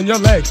arms and then your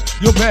legs.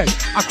 You'll beg.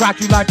 I crack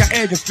you like an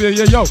egg and spill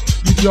your yolk.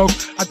 You joke.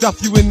 I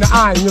duff you in the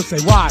eye and you'll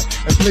say why.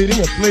 And pleading,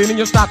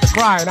 you'll stop to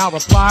cry, and I'll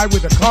reply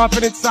with a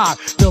confident sigh.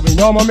 There'll be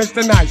no more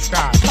Mr. Nice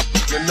Guy.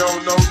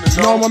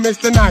 No more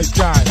Mr. Nice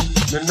Guy.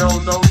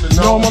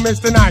 No more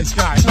Mr. Nice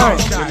Guy.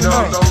 Nice Guy.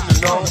 No.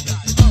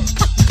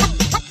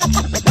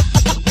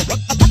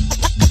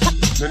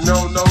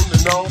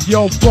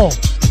 Yo, boom.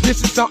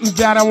 This is something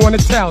that I wanna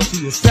tell to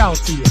you, sell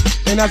to you.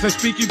 And as I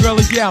speak, you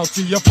girls yell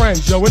to your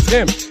friends, yo, it's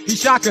him. He's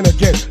shocking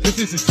again. This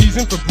is the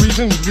season for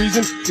breathing with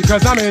reason,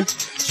 because I'm in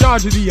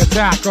charge of the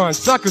attack on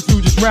suckers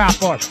who just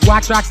rap on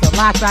whack tracks that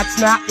laugh that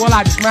snap. Well,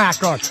 I just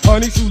smack on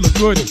honeys who look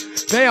good and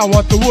they all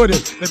want the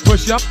wooden. They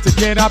push up to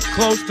get up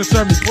close to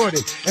serve me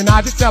pudding, and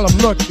I just tell them,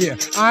 look here,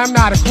 I'm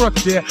not a crook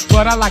there,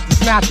 but I like to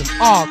snatch them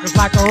all, cause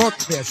like a hook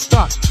they're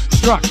stuck.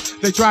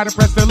 They try to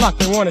press their luck,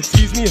 they wanna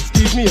tease me and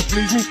squeeze me and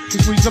please me,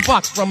 to squeeze the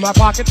bucks from my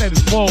pocket that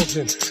is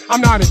bulging.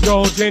 I'm not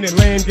indulging in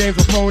laying games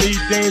with phony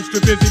dames, too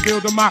busy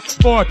building my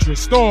fortress.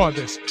 Store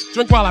this,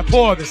 drink while I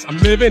pour this. I'm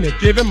living and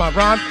giving my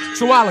rhyme,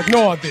 so I'll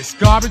ignore this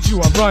garbage you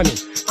are running.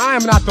 I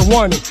am not the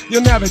one,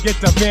 you'll never get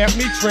to vamp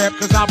me, tramp,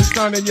 cause I'll be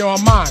stunning your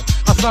mind.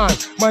 I sign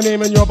my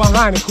name and you're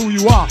behind and who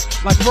you are,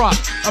 like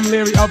frost. I'm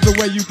leery of the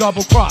way you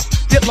double cross.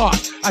 Get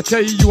lost, I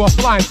tell you you are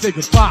flying, say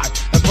goodbye.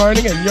 And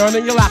burning and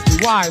yearning, you'll ask me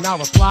why, and I'll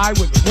reply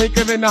with a wink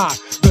of an eye.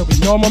 There'll be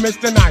no more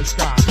Mr. Nice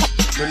Guy.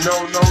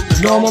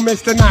 No more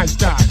Mr. Nice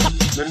Guy.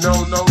 No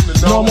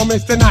more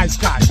Mr. Nice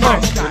Guy.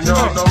 Nice Guy.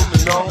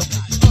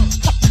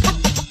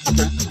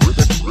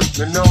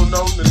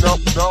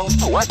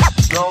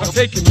 I'm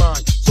taking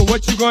mine. So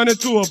what you gonna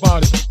do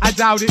about it? I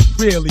doubt it,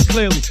 really,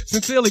 clearly.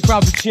 Sincerely,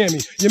 crowds will cheer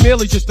me. You're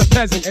merely just a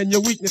peasant, and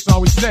your weakness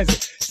always says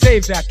it.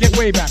 Save that, get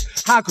way back.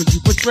 How could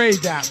you betray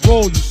that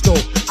role you stole?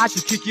 I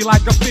should kick you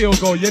like a field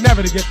goal. You're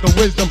never to get the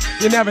wisdom,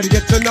 you're never to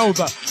get to know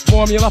the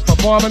formula for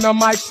bombing a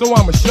mic, so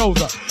I'ma show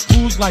the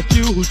fools like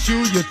you who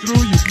chew you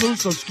through, you blue,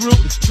 so screw,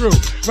 it's true.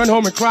 Run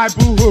home and cry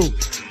boo-hoo.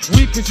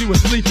 Weak cause you were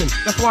sleeping,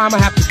 that's why I'ma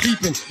have to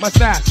keep in my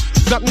stash.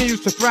 Something you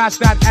used to thrash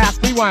that,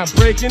 ask me why I'm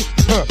breaking.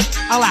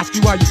 I'll ask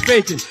you why you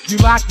faking. You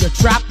lack your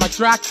trap like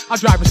track, I'll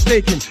drive a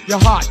stake in your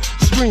heart.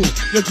 Scream,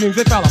 your dreams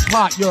they fell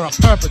apart, you're a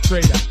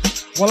perpetrator.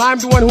 Well, I'm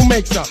the one who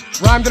makes up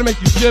rhyme that'll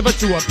make you shiver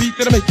to a beat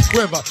that'll make you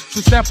quiver.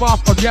 So step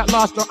off or get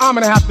lost or I'm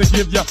gonna have to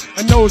give you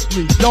a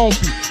nosebleed. Don't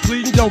be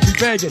pleading, don't be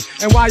begging.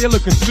 And while you're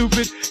looking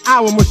stupid,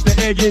 I will mush the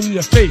egg in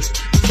your face.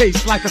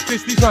 Taste like a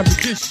fist, he's trying to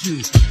kiss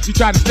you. You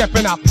try to step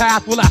in our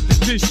path, we'll have to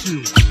dish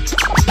you.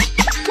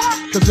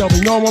 Cause there'll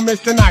be no more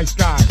Mr. Nice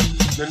Guy.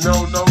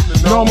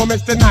 No more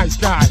Mr. Nice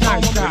Guy.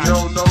 Nice Guy.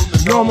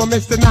 No more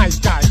Mr. Nice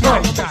Guy.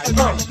 Nice Guy.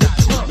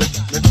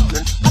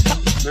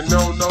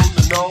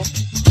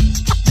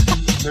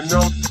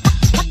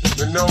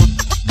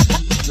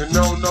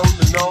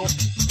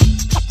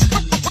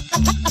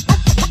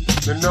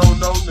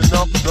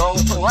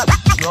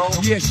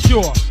 Yeah,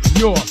 sure,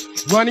 you're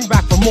running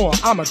back for more.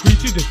 I'ma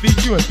greet you,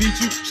 defeat you, and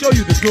beat you, show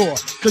you the door.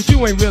 Cause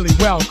you ain't really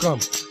welcome.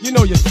 You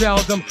know you're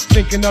seldom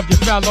thinking of your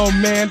fellow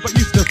man, but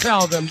you still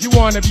tell them you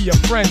wanna be a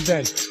friend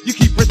then. You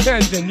keep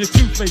pretending you're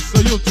two-faced,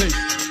 so you'll take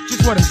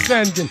just what I'm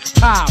sending.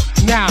 How?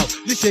 Now,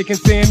 you're shaking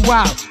saying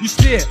wow. You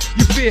stare,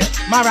 you fear,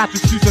 my wrath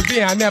is too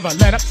severe. I never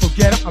let up, so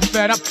get up, I'm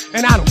fed up,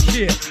 and I don't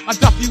care. I'll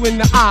duff you in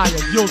the eye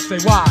and you'll say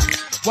why.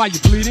 Why you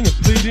bleeding and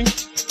pleading?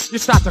 You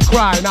start to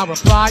cry and I'll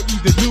reply,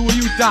 either do or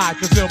you die.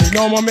 Cause there'll be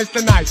no more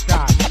Mr. Nice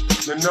Guy.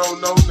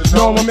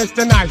 No more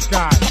Mr. Nice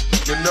Guy.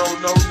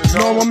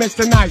 No more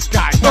Mr. Nice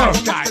Guy.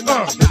 Nice Guy.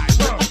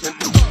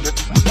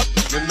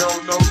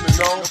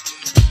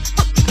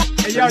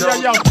 Hey,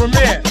 yo,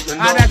 Premier,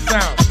 how that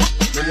sound?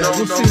 Yeah,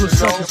 we'll see what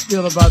suckers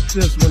feel about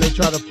this when they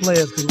try to play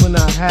us, cause we're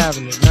not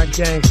having it. Not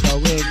gangsta,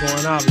 we ain't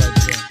going out like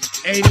that.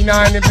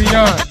 89 and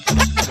beyond.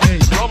 Hey,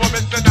 no more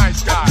Mr.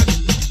 Nice Guy.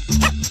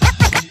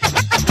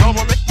 No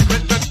more Mr.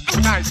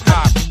 Nice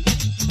Guy.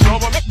 No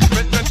more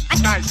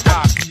Mr. Nice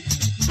Guy.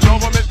 No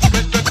more Mr.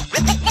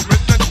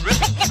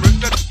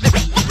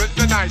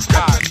 Nice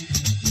Guy.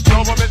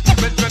 No more Mr. Nice Guy. No more Mr.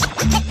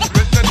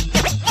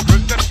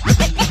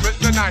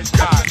 Nice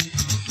Guy.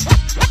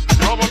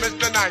 No more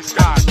Mr. Nice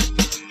Guy.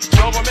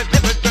 No more Mr. Nice Guy. No more Mr.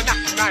 Nice Guy. No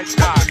more Mr. Nice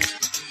Guy.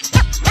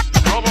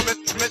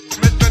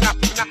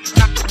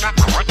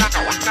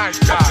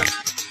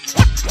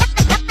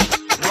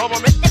 No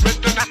more Mr. Nice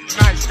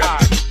Guy.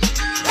 No more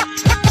Mr.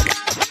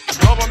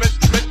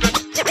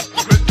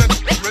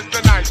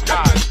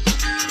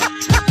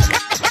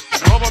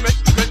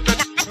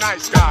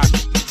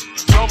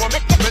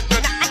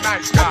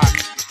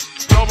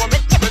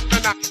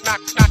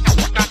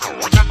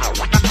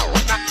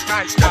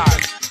 Nice Guy.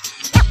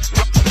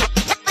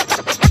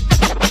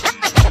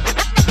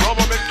 No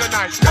more Mr.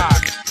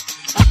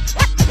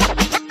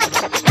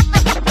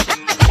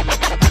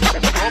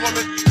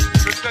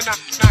 Nice Guy.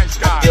 Nice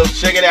guy. Yo,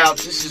 check it out.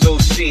 This is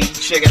OC.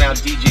 Checking out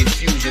DJ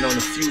Fusion on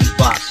the Fuse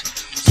Box.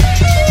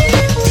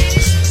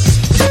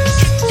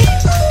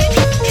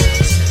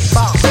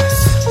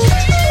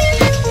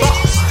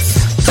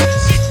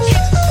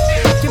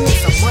 Give me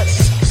some money.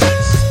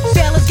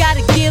 Fellas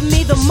gotta give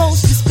me the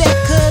most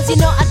respect, cause you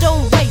know I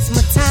don't waste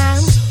my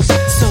time.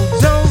 So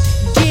don't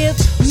give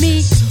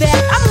me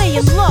that. I'm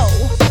laying low.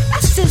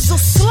 Sizzle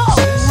slow,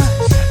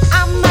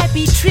 I might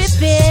be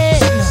tripping,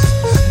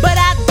 but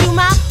I do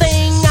my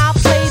thing. I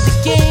play the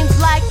games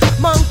like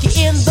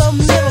monkey in the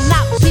middle,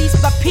 not piece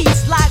by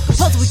piece like a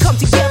puzzle. We come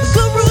together,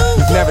 guru.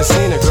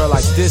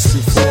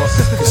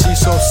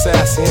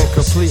 classy and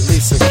completely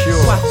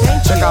secure.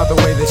 Check out the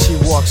way that she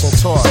walks and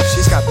talks.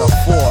 She's got the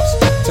force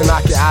to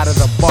knock you out of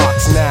the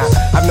box. Now,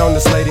 I've known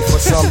this lady for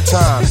some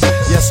time.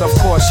 Yes, of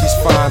course she's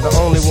fine, the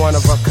only one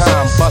of a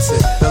kind. Bust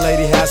it, the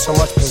lady has so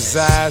much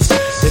pizzazz.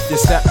 If you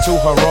step to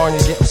her wrong,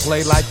 you're getting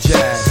played like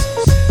jazz.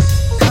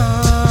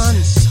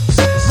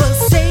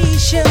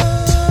 Conversation.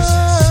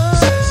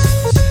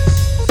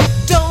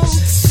 Don't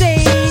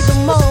say the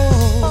most.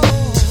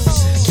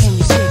 Can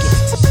you dig it?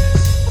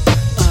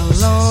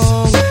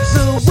 Along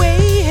the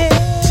way,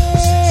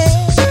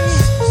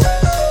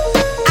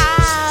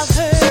 I've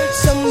heard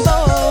some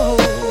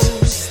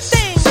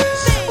boasting.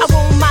 I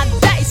roll my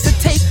dice to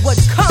take what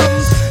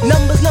comes.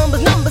 Numbers,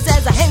 numbers, numbers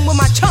as I hang with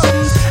my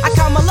chums. I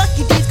count my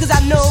lucky days cause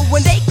I know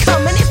when they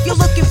come. And if you're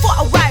looking for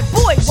a right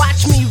boy,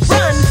 watch me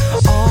run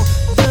all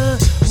the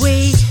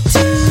way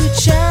to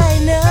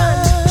China.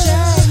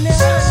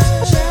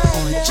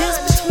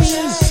 Just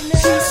between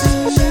peace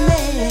and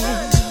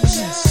man.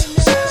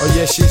 Oh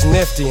yeah, she's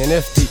nifty, and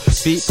if the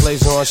beat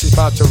plays on, she's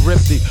about to rip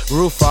the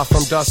roof off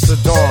from dusk to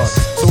dawn.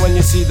 So when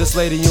you see this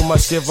lady, you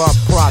must give up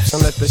props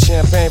and let the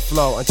champagne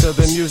flow until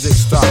the music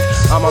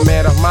stops. I'm a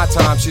man of my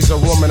time, she's a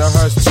woman of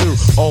hers too.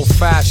 Old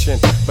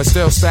fashioned, but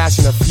still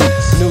stashing a few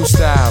new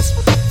styles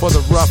for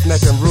the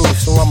roughneck and rude.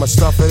 So I'ma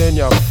stuff it in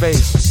your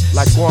face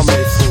like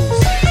gourmet food.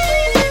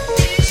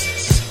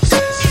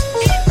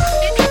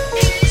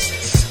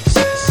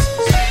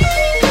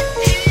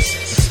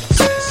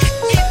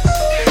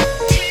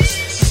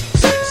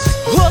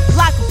 Hooked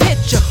like a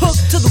picture,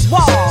 hooked to the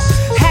wall.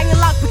 Hanging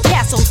like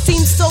Picasso,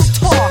 seems so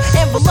tall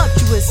and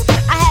voluptuous.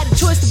 I had a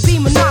choice to be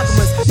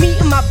monogamous. Me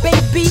and my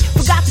baby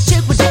forgot to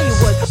check what day it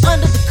was.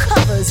 Under the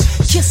covers,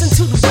 kissing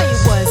to the way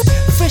it was.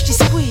 Freshly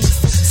squeezed,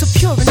 so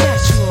pure and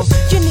natural.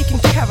 Unique in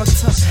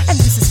character, and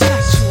this is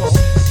factual.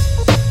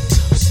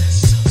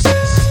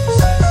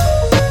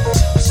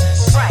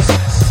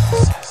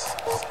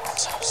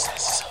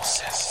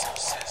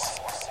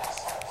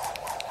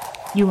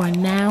 You are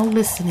now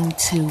listening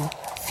to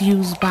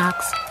Fusebox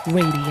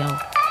Radio.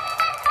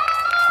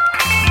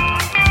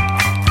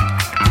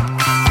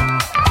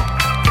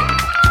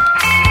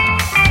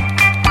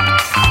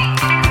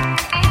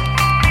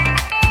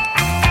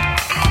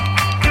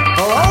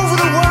 All over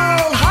the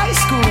world, high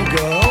school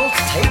girls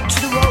take to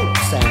the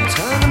ropes and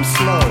turn them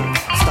slow.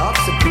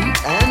 Starts a beat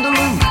and a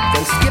loop.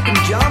 They skip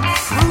and jump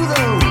through the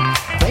hoop.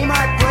 They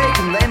might break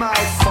and they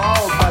might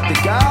fall, but the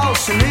girls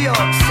from New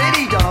York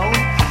City don't.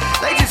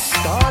 They just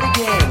start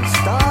again,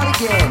 start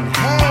again.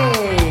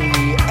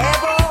 Hey,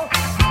 ever?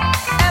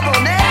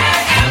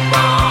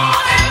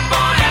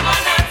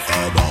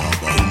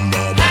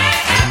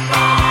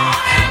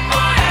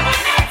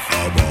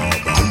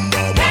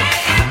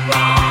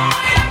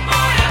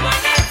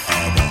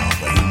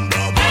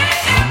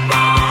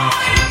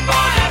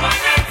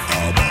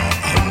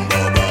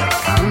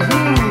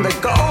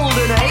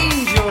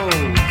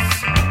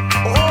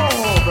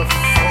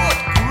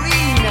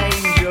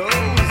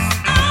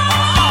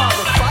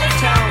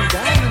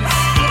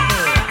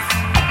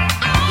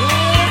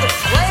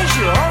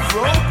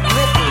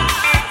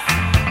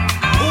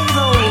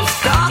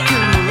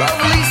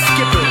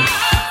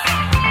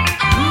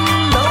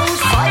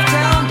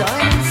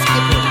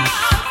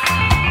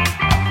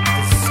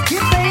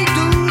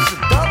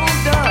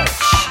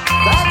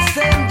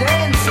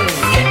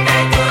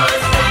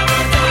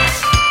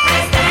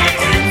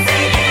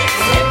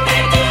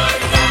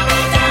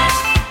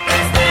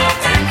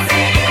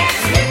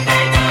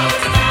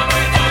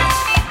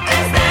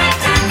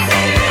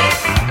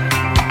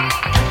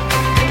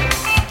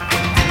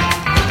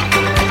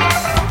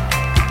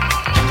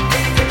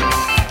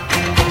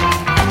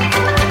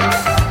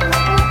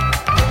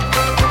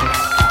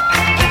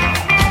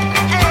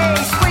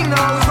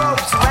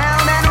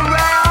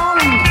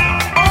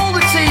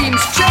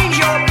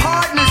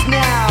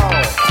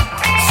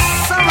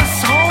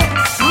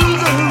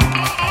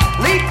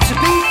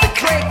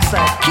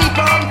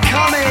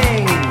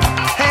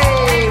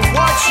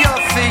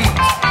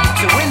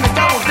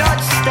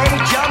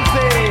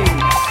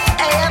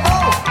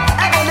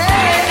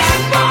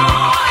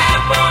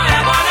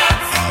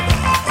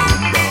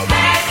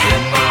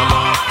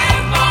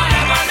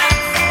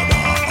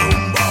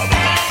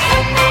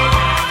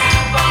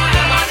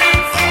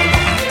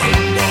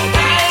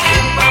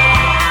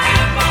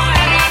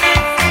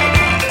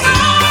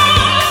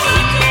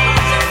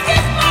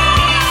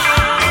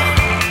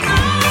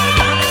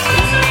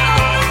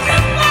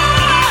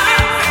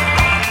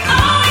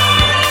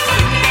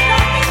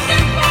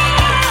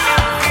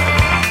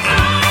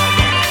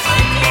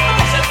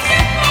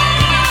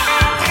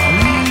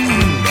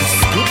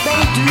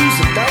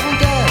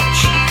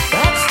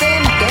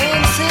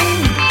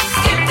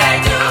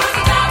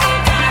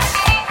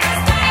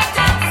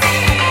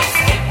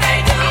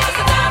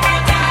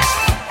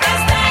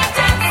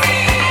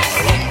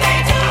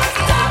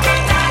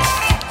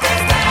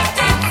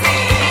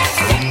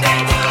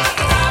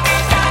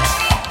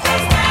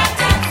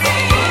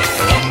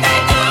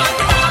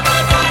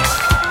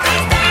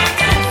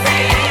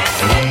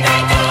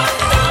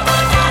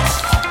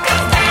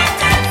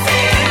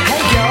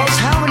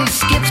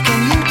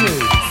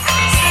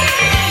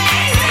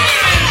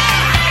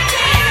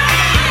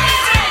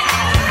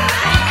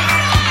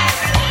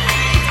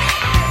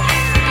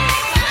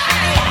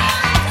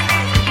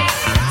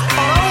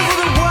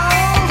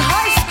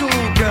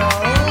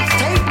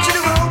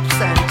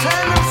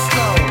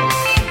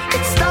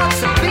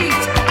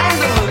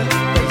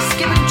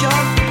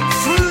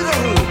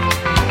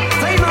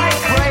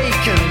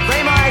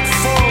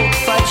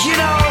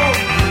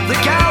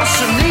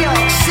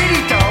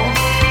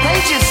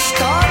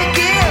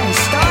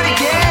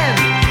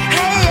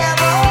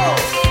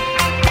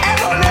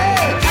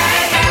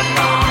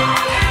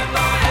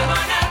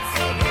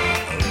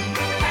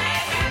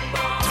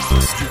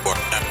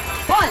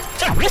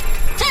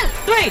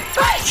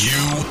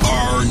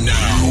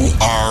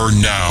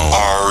 now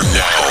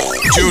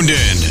tuned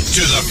in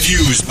to the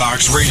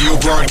Fusebox Radio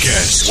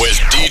broadcast with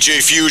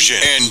DJ Fusion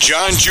and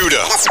John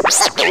Judah.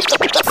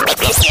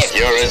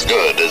 You're as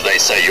good as they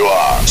say you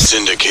are.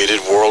 Syndicated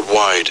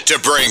worldwide to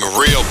bring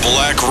real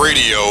black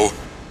radio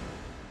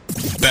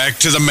back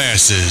to the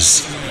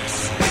masses.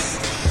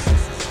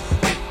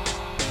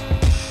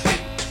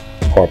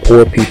 Are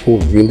poor people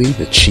really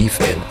the chief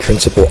and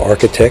principal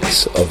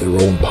architects of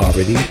their own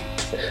poverty?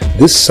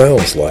 This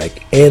sounds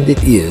like, and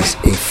it is,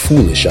 a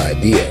foolish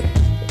idea.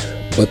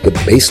 But the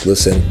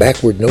baseless and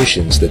backward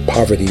notions that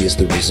poverty is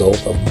the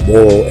result of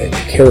moral and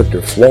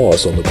character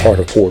flaws on the part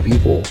of poor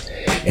people,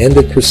 and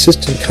that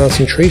persistent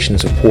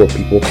concentrations of poor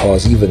people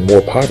cause even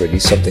more poverty,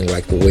 something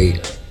like the way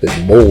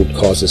that mold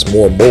causes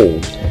more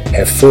mold,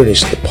 have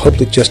furnished the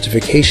public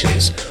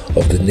justifications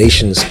of the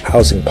nation's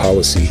housing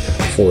policy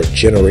for a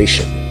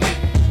generation.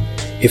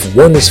 If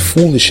one is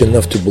foolish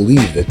enough to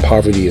believe that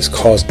poverty is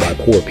caused by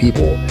poor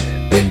people,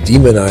 then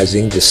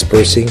demonizing,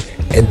 dispersing,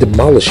 and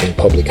demolishing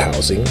public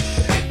housing,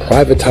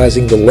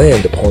 privatizing the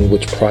land upon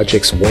which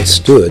projects once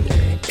stood,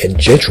 and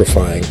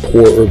gentrifying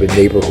poor urban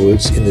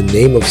neighborhoods in the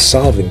name of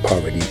solving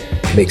poverty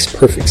makes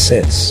perfect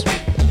sense.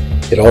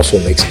 It also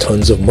makes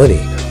tons of money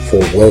for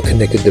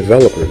well-connected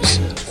developers,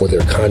 for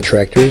their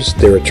contractors,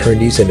 their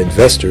attorneys, and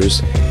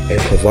investors, and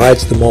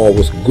provides them all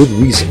with good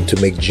reason to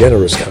make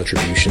generous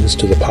contributions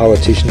to the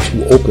politicians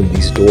who open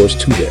these doors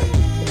to them.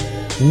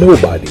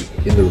 Nobody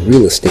in the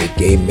real estate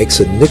game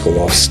makes a nickel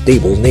off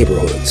stable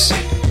neighborhoods.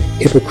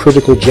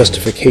 Hypocritical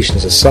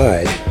justifications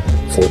aside,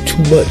 for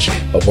too much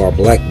of our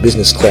black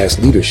business class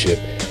leadership,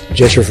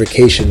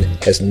 gentrification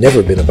has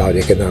never been about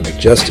economic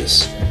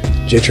justice.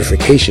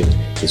 Gentrification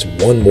is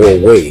one more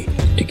way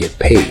to get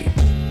paid.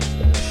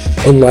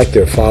 Unlike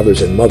their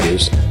fathers and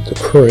mothers, the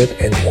current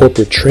and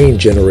corporate-trained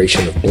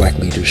generation of black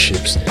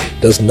leaderships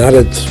does not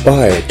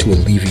aspire to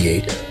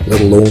alleviate,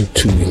 let alone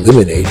to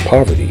eliminate,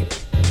 poverty.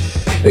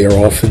 They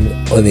are often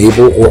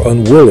unable or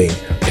unwilling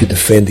to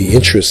defend the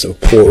interests of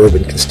poor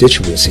urban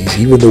constituencies,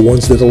 even the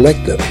ones that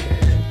elect them,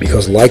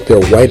 because like their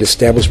white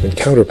establishment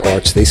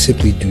counterparts, they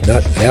simply do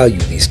not value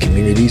these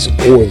communities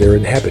or their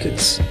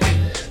inhabitants.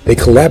 They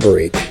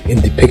collaborate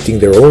in depicting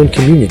their own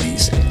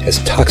communities as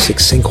toxic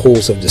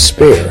sinkholes of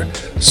despair,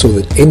 so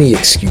that any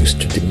excuse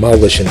to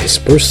demolish and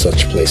disperse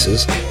such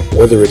places,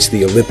 whether it's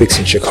the Olympics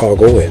in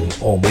Chicago and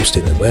almost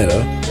in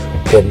Atlanta,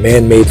 or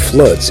man-made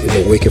floods in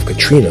the wake of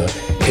Katrina,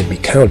 can be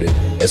counted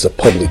as a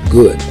public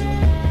good.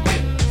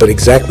 But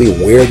exactly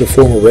where the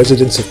former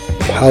residents of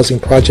housing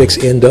projects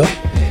end up,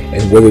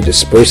 and whether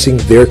dispersing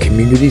their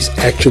communities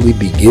actually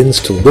begins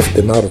to lift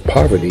them out of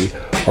poverty,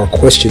 are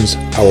questions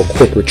our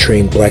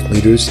corporate-trained black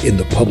leaders in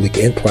the public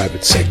and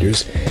private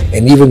sectors,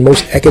 and even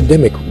most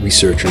academic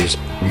researchers,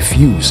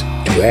 refuse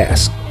to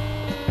ask.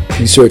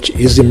 Research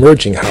is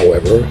emerging,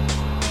 however.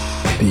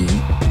 The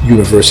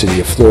University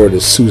of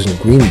Florida's Susan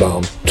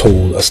Greenbaum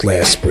told us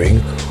last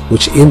spring,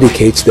 which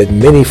indicates that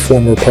many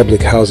former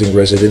public housing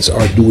residents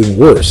are doing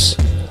worse,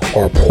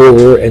 are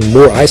poorer and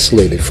more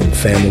isolated from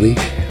family,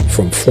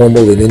 from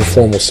formal and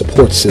informal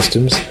support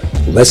systems,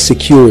 less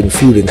secure in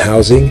food and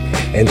housing,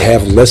 and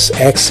have less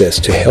access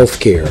to health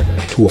care,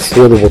 to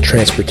affordable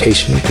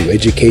transportation, to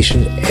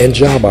education and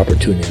job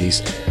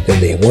opportunities than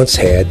they once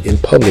had in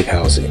public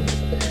housing.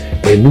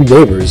 Their new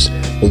neighbors,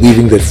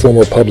 believing that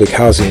former public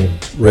housing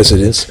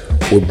residents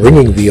were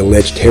bringing the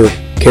alleged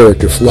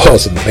character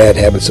flaws and bad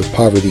habits of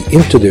poverty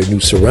into their new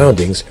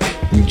surroundings,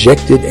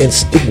 rejected and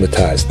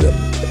stigmatized them.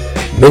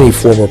 Many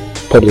former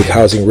public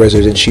housing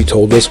residents, she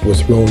told us, were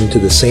thrown into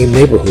the same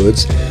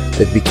neighborhoods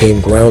that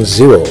became ground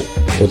zero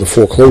for the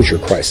foreclosure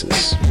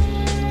crisis.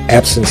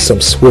 Absent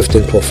some swift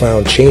and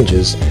profound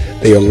changes,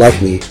 they are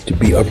likely to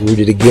be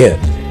uprooted again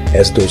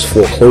as those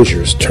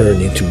foreclosures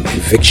turn into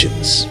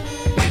evictions.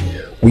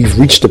 We've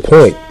reached a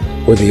point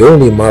where the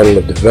only model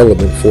of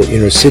development for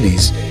inner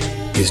cities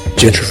is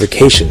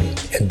gentrification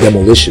and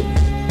demolition.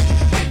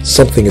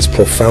 Something is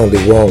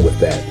profoundly wrong with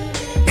that,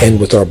 and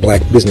with our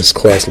black business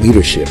class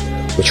leadership,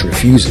 which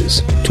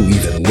refuses to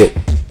even look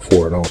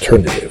for an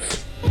alternative.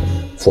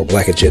 For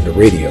Black Agenda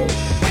Radio,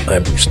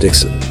 I'm Bruce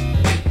Dixon.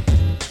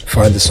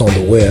 Find us on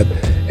the web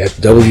at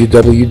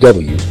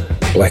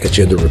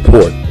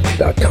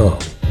www.blackagendareport.com.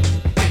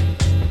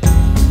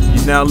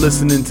 You're now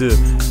listening to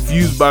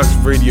Fusebox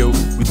Radio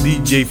with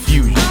DJ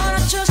Fusion.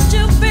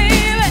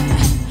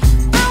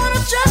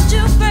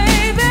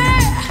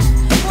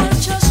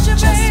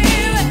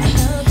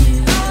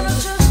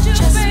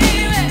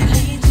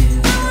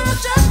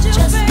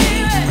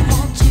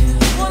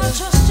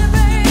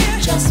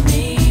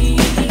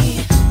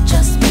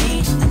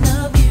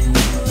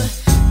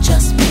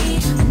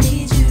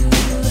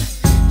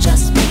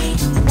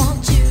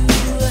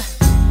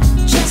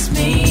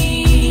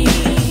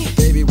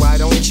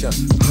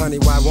 Honey,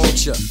 why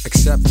won't you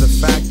accept the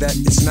fact that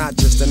it's not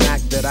just an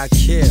act that I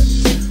care?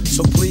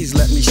 So please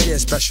let me share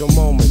special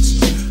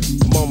moments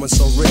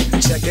so rare.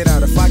 Check it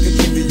out, if I could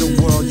give you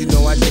the world, you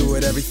know I'd do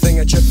it. Everything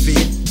at your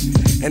feet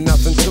and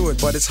nothing to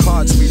it. But it's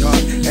hard,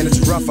 sweetheart, and it's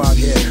rough out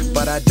here.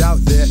 But I doubt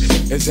there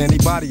is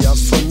anybody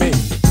else for me.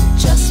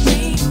 Just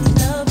me,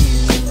 love you.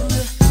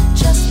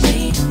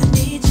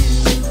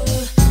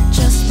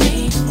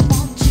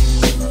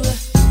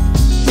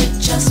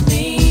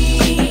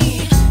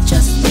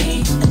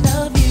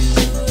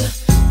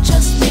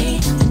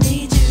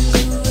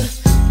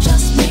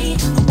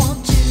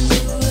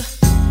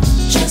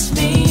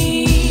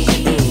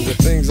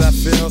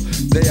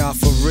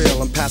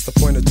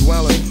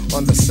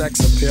 sex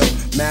appeal.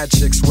 Mad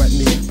chicks sweat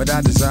me, but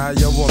I desire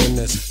your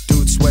womanness.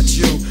 Dude sweat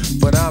you,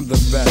 but I'm the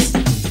best.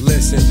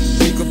 Listen,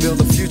 we could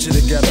build a future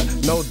together.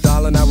 No,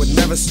 darling, I would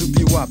never soup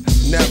you up.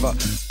 Never.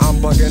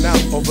 I'm bugging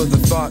out over the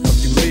thought of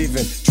you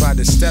leaving. Tried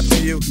to step to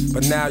you,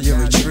 but now you're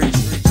retreating.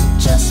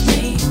 Just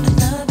me, I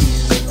love you.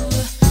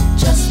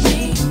 Just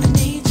me, I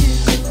need you.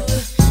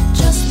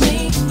 Just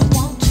me, I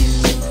want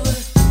you.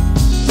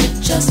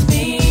 Just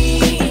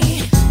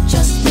me.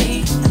 Just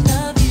me, I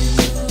love you.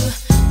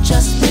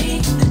 Just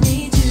me, I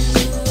need you.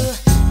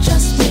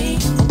 Just me,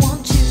 I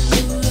want you.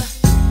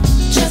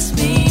 Just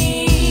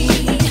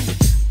me.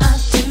 I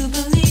do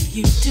believe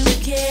you do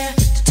care.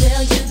 To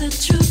tell you the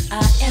truth,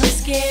 I am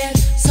scared.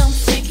 Some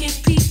freaky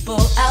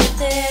people out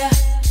there,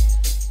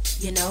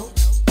 you know.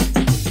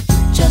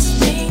 Just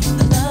me,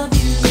 I love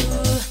you.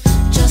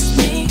 Just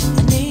me,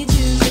 I need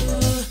you.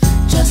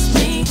 Just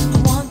me, I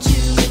want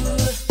you.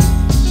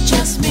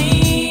 Just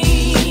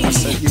me. I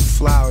sent you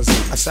flowers,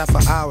 I sat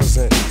for hours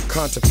and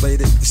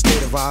contemplated the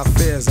state of our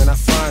affairs, and I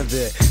find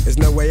there's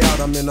no way out,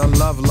 I'm in a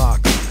love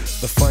lock.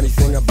 The funny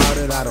thing about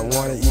it, I don't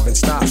wanna even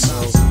stop,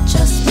 so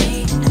just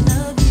me, I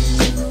love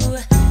you.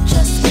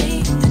 Just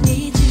me, I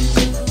need you.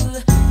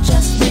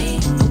 Just me,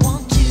 I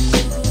want you.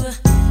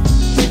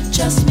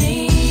 Just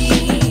me.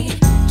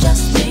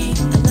 Just me,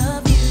 I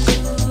love you.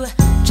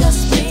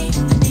 Just me, I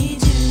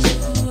need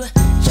you.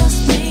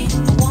 Just me, I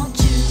want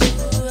you.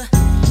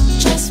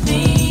 Just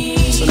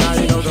me. So now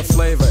you know the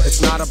flavor.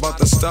 It's not about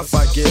the stuff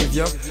I gave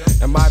you,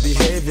 and my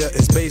behavior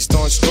is based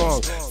on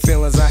strong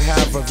feelings I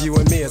have of you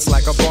and me. It's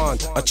like a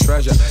bond, a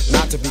treasure,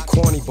 not to be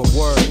corny, but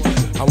word.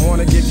 I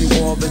wanna give you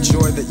all the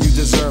joy that you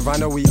deserve. I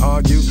know we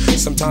argue,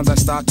 sometimes I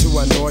start to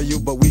annoy you,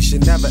 but we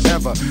should never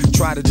ever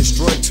try to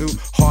destroy two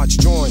hearts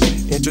joined,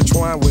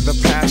 intertwined with a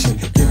passion.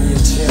 Give me a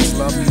chance,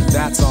 love,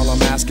 that's all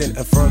I'm asking.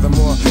 And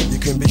furthermore, you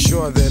can be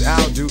sure that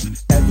I'll do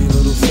every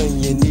little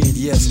thing you need.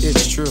 Yes,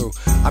 it's true,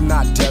 I'm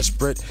not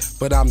desperate,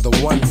 but I'm the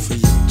one for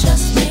you.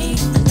 Just me,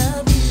 I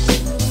love you.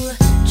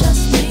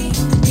 Just me,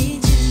 I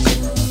need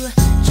you.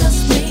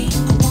 Just me, I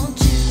want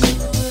you.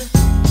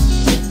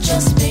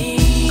 Just me.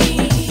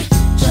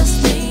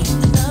 Just me, I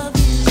love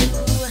you.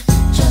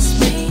 Just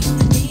me, I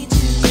need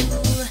you.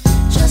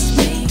 Just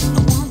me, I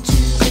want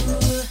you.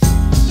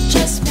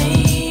 Just me.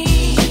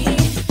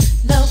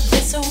 Love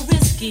is so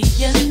risky,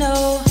 you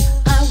know.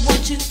 I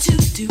want you to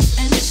do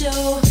and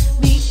show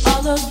me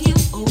all of you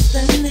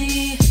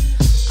openly,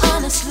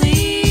 honestly.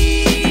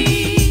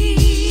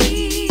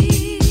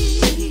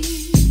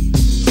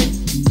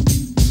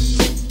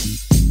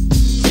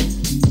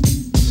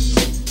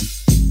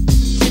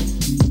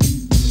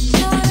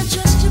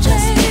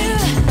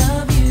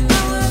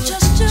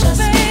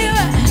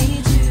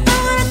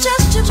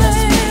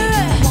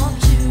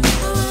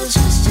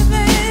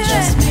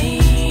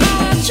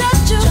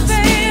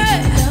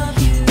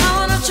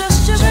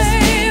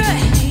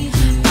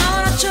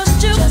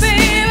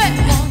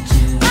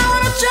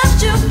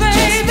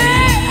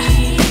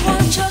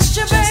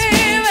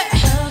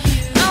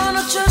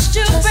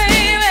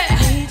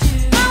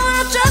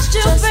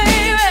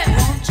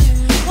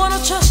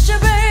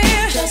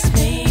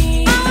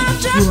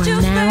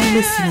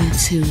 Listening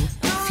to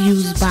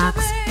Fusebox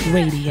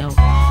Radio.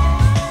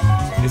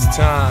 It's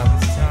time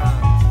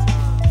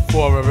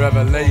for a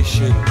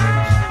revelation.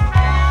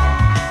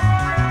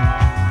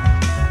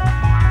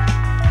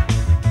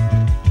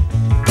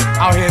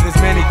 Out here there's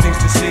many things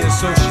to see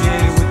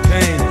associated with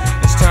pain.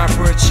 It's time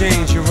for a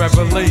change, a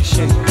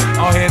revelation.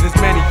 Out here there's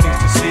many things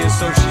to see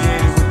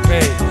associated with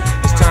pain.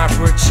 It's time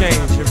for a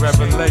change, a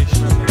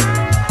revelation.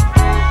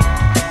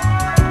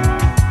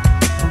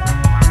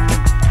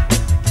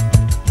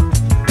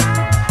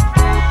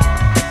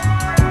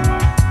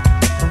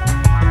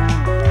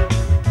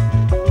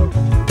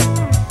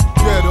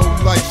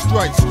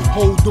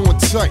 Hold on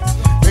tight,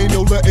 ain't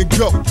no letting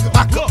go.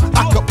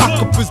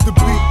 Up is the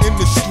beat in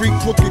the street.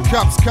 Crooked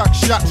cops, cock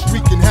shots,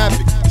 wreaking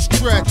havoc. It's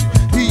tragic,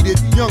 heated,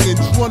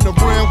 youngins run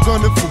around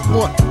gunning for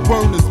one.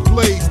 Burners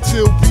blaze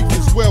till beef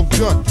is well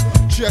done.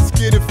 Chest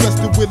get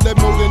infested with lead,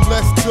 more than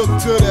less. Took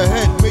to the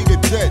head, made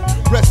it dead.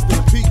 Rest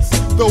in peace,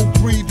 though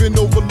grieving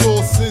over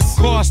losses.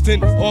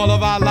 Costing all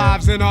of our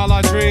lives and all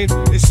our dreams.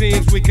 It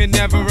seems we can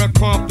never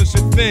accomplish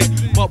a thing,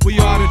 but we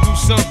ought to do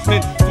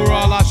something for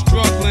all our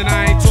struggling.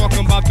 I ain't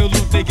talking about the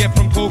loot they get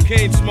from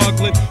cocaine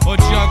smuggling or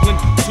juggling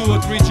 2 or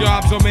 3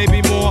 jobs or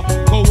maybe more.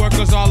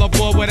 Co-workers all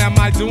aboard, what am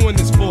I doing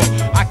this for?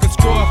 I could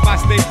score if I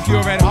stay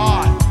pure at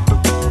heart,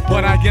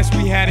 but I guess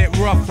we had it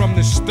rough from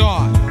the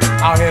start.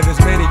 Out here there's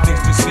many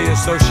things to see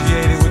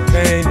associated with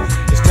pain.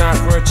 It's time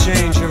for a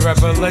change, a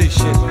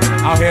revelation.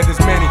 Out here there's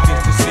many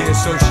things to see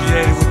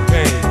associated with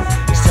pain.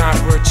 It's time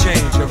for a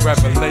change, a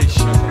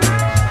revelation.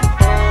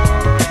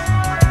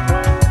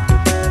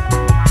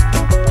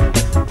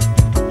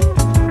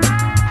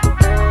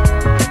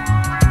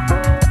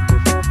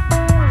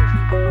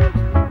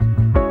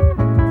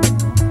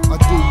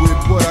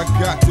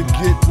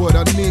 What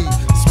I need,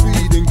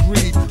 speed and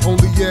greed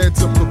only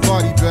adds up the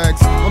body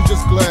bags. I'm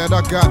just glad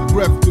I got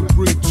breath to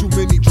breathe. Too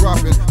many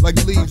dropping like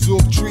leaves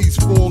off trees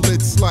fall.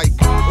 It's like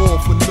all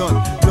for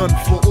none, none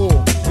for all.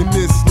 In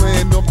this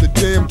land of the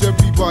damned,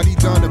 everybody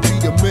down to be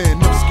the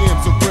man. No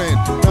scams are ran,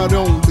 not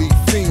only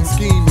fiends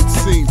scheme it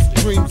seems.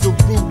 Dreams are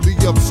rudely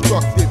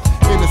obstructed,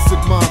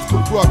 innocent minds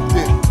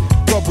corrupted.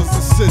 Brothers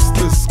and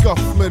sisters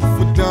scuffling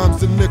for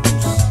dimes and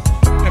nickels.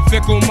 And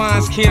fickle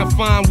minds can't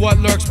find what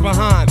lurks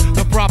behind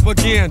the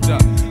propaganda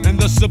and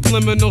the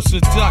subliminal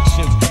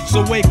seductions.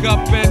 So wake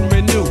up and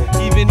renew,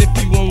 even if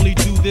you only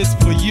do this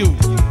for you.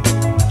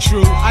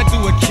 True, I do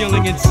a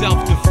killing in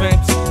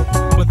self-defense,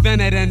 but then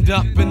I'd end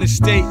up in the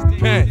state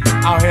pen.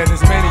 Out here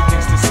there's many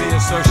things to see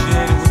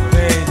associated with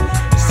pain.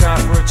 It's time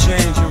for a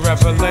change, a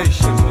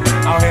revelation.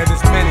 Out here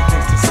there's many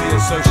things to see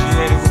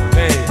associated with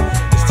pain.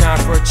 It's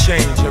time for a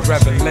change, a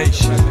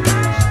revelation.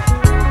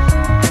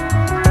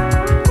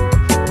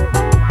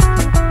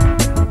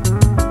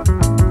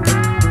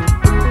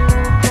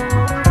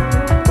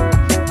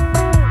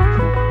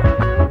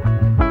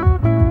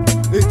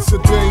 It's a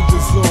danger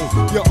zone.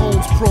 Your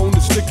own's prone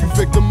to stick you,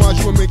 victimize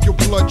you and make your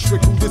blood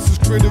trickle. This is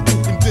critical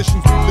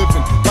conditions we live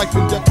in. Life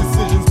and death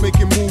decisions,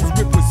 making moves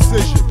with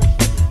precision.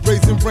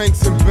 Raising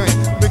ranks and bank,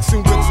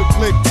 mixing with a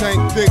click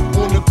tank thick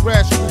on the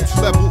grassroots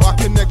level. I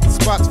connect the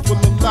spots full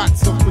of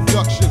lots of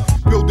production.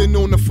 Building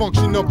on the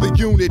function of the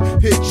unit.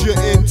 Hit your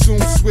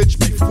in-tune switch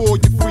before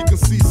your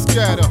frequencies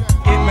scatter.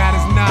 It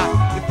matters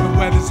not if the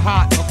weather's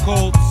hot or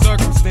cold.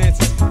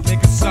 Circumstances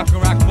make a sucker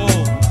act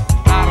bold.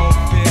 I don't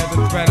fear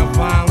the threat of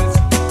violence.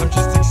 I'm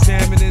just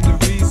examining the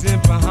reason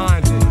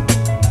behind it.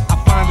 I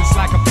find it's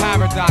like a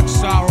paradox,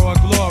 sorrow or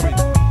glory.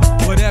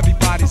 But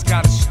everybody's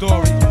got a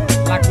story.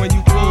 Like when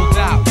you pulled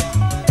out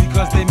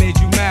because they made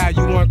you mad.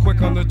 You weren't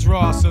quick on the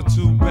draw, so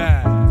too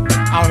bad.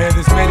 Out here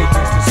there's many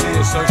things to see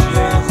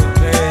associated with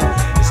pain.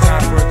 It's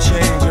time for a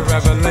change, a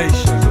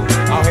revelation.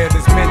 Out here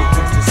there's many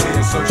things to see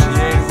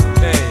associated with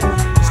pain.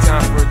 It's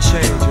time for a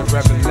change, a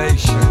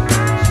revelation.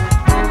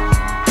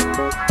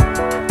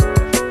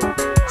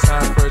 It's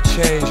time for a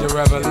change, a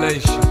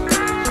revelation.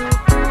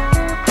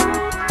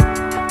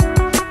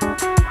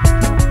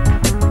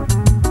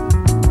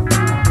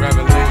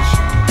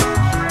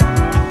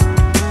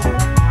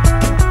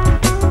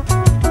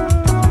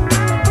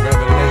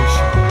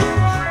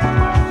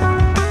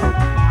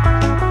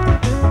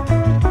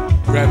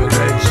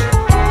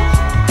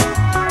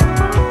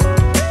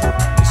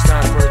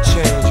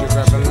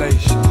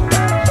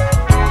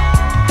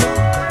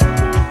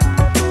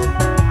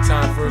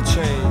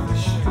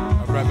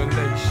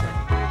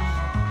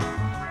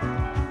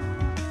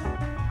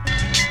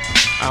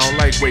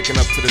 Waking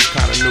up to this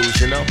kind of news,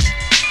 you know?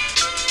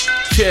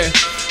 Yeah,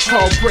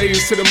 all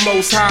praise to the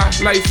Most High.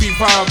 Life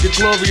evolved, the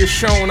glory is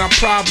shown. Our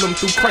problem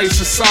through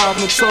Christ is solved.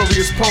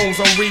 Notorious poems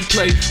on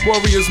replay.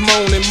 Warriors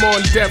moan and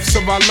mourn deaths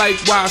of our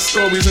likewise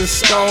stories in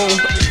stone.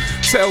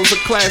 Tells a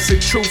classic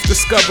truth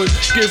discovered.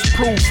 Give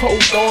proof, hold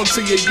on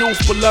to your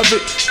youth,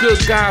 beloved.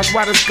 Good guys,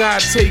 why does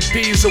God take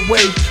these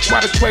away?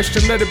 Why the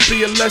question, let it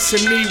be a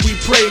lesson need we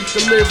pray.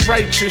 To live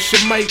righteous,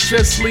 you might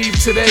just leave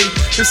today.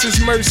 This is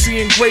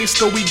mercy and grace,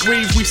 though we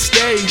grieve, we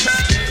stay.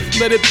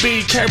 Let it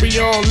be, carry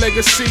on,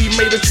 legacy.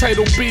 May the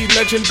title be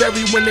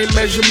legendary when they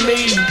measure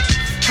me.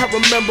 I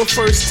remember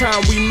first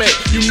time we met,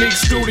 Unique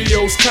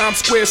Studios, Times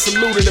Square,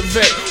 saluted a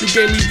vet. You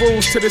gave me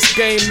rules to this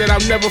game that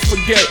I'll never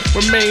forget.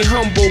 Remain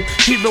humble,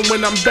 even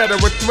when I'm better,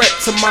 a threat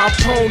to my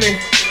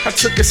opponent. I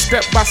took it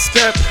step by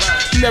step.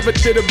 Never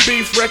did a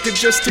beef record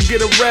just to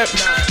get a rep.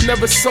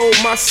 Never sold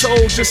my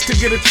soul just to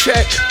get a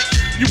check.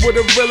 You were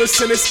the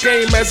realest in this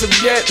game as of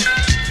yet.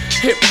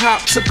 Hip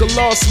hop took a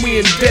loss,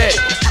 we in debt.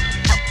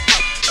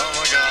 Oh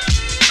my God.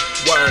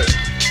 Word.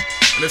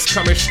 And it's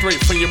coming straight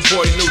from your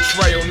boy New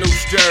Trail, New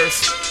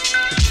Jersey,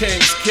 the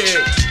King's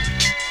Kid.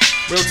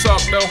 Real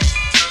talk though.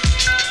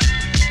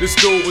 This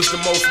dude was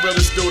the most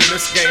realest dude in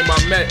this game I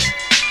met.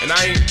 And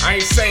I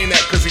ain't saying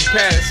that cause he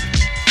passed.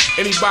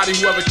 Anybody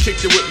who ever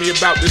kicked it with me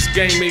about this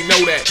game, they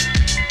know that.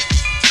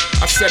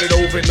 I said it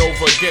over and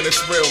over again,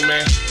 it's real,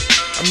 man.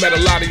 I met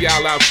a lot of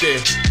y'all out there.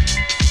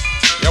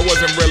 Y'all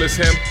wasn't real as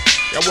him.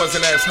 Y'all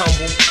wasn't as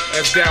humble,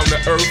 as down to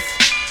earth.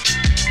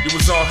 You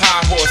was on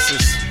high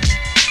horses.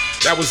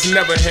 That was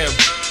never him.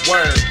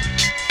 Word.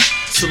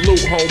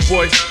 Salute,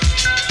 homeboy.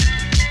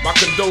 My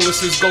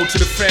condolences go to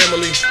the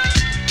family.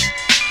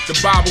 The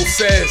Bible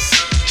says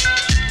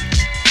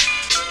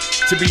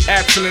to be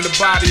absent in the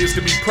body is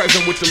to be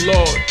present with the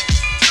Lord.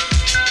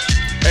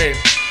 Hey,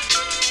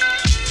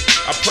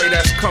 I pray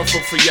that's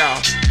comfort for y'all,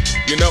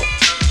 you know?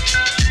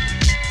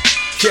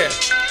 Yeah.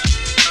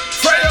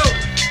 Freyo!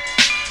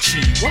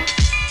 Chiwa.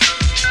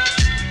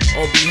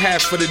 On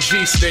behalf of the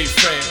G-State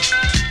fam,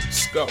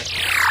 let's go.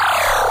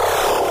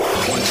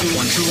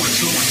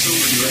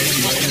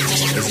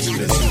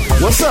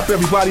 What's up,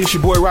 everybody? It's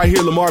your boy right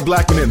here, Lamar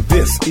Blackman, and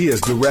this is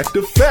Direct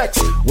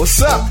Effects.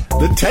 What's up?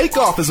 The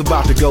takeoff is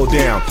about to go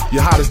down.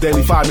 Your hottest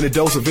daily 5-minute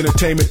dose of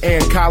entertainment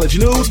and college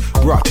news,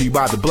 brought to you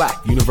by the Black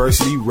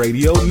University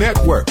Radio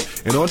Network.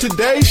 And on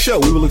today's show,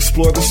 we will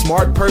explore the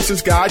smart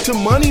person's guide to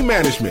money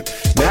management.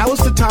 Now is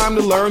the time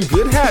to learn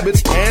good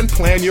habits and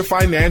plan your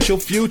financial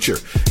future.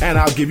 And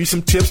I'll give you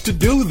some tips to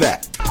do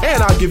that.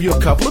 And I'll give you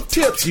a couple of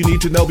tips you need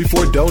to know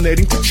before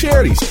donating to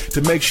charities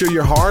to make sure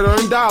your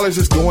hard-earned dollars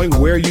is going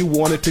where you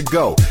want it to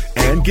go.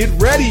 And get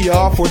ready,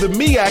 y'all, for the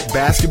MEAC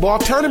basketball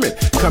tournament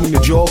coming to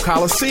Joel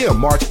Coliseum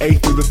March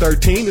 8th through the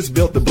 13th. It's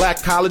built the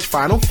Black College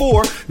Final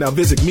Four. Now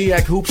visit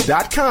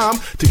MEACHoops.com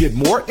to get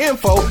more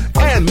info.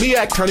 And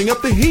MEAC Turning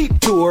Up the Heat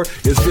Tour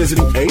is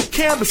visiting 8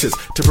 campuses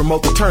to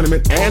promote the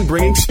tournament and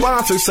bringing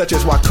sponsors such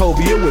as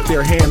Wachovia with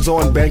their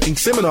hands-on banking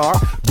seminar,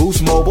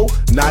 Boost Mobile,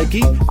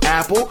 Nike,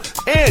 Apple,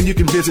 and you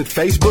can visit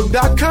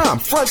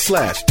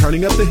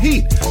Facebook.com/Turning Up the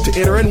Heat to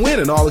enter and win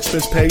an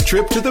all-expense-paid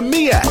trip to the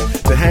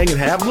MEAC to hang and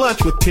have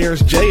lunch with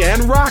Terrence J.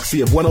 and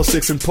Roxy of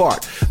 106 in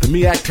Park. The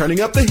MEAC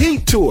Turning Up the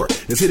Heat Tour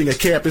is hitting a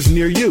campus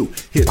near you.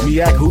 Hit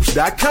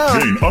MEACHoops.com.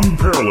 Gain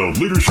unparalleled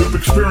leadership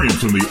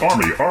experience in the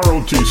Army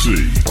ROTC.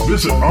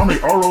 Visit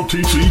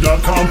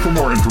ArmyROTC.com for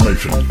more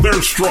information.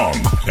 There's strong,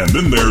 and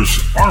then there's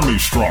Army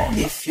Strong.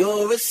 If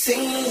you're a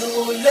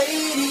single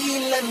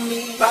lady, let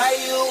me buy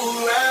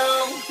you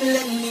around.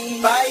 Let me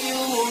buy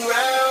you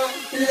around.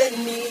 Let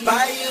me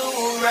buy you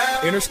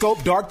around.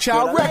 Interscope Dark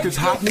Child Records'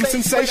 hot new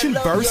sensation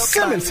Verse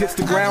Simmons hits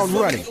the ground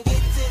running.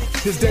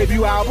 His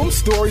debut album,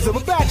 Stories of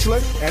a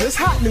Bachelor, and his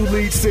hot new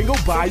lead single,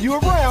 Buy You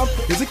Around,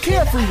 is a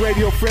carefree,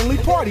 radio-friendly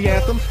party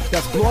anthem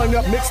that's blowing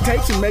up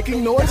mixtapes and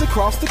making noise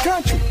across the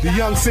country. The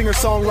young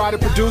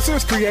singer-songwriter-producer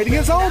is creating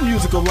his own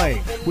musical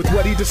lane with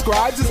what he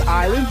describes as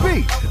Island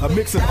Beat, a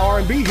mix of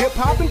R&B,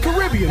 hip-hop, and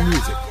Caribbean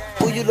music.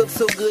 Oh, you look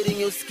so good in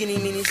your skinny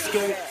mini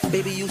skirt.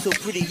 Baby, you so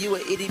pretty, you a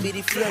itty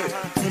bitty flirt.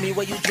 Tell me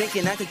what you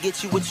drinking, I could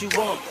get you what you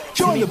want.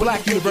 Join the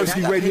Black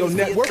University Radio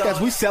Network as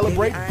we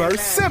celebrate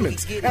Verse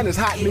Simmons and his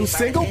hot new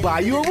single, Buy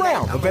You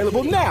Around,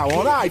 available now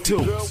on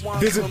iTunes.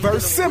 Visit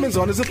Verse Simmons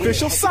on his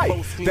official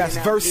site, that's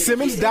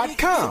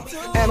VerseSimmons.com,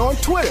 and on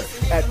Twitter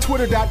at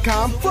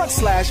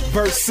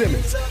Twitter.com/Verse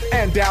Simmons.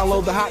 And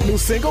download the hot new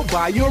single,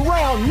 Buy You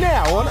Around,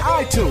 now on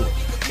iTunes.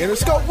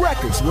 Interscope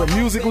Records, where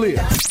music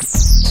lives.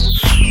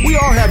 We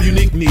all have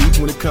unique needs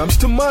when it comes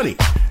to money.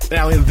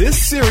 Now, in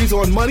this series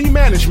on money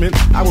management,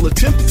 I will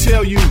attempt to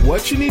tell you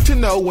what you need to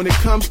know when it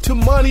comes to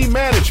money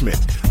management.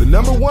 The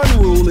number 1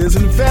 rule is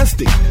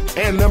investing,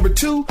 and number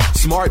 2,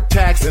 smart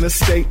tax and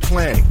estate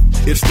planning.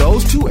 It's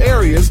those 2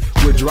 areas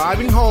we're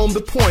driving home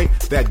the point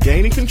that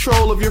gaining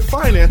control of your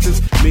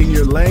finances mean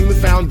you're laying the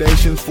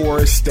foundation for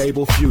a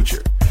stable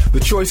future. The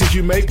choices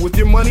you make with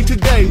your money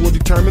today will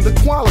determine the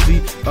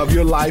quality of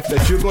your life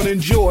that you're going to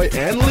enjoy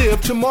and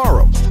live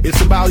tomorrow. It's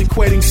about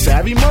equating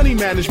savvy money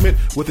management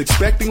with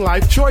expecting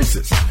life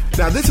choices.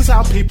 Now, this is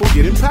how people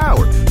get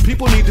empowered.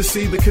 People need to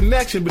see the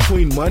connection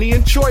between money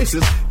and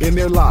choices in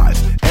their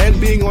lives. And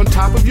being on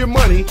top of your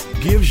money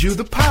gives you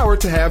the power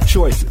to have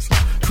choices.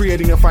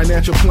 Creating a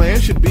financial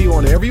plan should be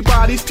on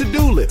everybody's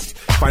to-do list.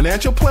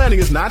 Financial planning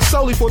is not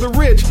solely for the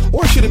rich,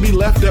 or should it be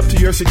left up to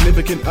your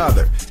significant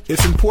other.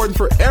 It's important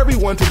for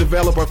everyone to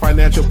develop a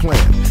financial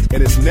plan,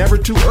 and it's never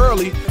too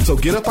early, so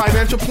get a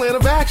financial plan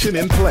of action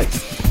in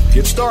place.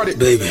 Get started.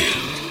 Baby,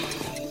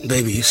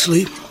 you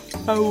sleep?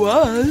 I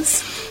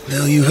was.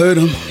 Well, you heard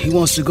him. He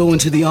wants to go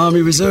into the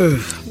Army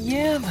Reserve.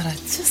 Yeah, but I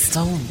just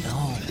don't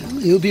know.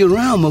 He'll be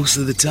around most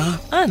of the time.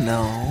 I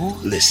know.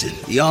 Listen,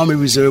 the Army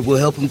Reserve will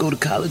help him go to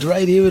college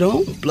right here at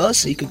home.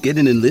 Plus, he could get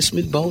an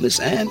enlistment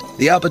bonus and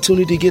the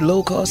opportunity to get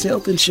low-cost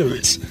health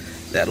insurance.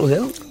 That'll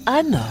help.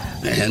 I know.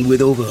 And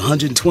with over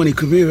 120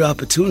 career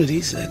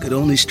opportunities, that could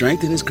only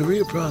strengthen his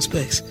career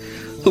prospects.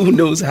 Who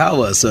knows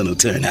how our son will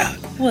turn out?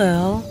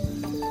 Well,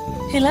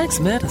 he likes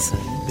medicine.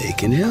 They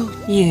can help.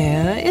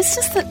 Yeah, it's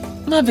just that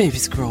my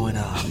baby's growing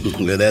up.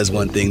 Well, that's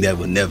one thing that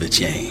will never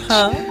change.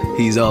 Huh?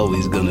 He's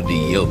always gonna be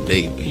your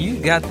baby. You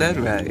got that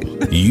right.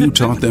 You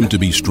taught them to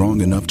be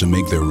strong enough to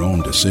make their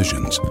own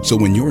decisions. So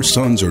when your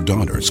sons or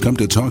daughters come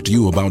to talk to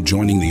you about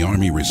joining the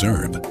Army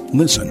Reserve,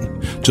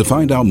 listen. To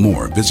find out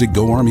more, visit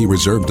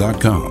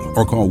GoArmyReserve.com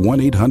or call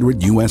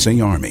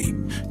 1-800-USA-ARMY.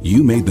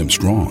 You made them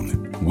strong.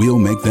 We'll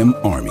make them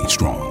Army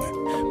strong.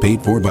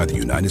 Paid for by the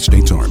United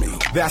States Army.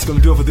 That's going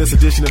to do it for this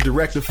edition of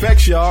Direct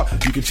Effects, y'all.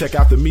 You can check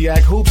out the MEAC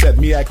Hoops at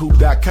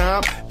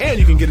MEACHoop.com, and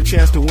you can get a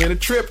chance to win a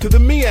trip to the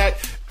MEAC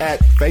at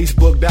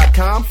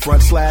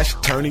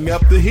Facebook.com/Turning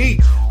Up the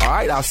Heat. All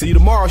right, I'll see you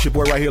tomorrow. It's your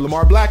boy right here,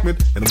 Lamar Blackman,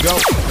 and I'm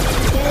going.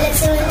 You're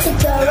listening to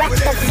Direct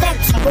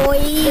Effects, boy.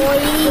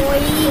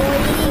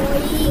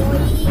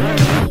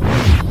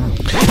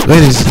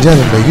 Ladies and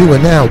gentlemen, you are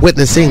now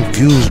witnessing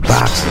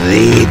Fusebox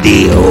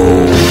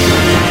Radio.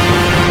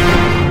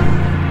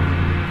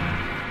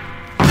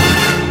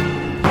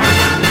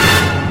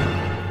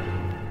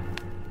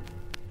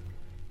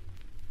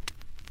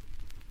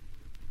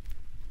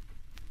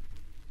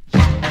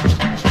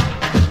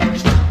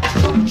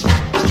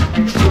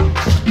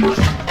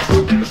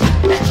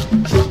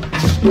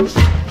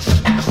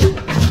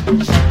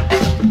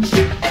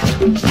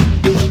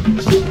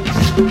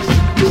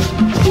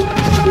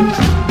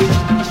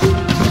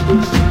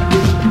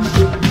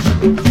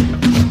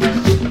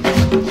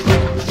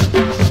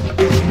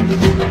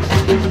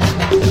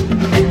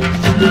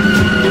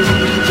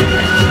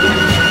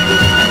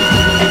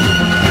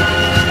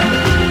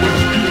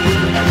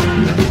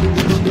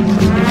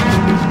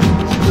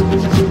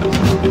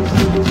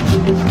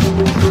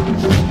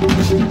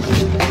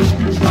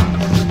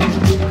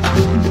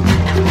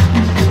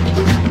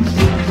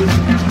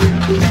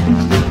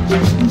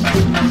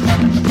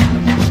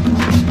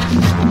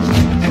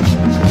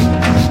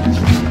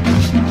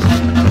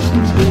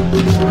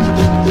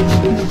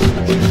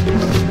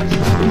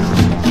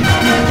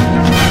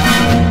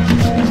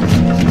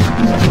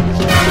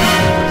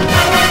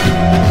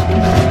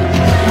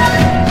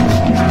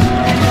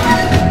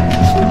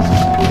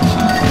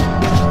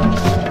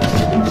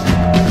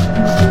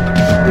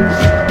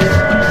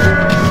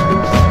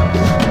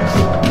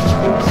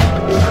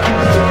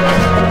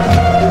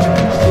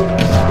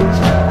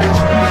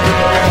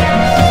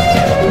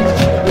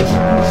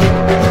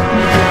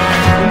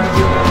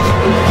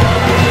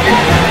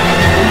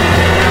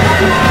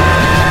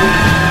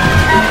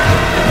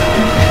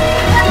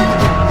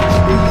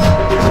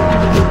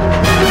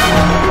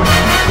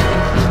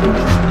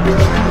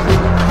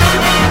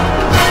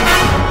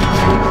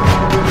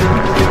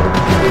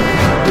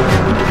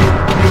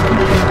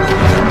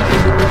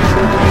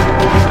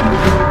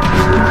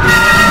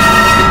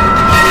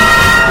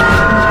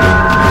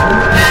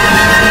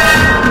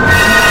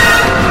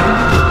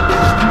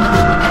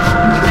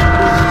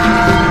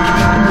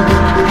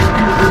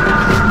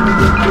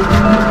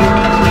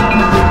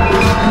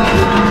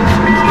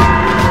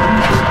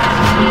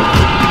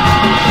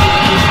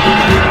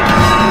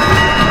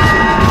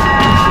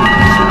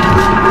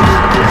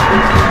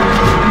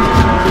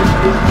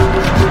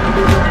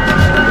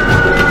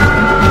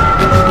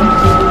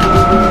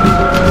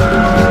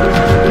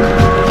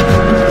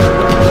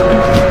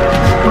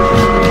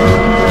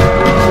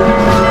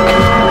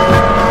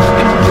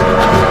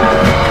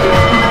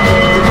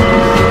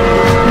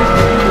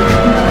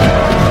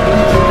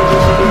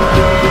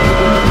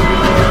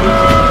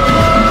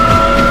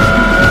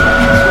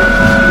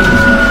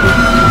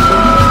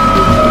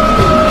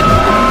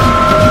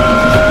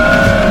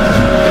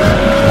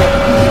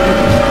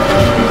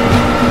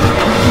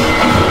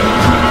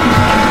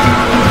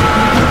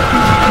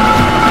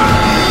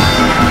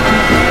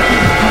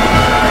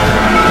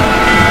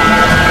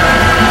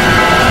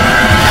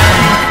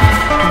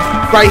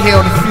 right here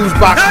on the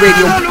Fusebox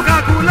Radio.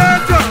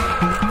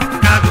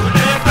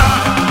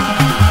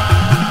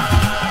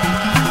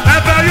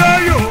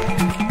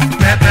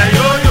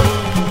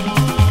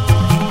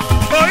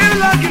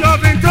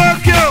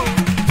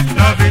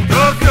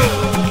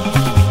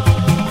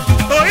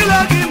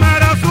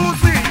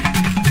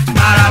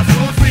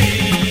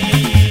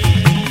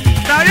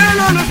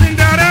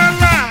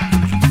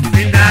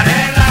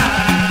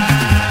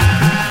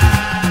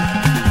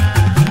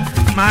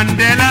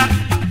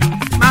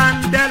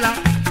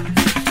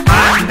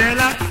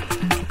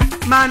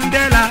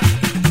 Mandela,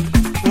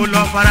 ó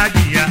lọ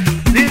farajìyà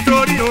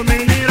nítorí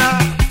òmìnira.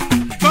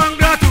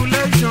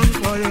 Congratulations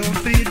for your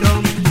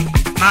freedom.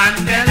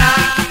 Mandela,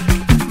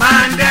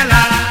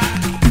 Mandela,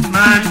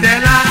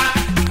 Mandela,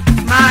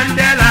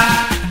 Mandela,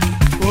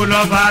 ó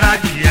lọ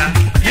farajìyà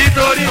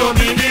nítorí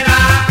òmìnira.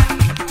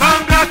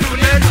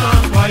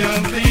 Congratulations for your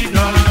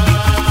freedom.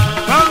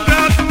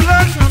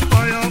 Congratulations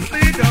for your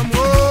freedom.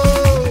 Oh.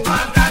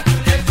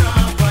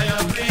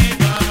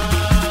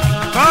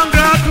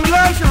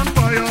 Congratulations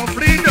for your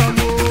freedom.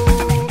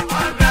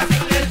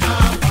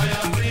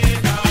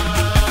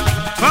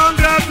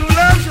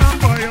 Congratulations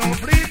for your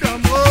freedom.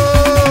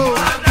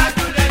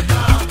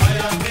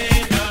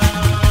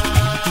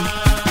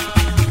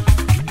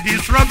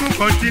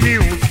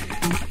 Continues.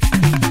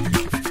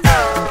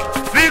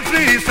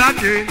 Victory is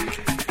certain.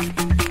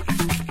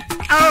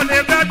 A ò lè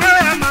gbàgbé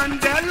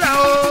Mandela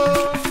o.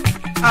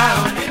 A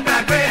ò ní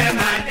gbàgbé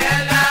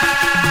Mandela.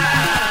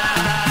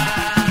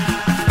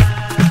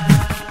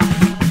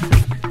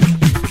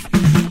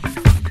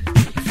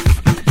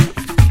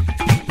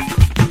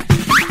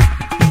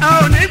 A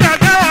ò ní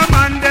gbàgbé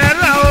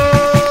Mandela o.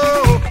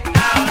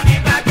 A ò ní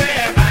gbàgbé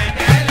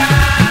Mandela.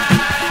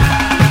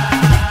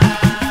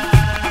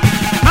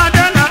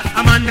 Mandela,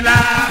 Mandela.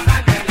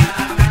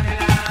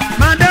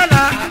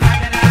 Mandela,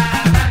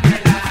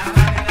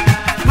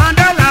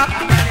 Mandela,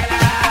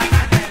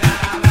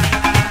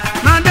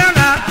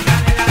 Mandela,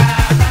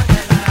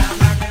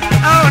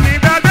 a ò ní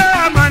gbàgbé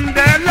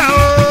Mandela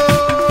o.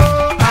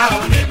 A ò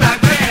ní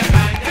gbàgbé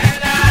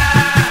Mandela.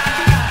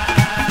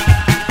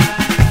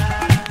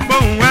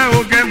 Bóun ẹ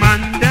oge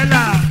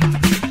Mandela.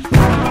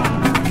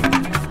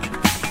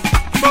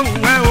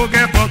 Bóun ẹ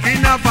oge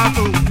Burkina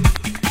Faso.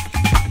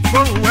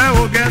 Bóun ẹ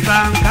oge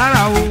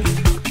Sankara o.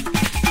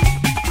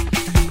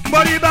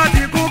 Bórí bá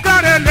ti kú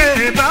kárẹ̀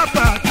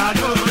bàbá. Ta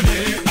ló lè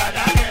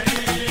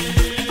Badagry?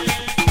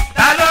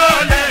 Ta ló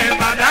lè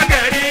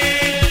Badagry?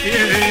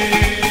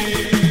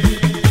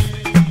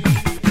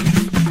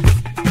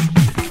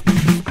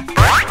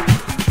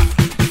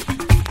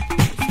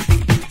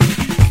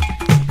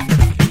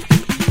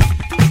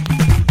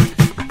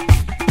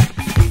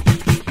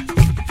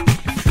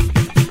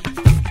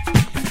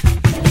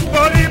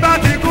 Bórí bá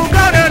ti kú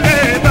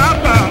kárẹ̀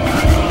bàbá.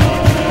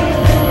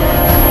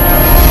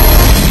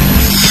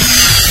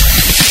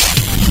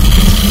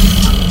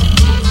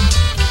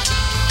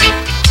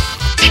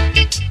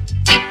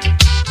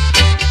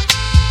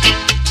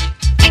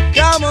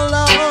 Come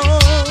along,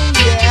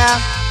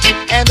 yeah,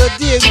 and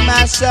dig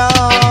my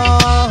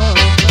song.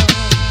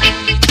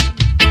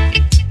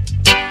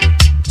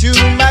 Too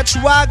much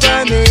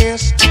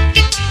wagonist,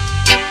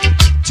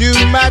 too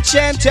much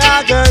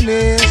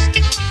antagonist.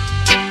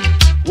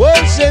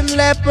 Wolves and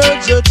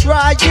leopards are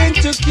trying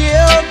to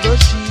kill the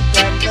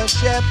sheep and the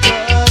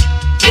shepherd.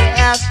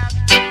 Yes,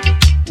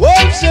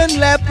 wolves and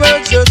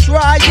leopards are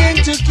trying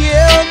to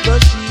kill the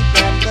sheep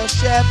and the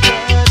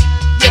shepherd.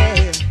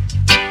 Yeah.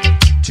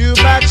 Too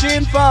much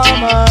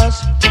informers,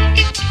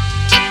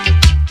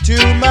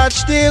 too much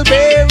steel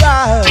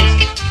bearers,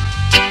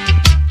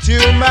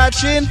 too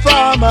much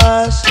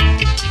informers,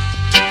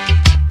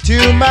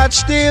 too much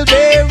steel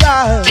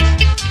bearers.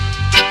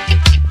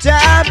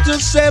 Time to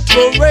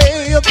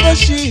separate the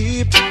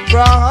sheep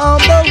from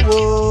the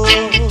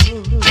wolves.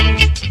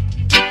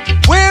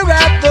 We're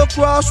at the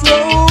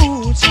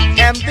crossroads,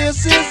 and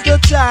this is the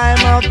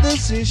time of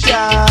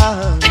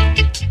decision.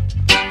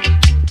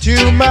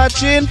 Too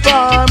much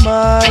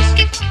informers,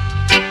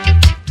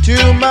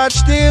 too much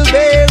steel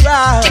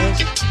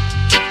bearers,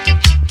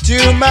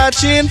 too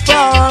much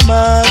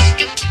informers,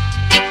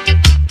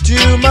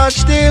 too much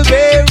steel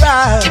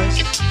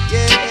bearers,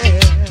 yeah.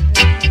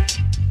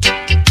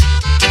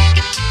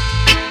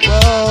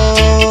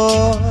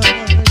 Whoa,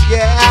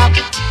 yeah.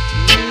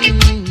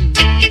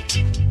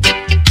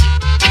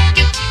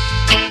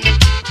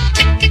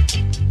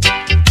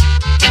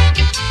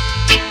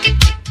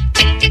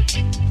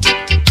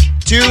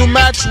 Too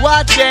much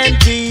watch and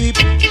peep.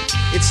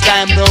 It's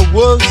time the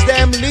wolves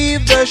them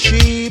leave the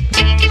sheep.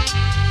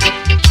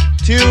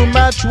 Too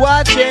much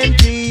watch and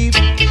peep.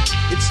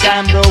 It's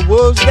time the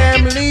wolves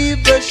them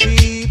leave the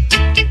sheep.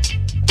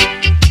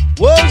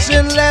 Wolves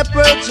and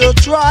leopards are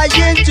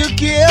trying to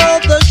kill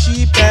the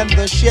sheep and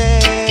the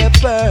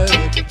shepherd.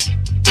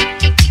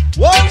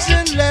 Wolves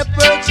and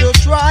leopards are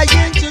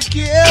trying to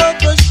kill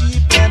the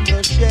sheep and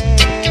the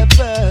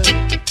shepherd.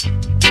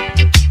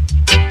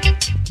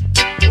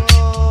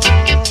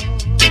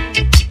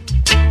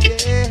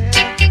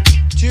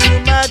 Too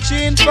much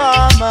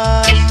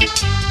informers,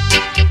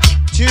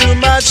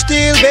 watch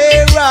till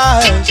they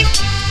rise.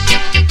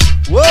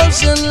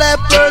 Wolves and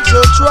leopards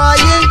are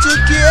trying to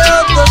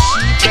kill the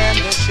sheep and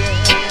the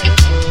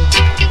shepherds.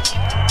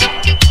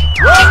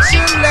 Wolves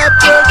and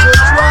leopards are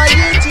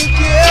trying to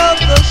kill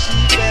the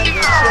sheep and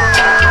the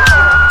shepherds.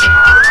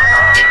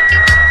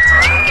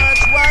 Too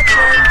much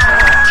watching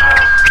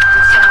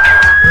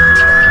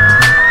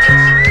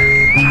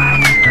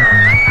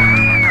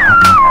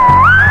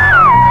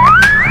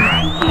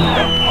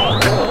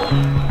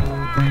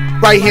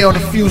right here on the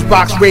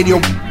Fusebox Radio.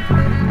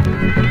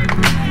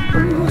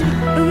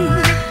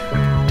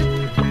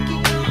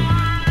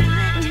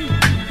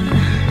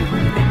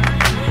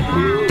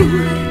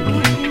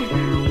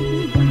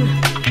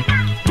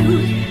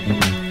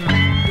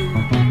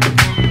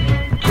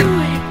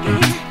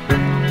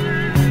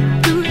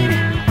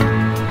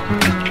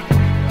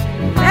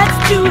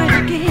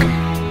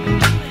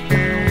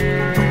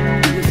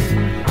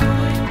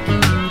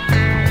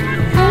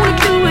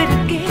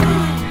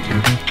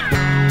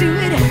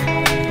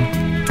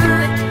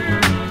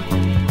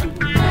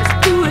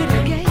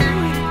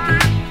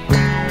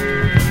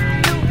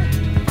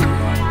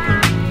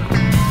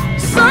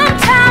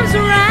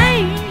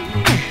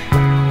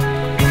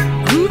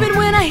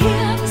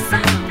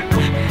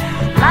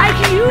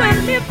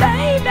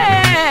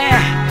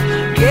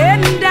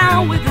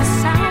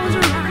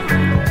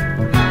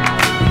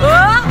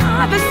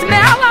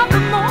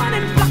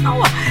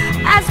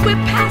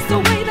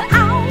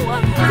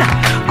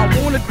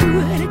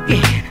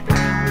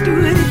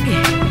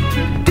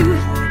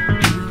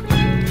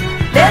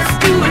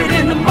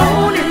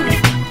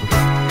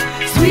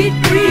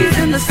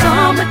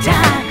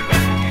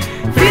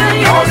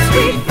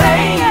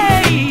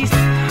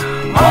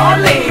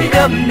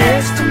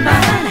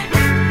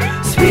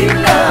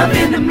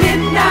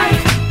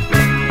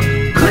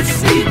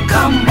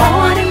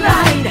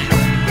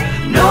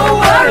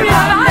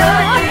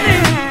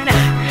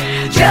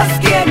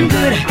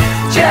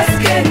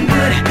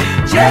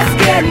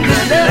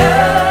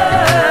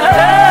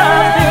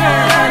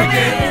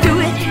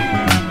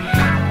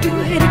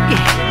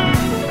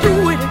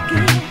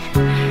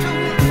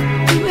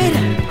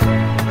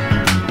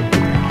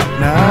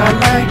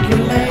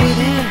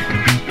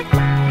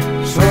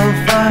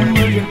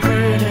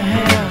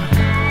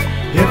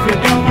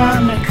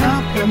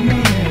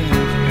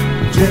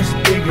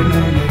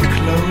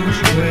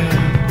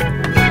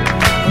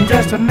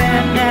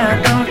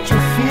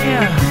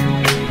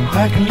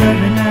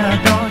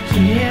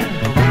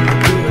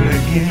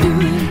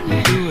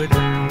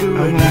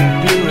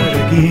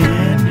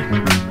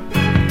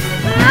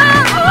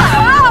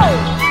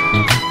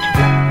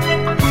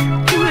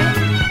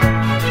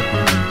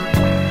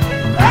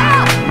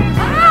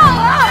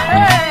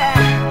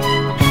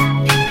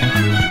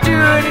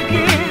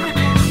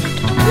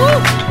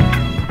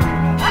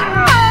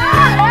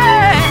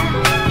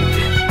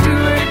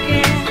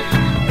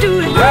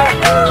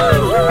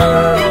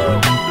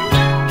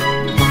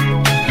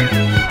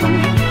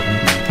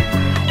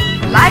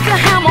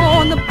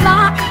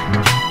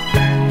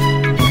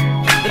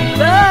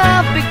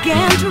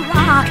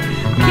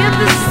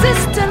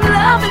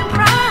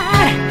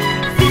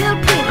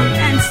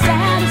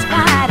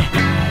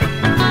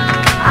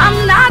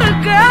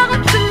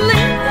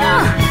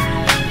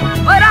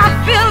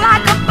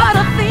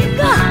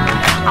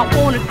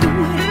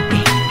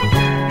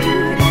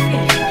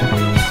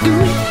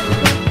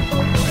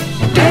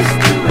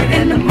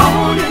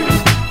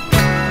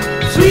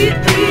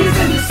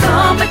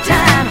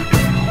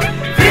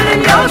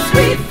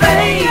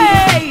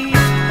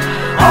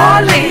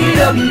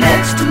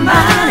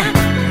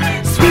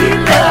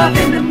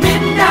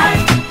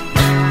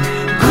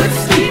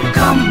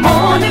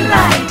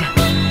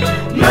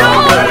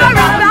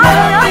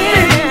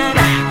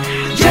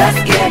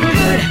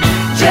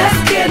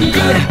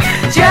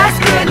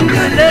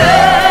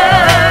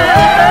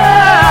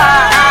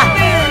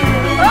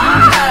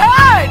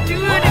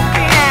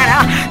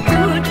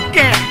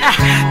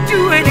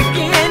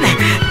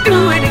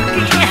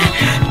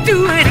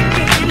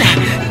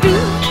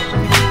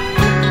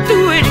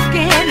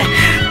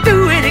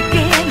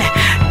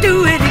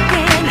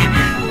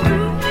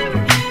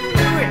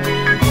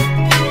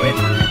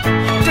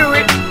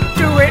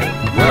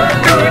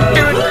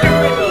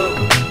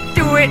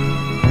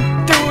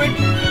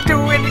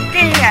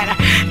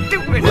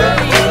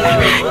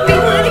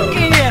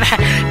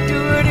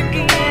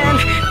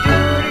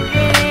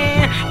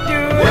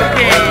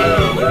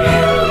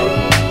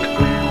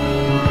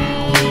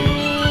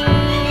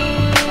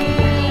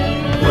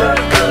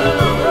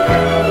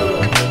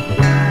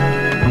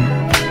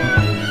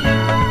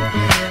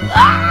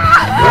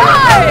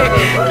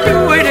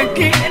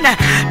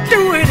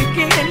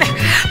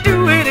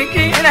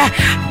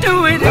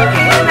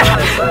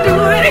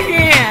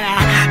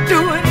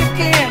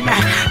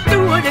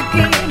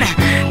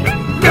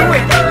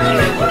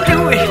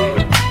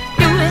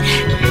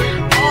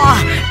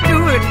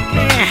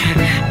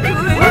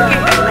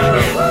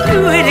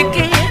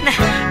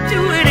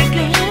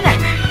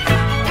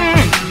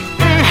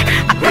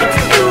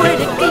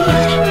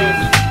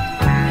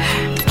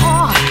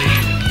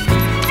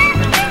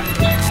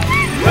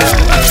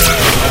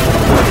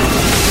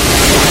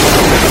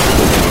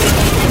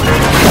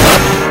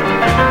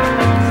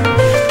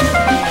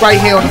 right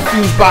here on the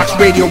Fusebox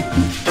Radio.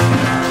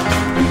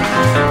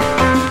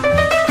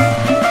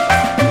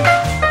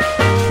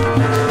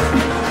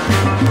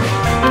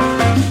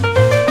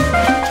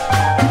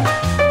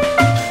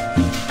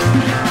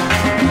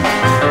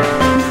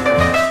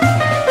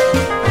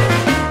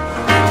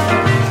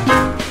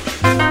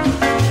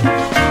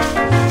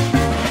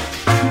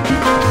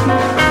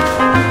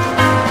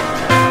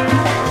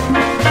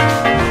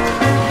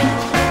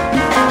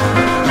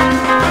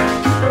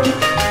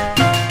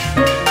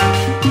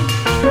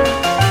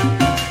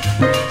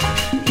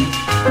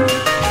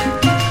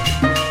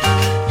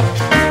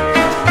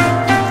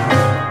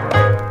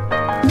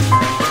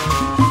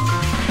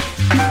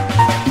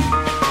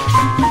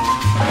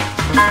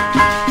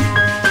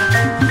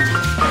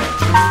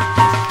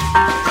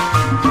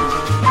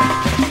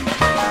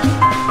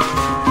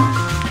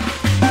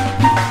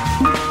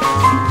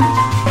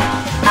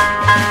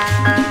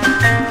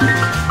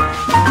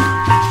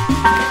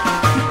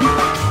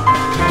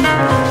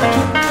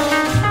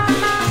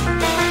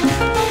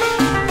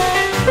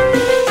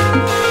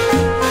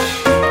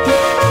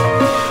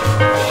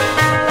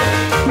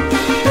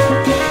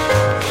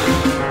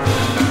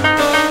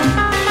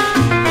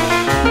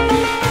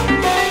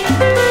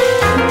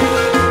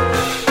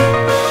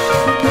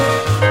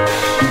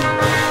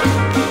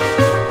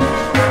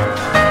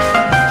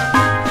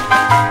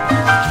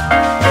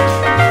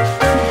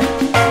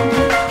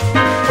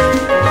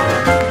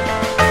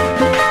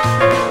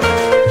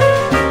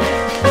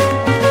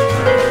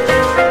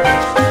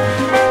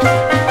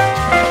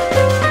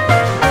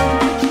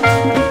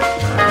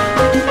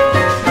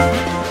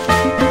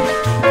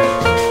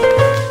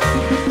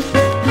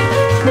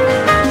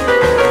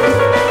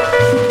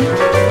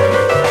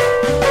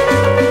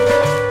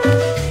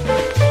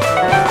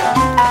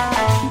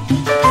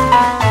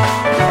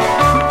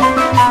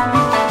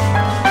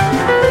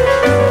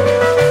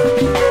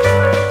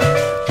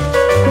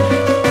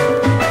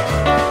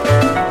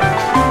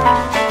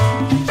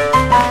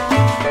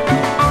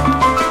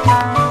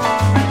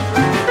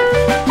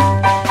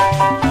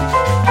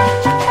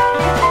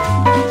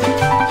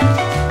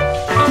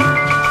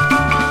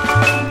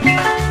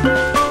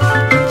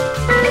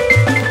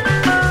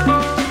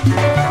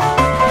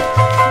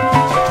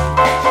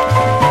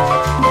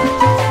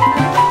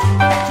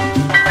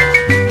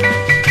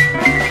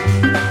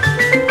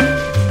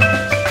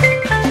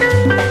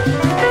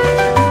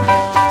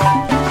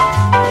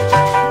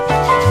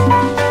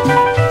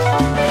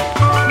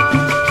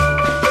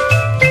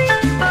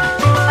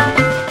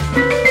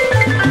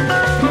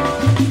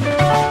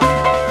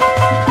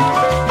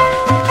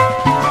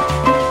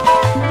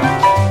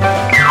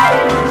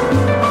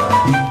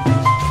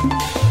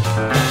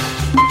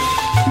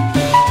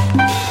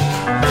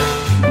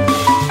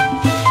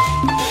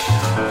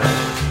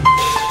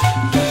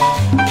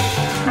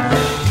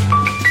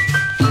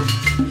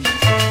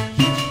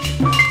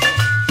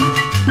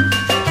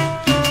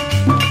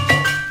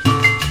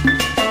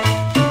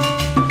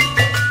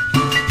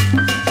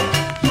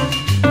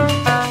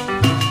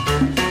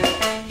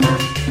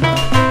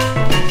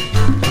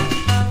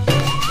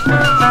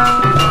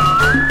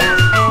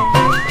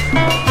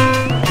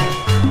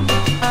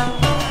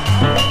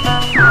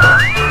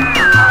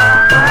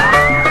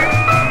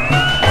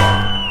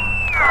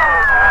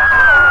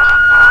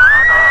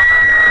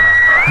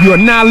 You are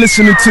now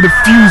listening to the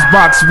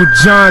Fusebox with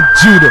John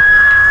Judah.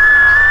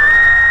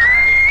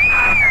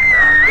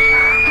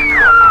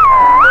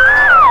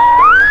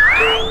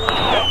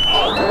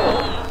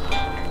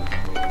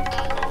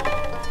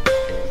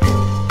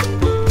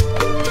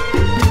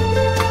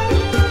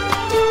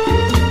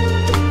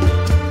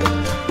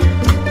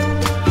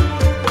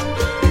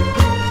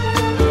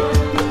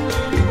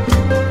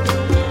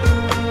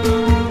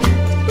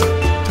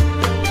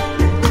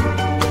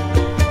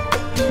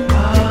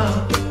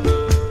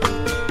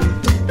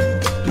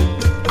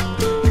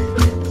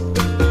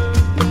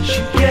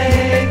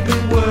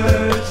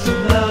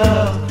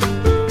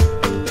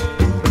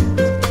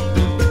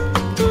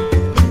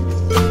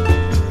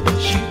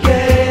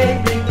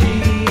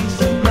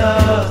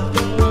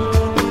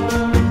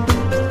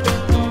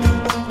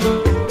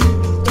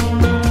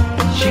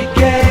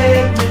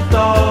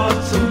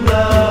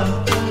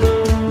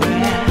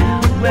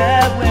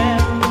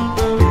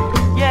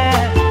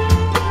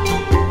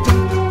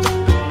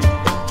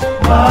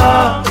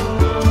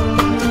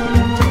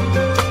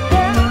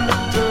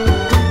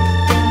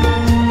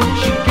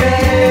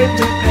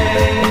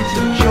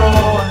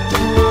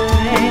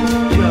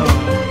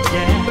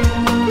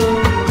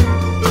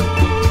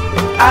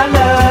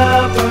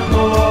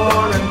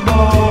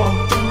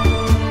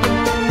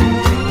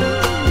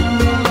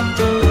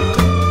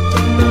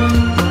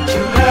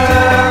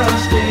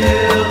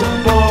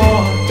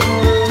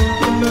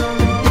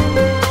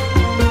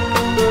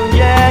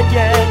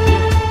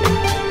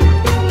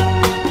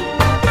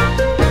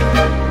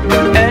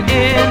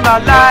 my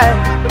life,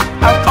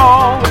 I've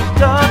always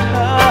done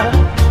her,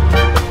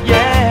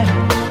 yeah.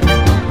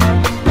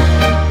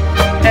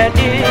 And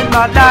in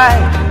my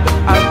life,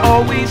 I've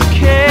always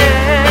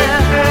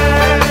cared,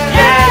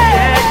 yeah,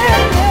 yeah,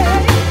 yeah.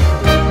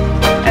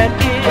 And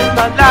in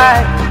my life,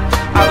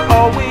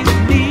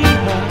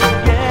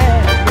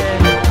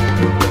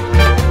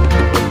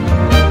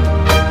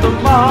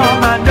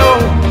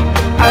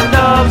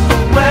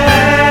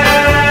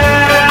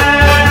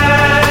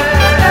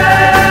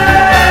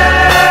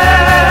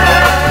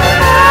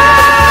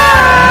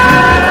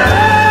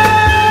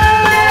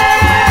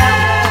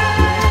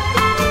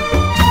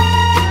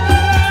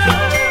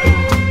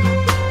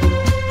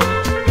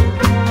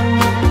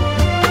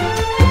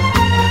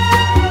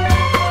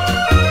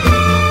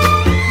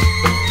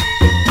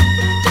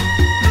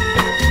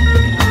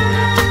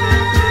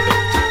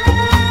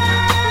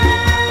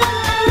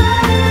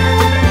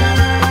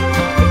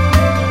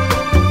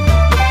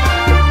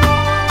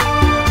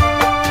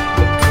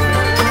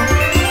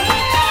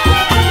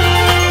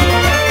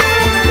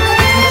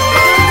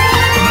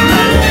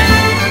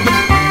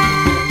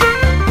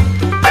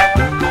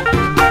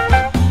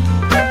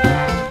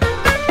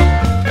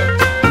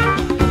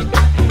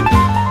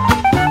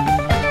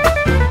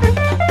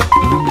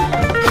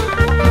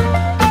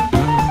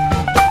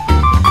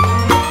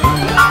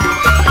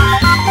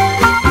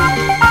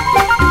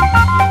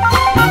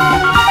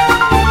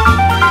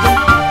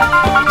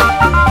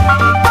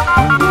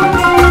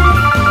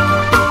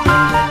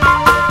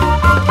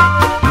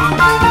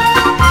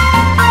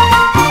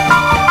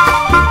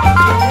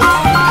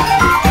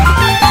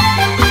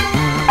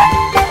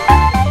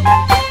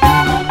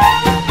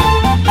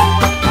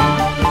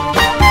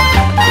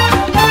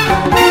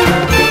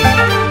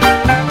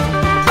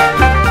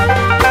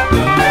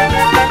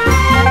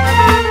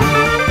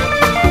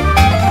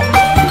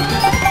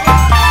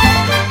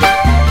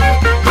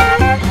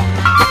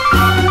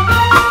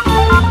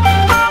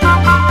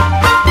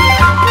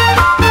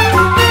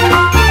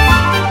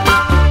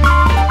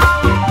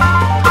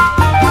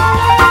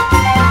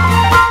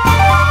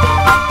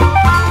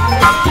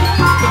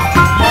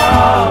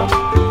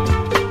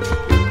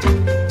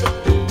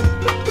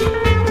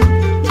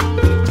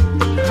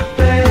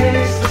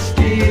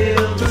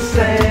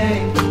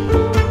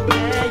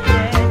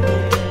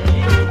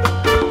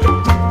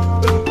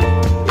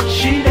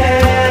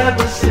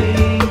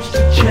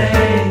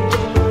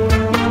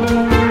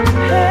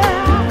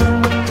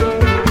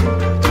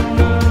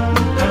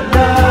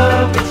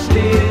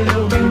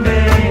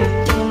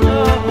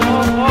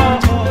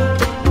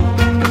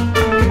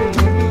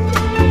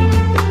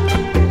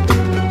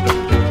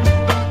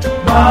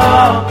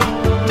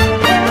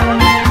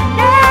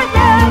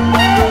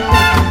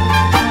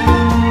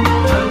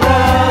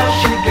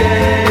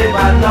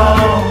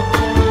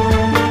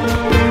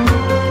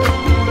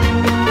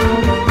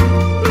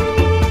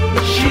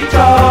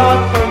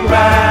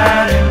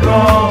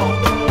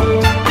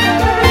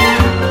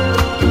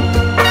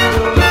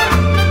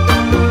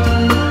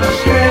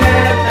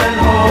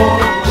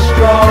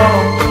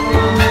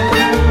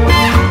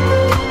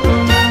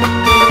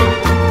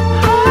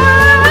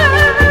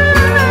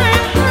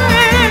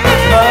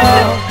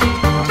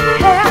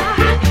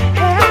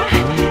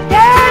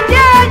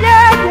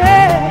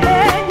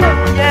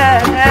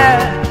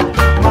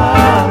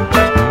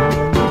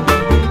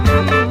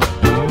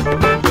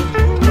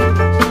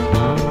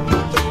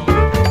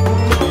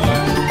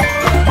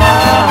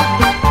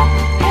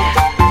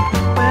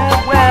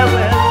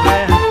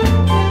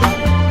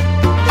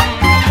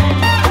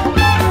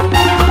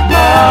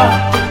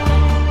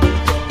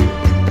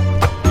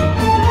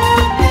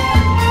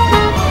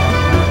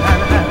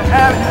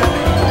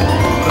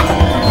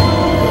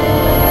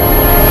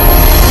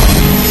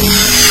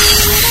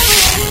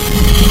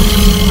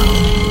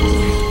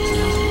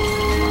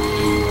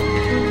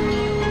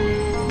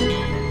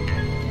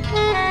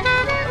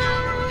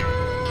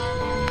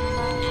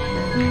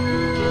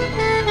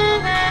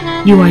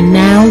 You are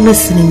now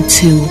listening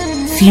to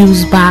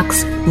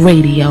Fusebox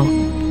Radio,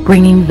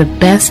 bringing the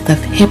best of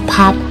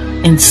hip-hop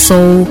and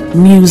soul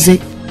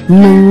music,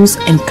 news,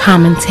 and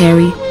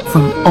commentary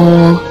from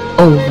all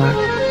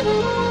over.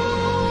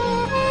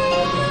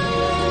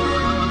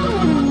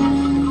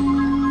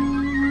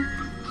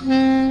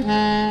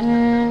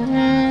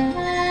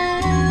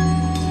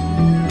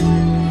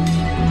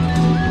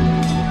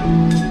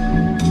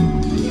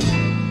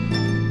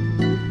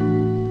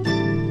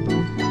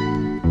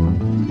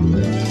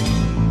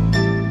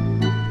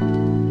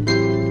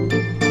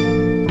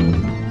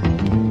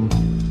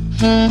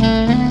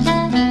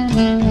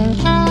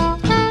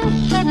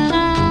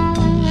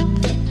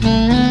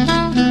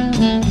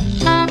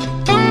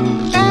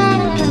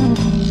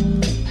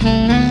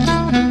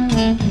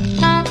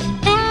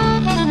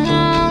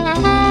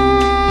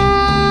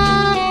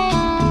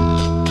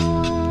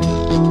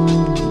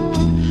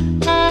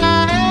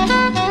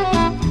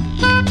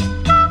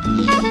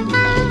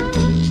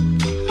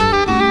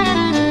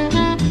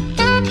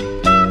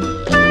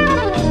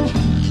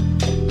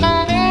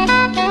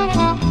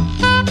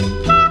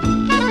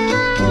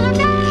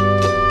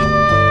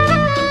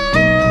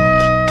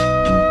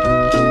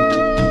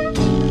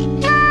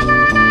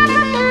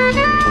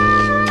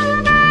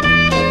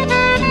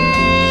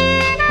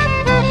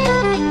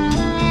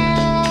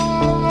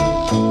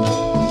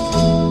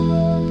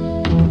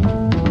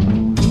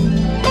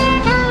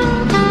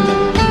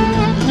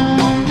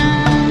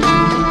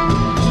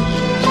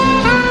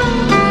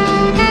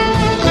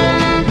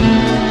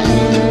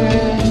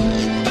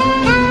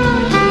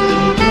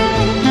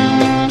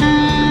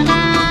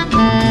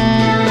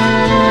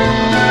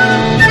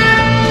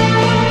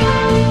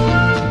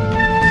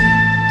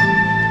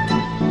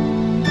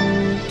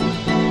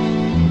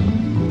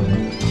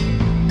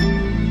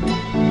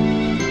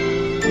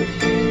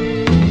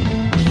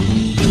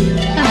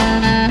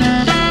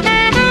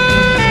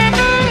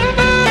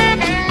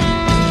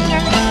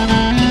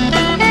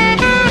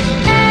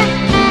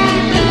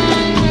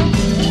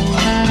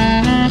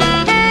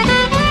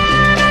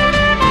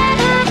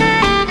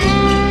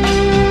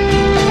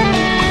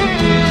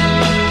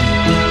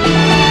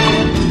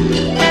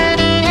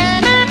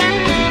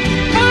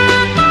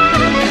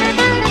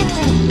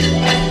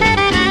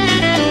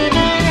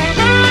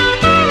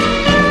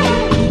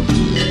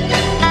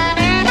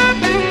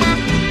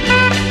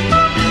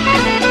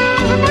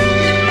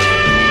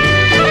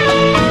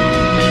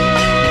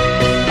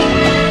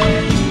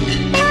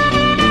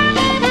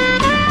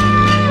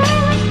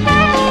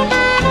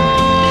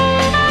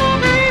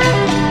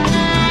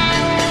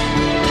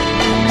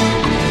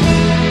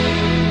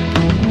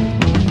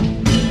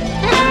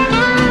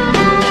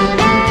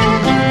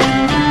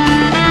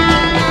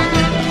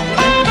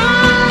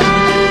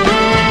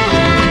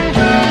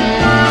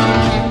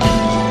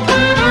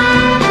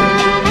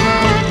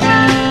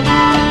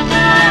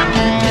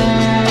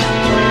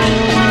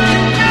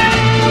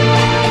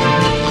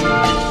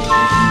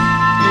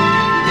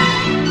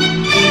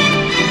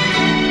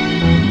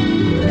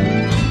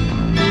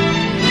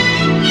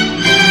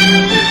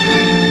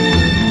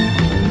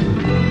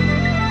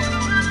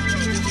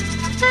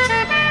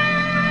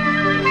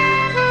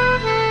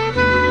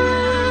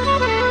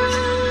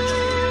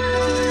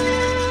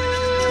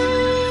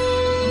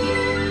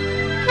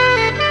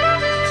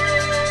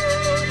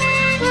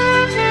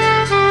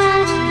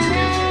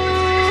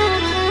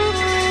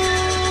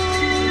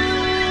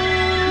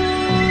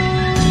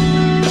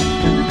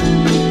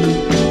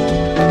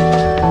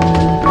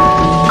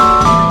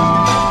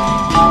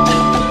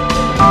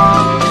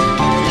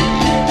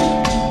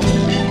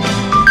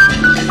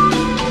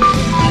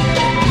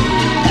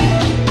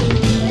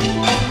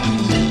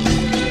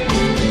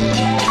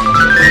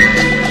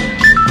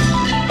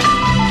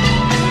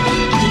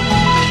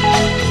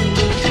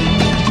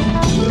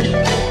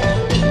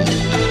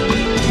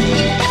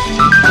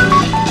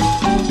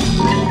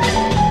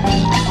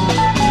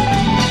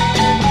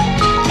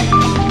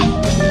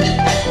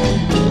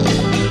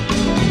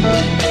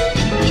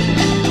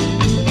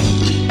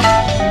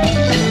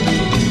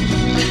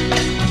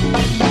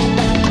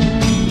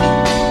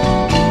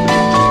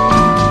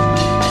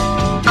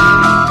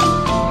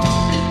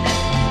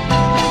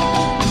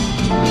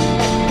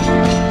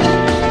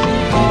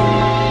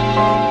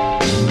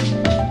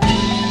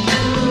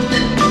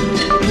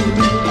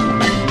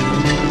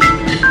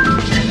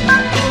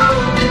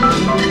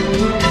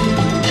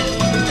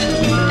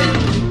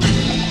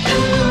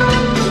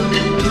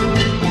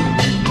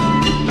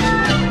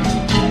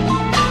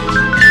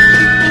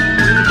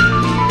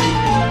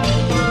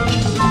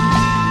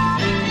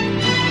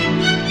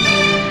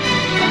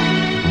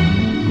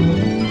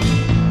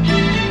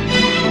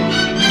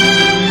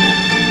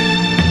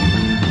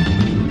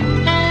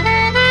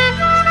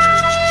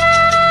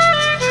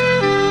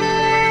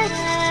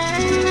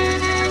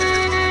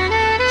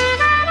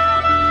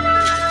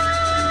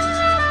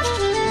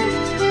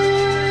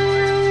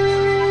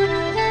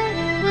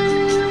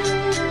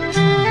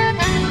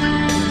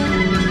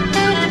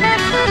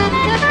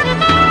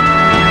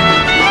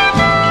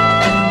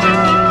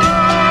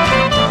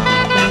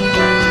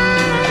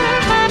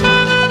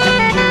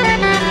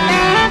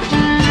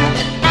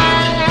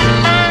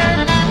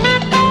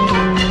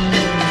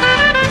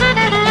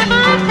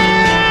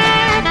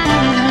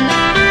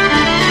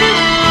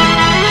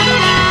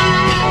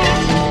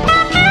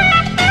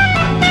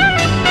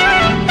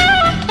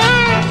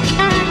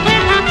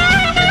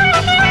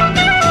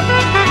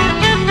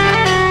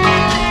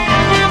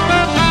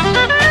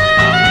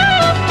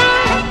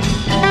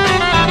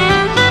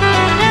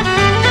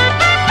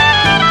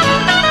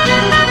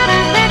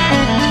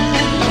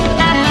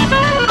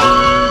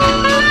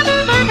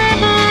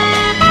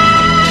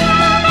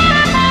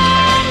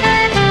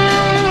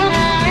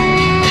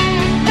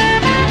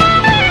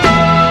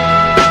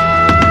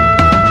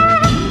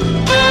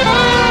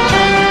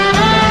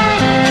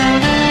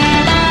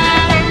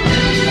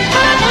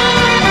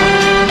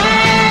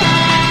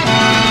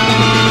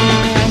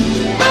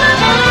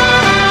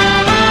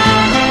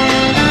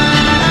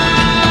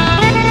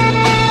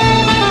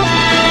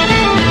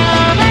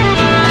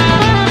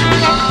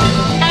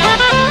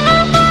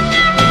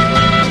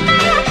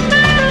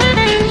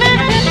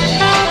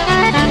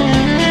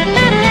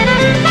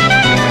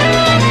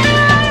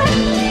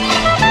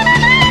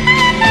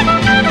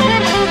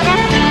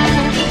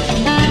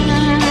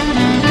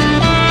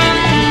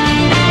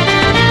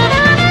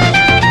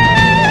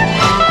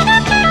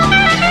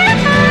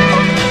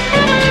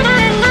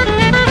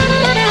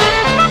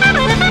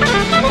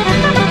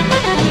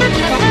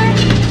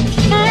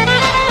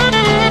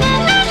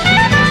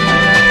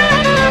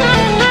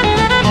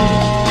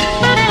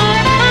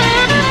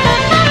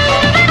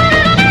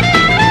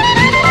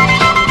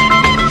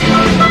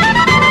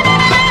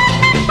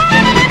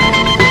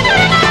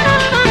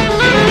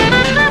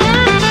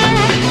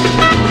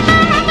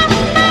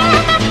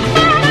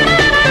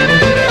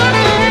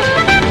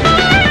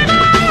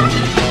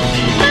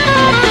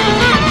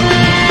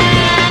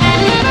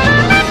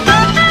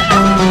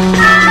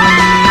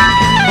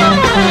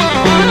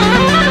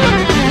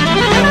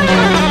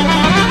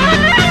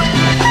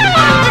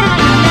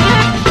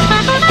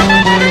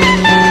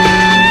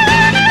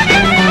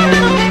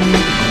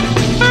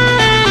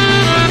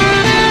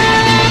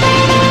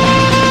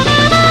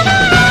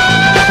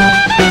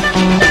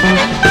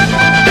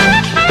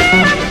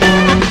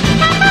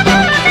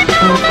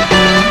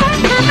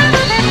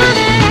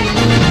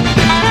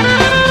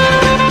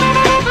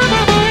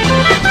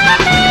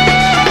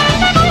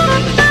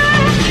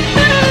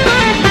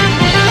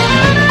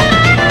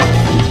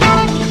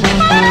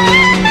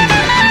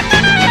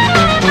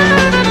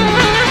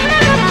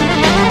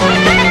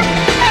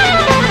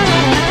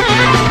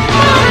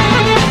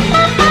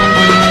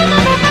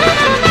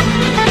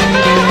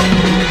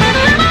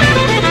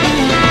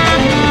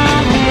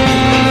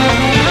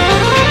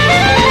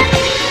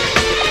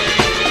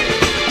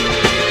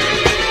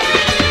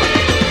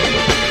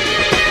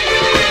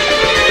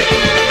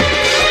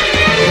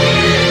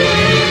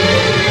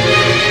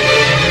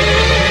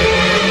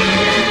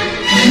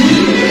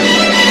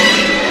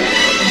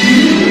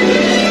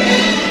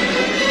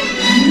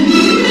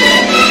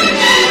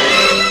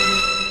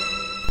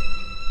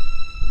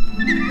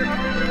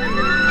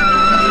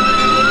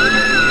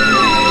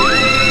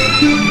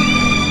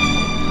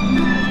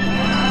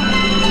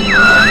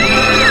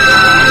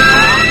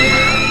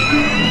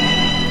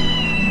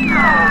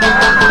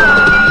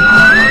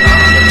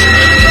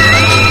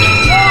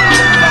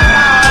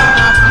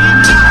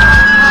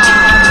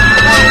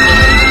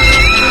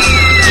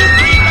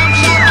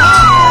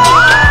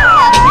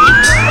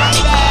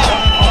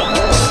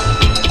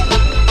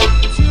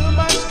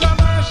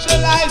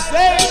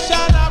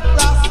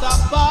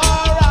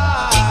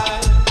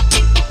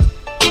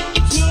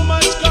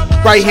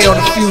 right here on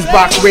the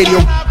Fusebox Radio.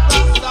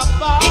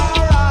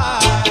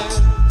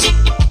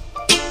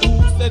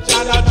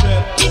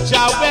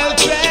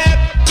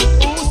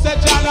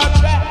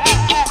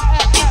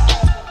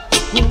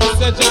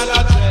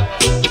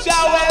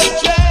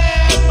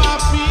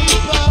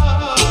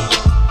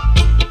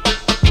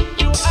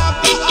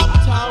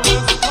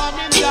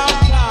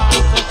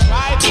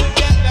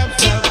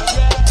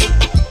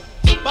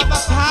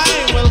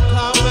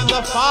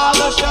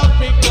 Father shall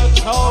pick the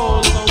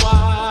chosen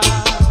one.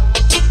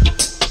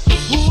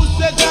 Who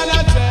said John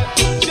dread?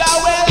 Jah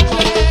will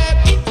dread.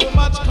 Too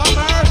much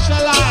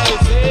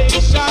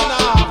commercialization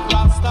of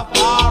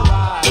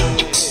Rastafari.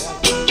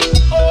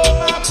 Oh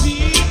my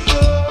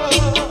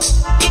people,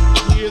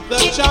 hear the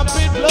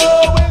trumpet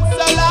blowing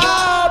so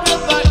loud in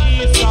the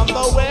east, from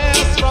the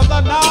west, from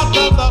the north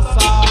and the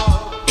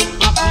south.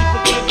 My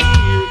people can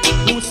hear.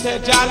 Who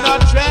said John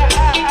dread?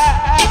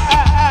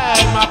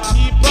 My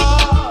people.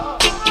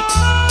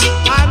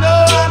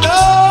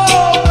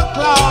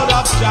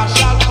 Jah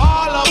shall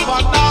fall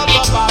upon all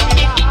the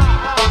Babylon.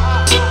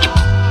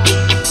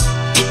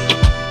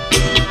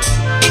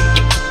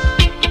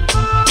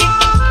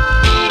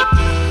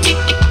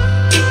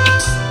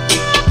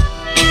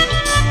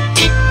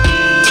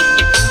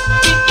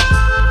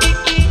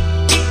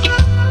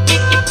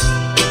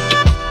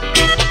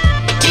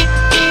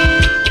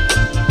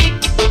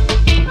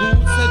 Who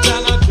said Jah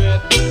no dread?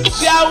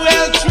 Jah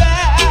will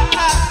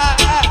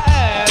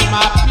dread,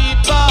 my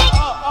people.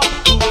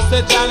 Who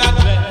said Jah no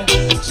dread?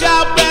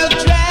 Jah will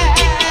dread.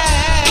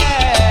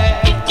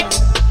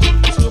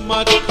 Too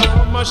much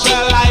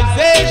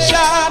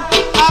commercialization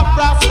of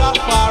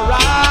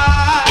Rastafari.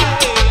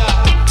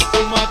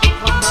 Too much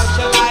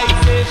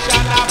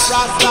commercialization of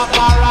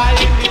Rastafari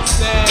in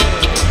itself.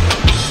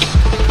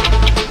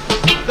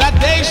 That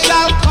day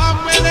shall come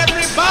when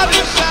everybody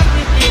shall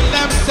reveal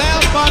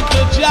themselves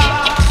unto Jah.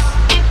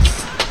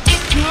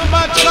 Too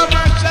much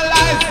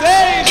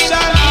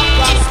commercialization of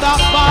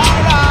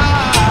Rastafari.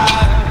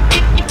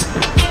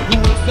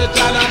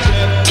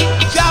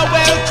 Jah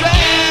will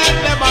dread,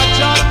 them a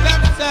judge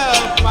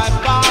themselves, my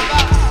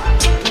father.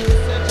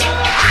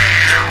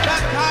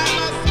 That time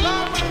has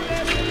come.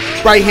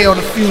 Right here on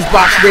the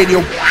Fusebox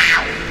Radio.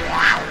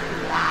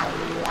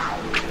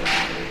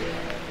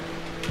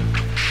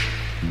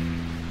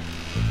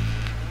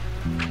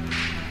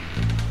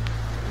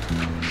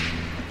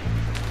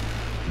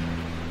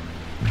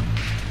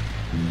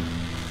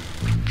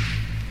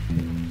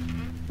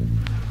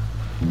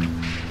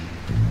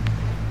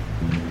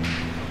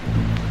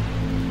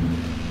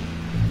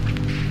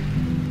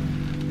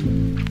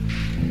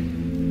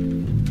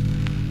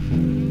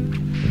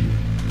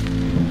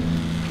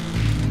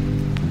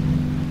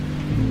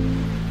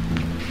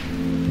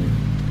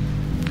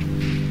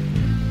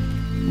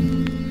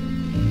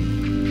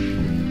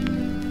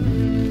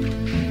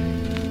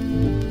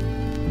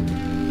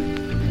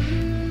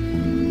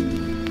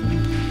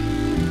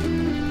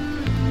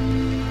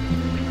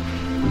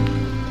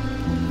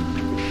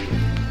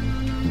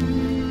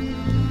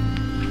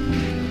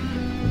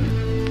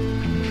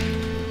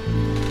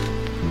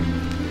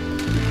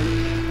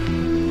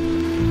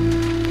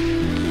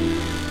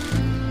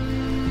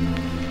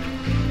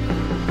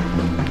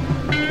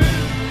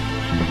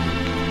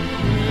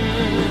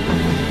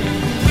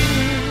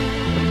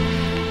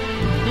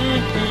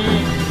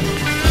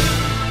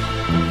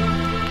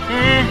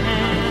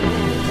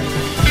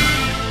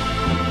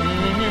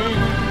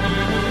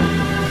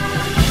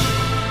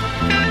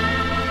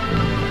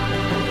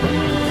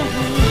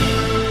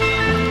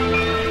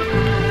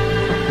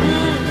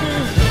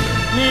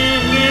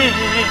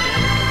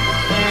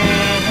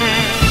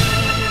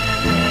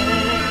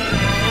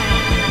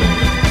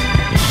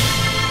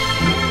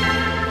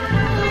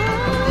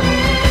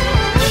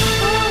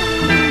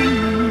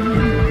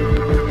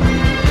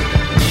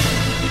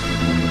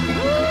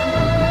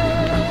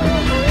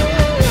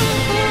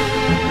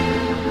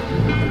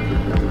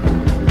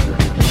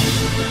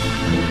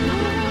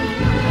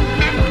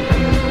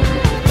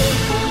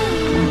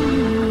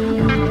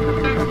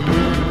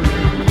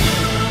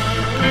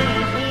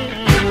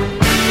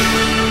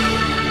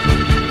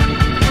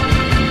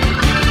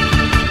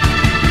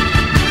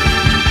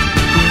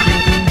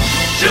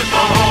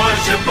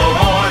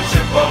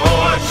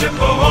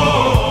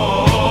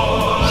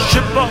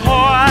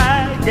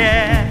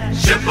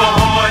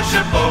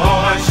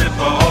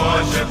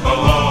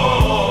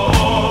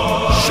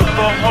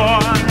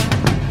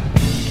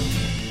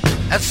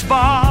 As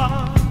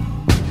far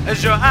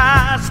as your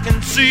eyes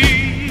can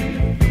see,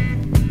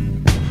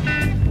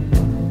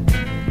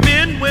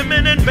 men,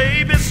 women, and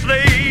baby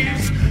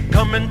slaves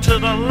coming to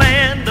the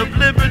land of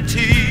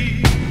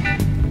liberty,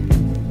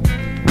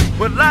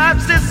 where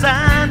life's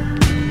design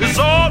is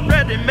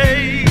already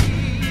made.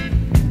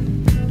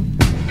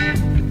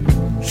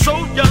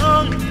 So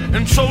young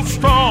and so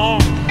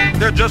strong,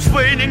 they're just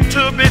waiting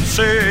to be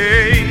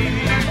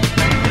saved.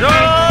 Oh,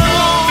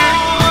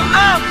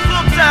 I'm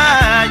so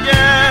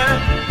tired,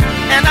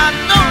 and I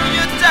know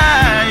you're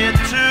tired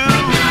too.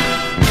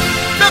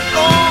 Look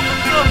over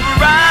the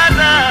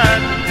horizon,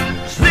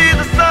 see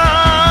the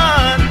sun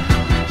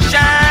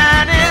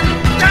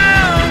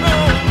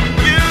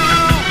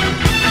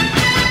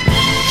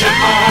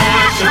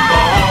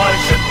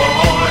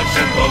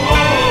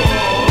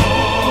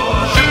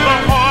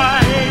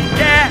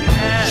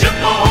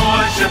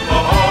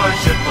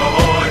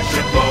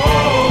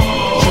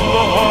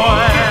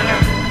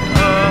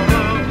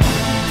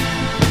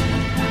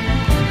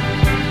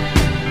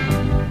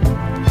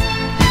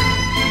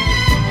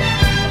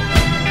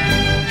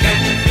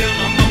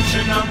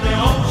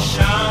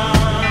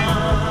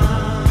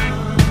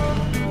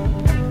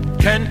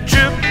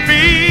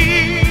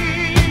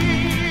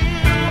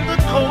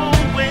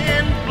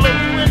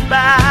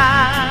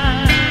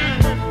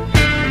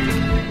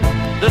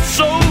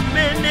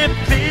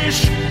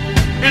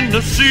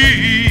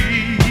sea.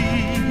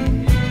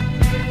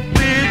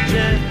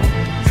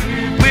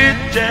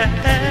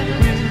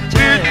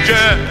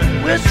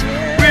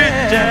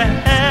 With jazz,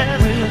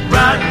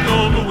 riding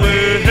on the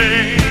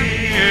way.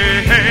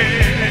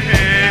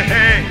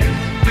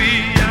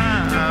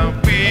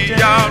 We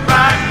are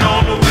riding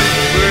on the way.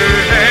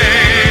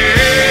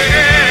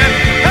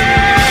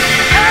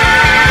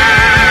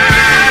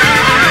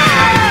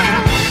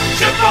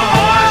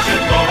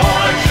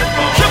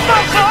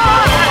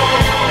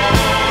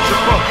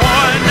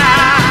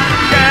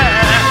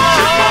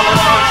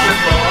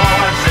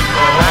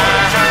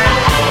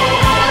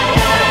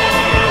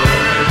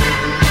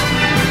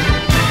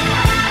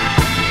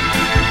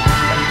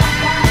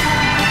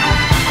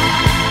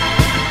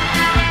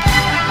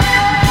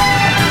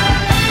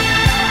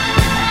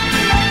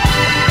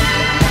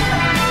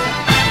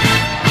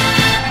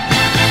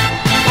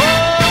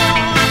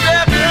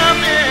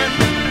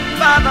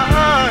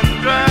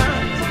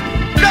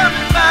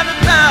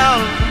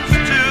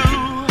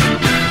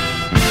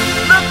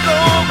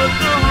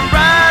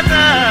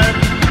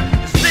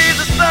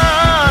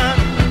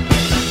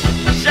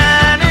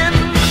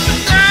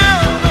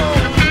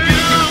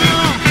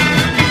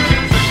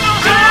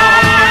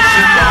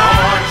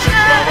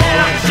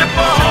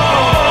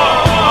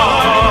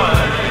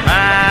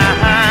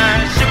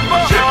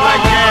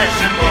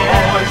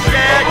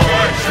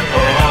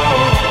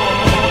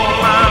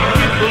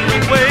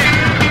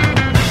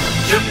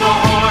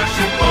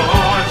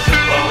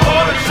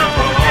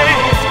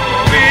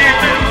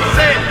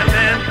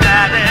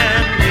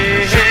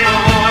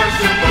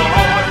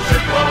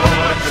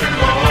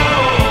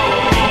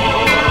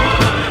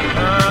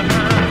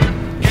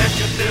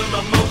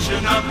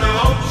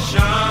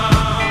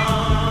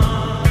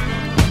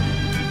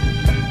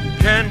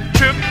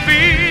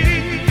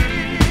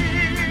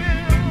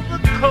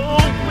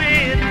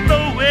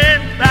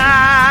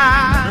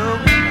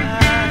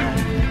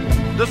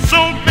 There's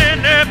so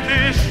many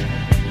fish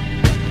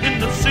in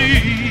the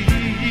sea.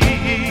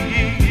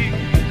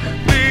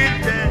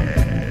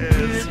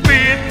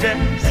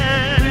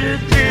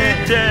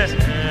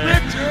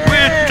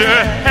 With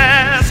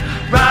jazz,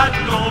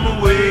 riding on the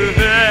way.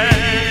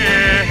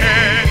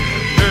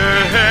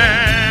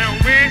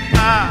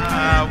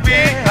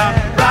 We are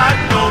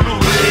riding on the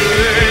way.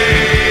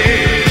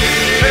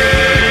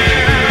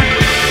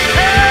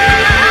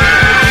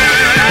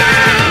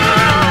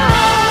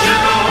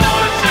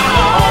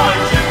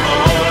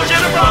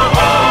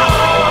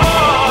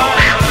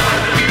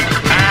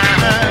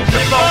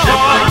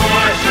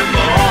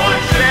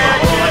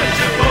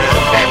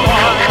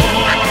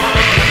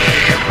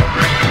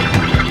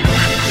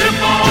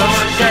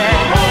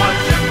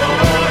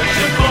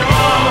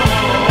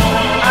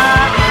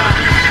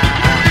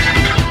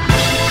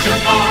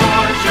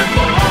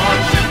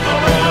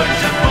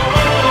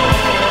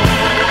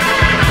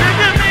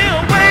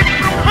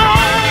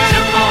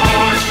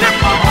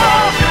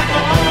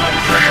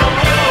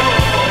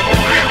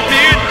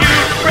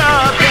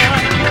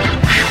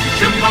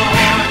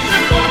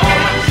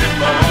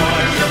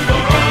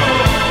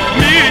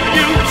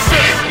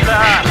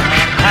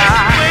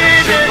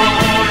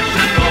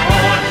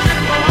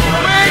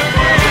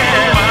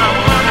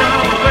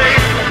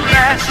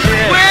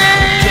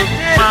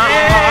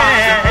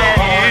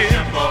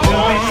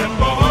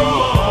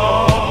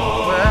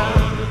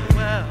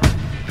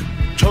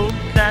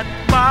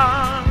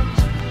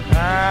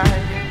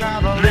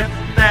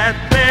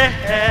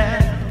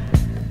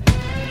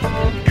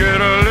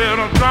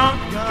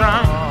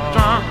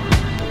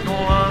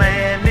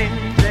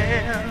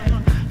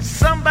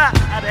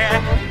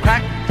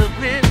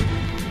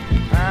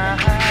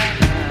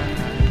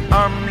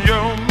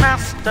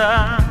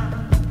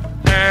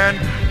 And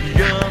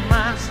you're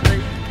my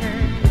slave.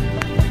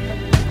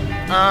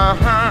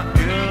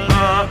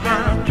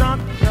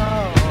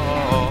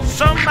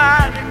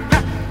 Somebody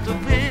got to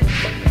win.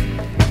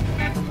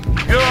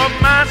 You're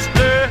my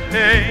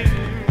slave.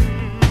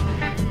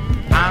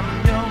 I'm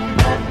your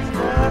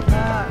master.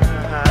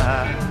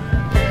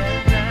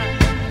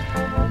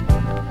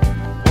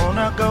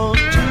 Wanna go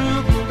to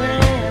the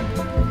land,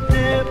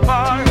 the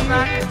bars I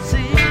can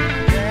see.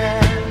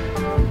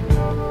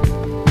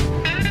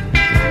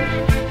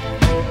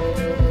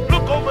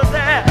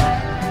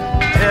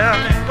 Tell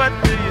me, what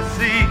do you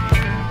see?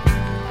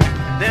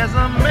 There's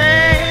a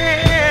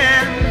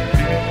man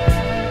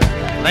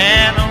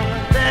laying over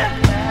there.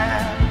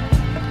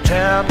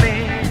 Tell me,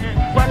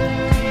 what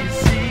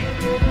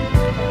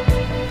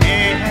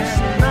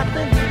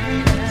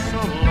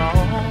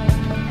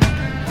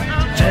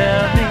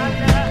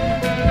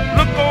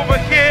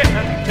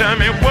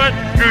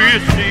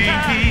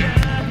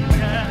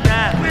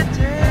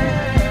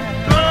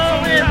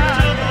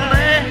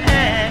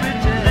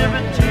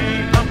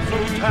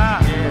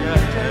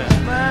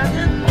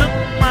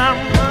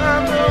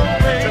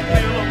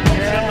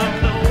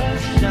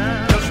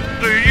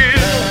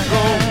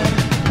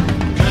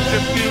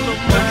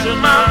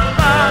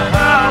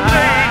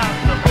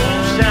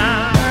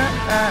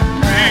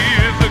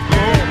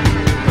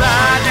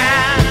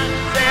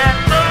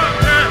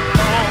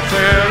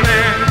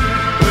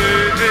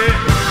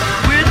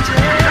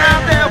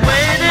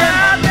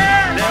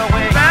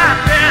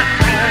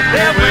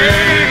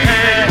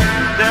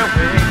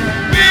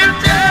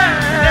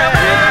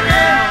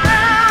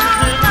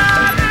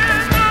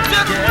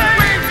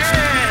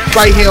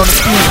right here on the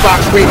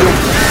Fusebox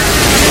Radio.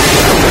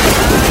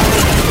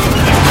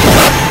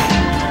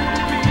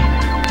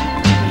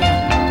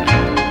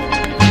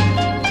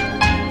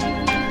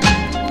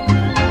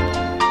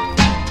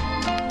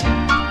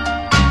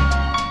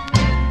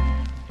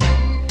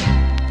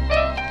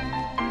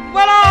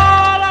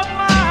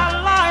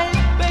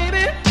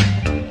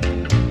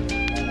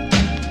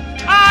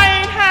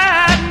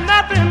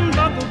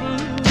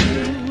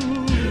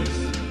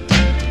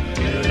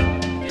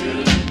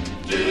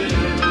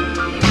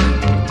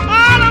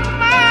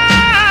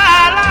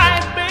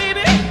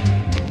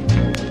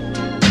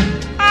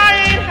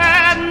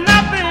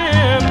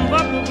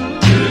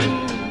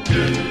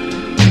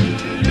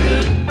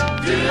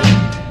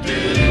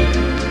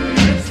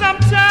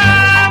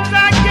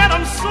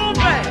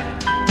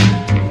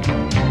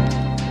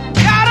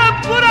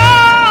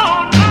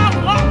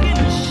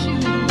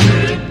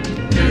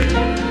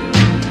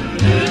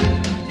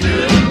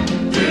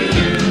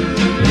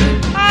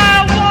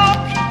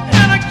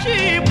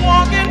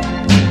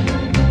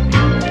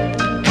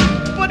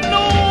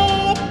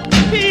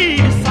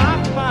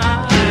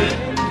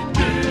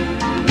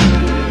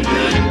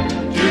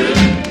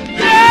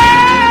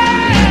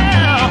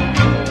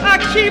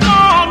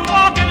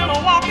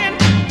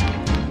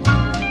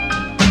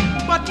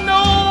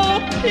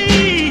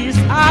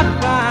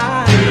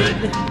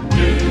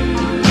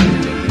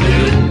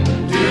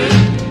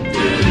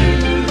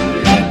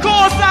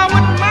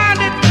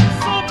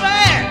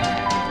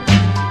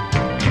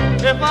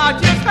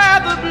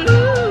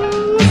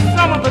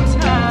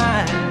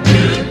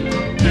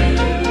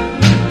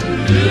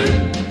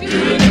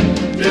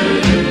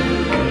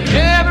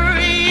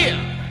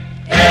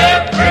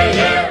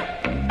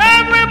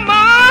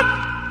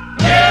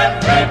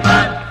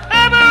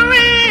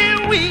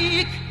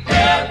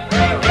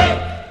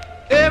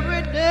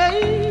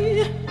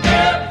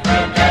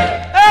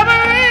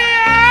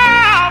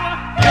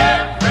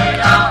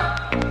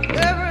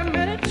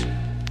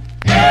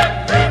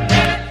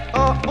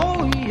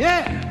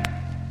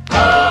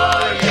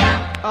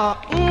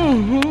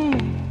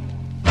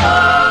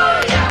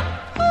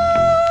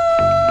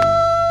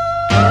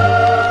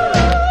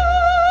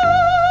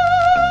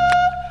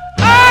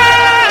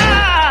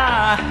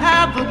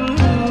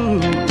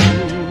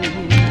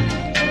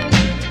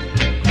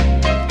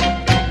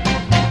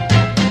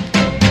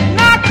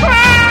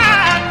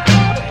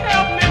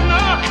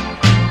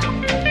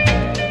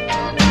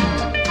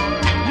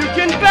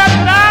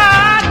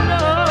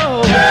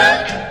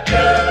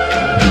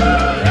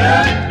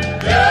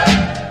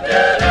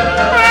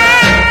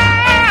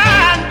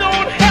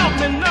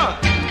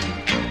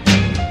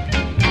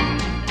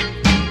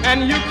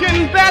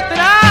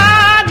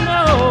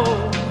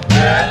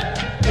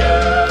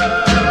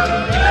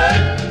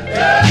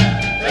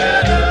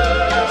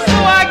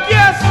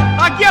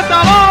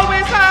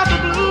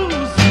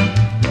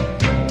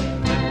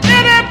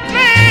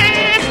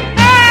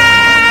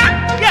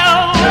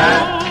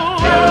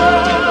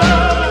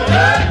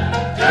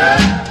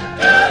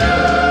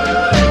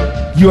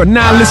 You are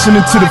now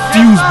listening to the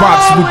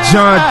Fusebox with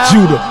John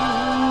Judah.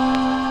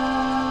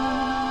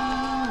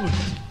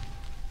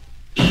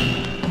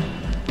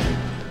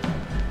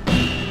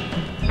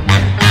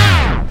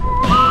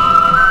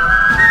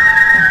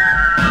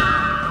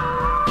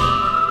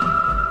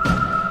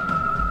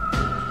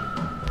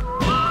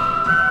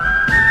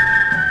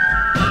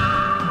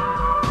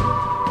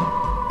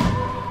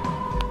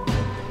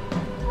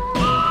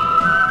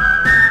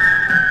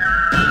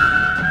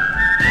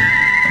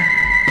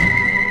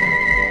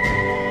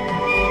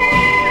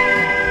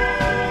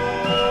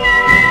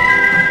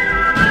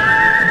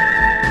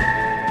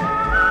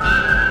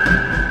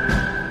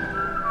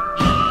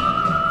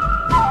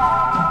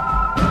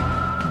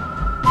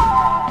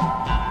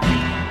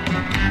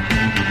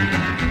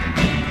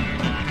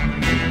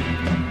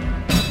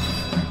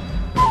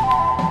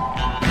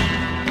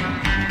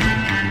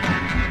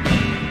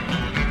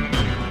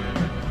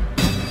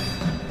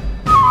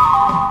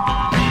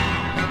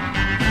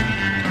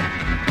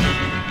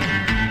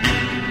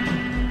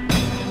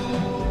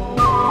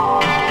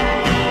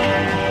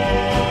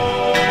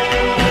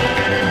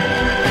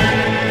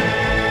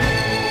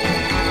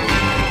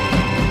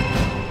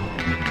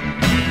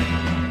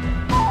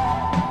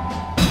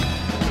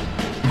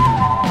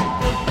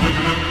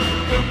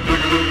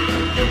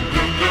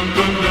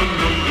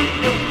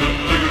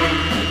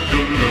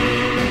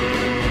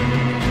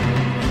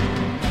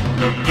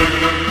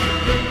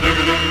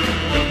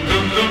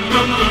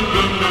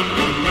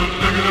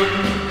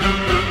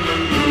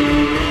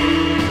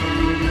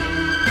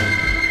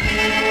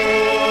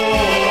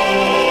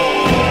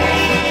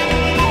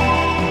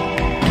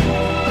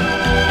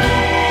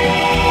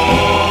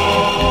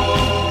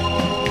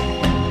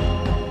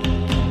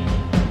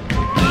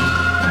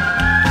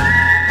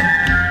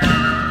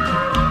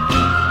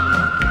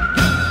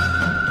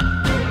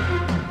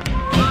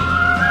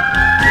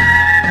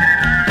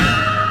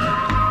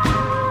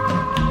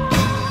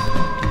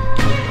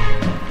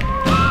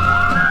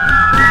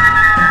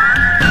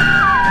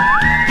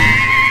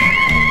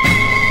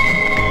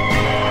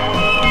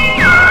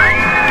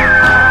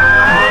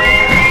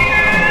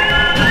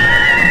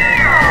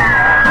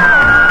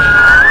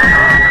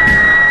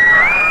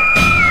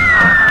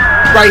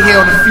 right here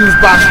on the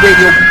Fusebox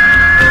Radio.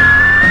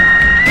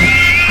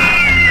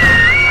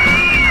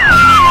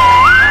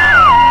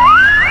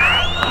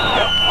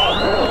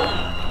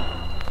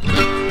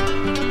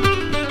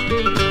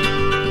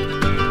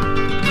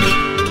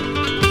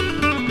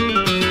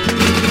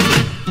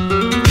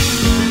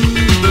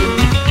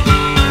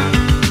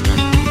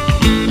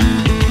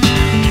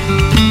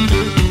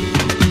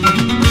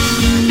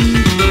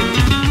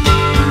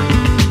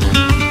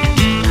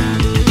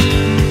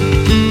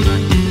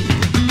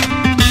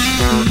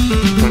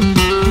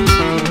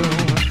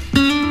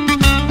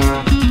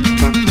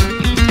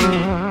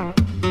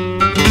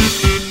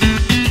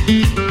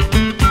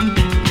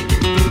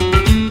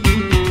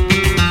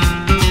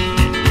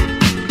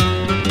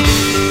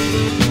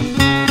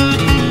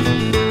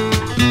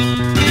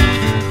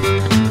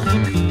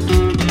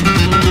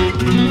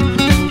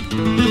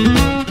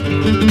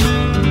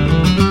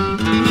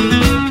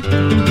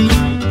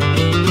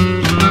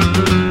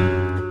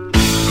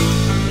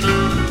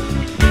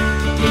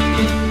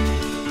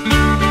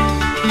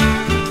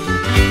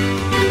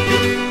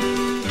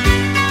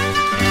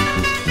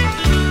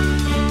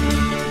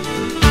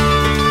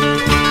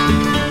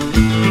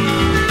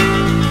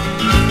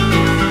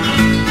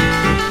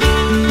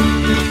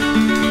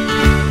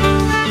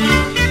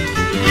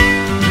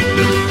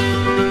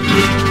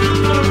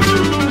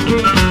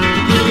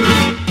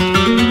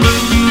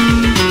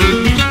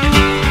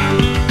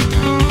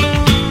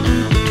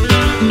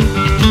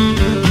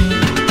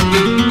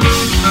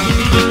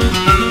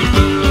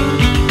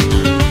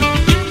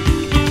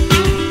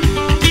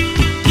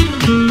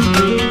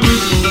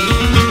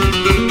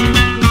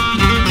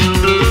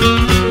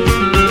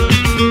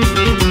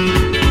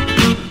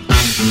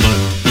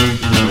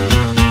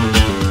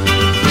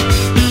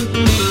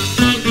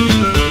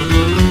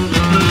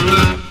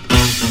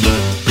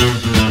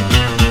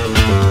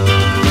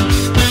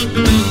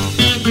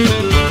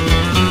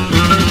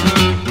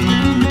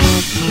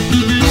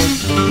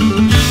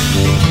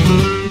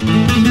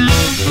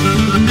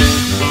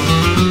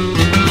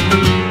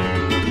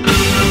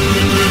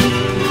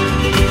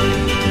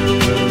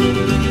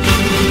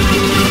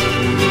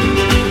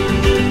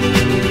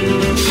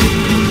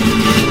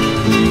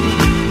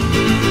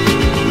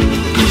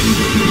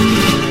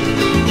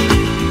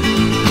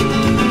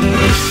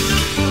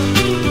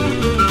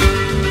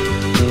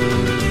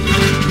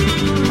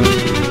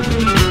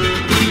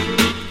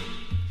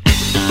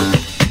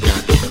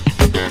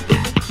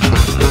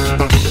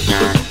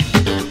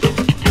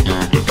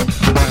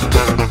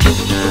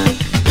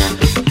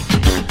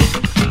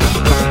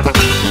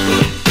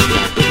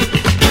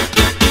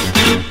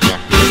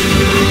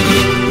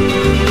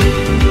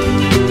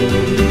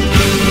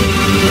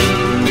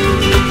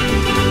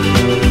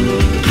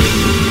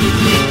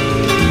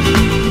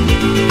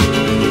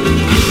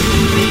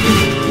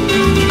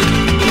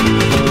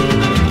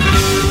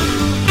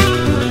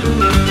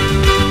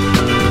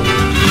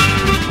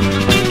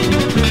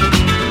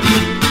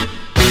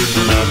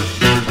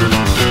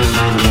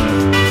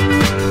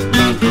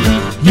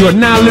 You are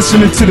now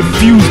listening to the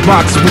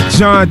Fusebox with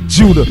John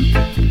Judah.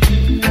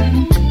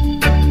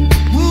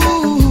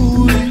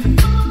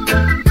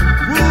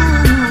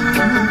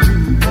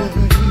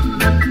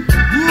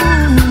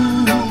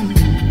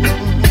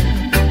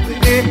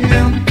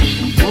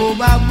 Oh,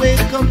 I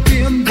wake up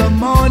in the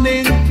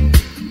morning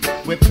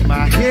with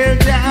my hair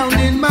down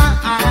in my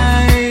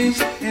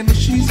eyes, and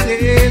she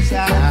says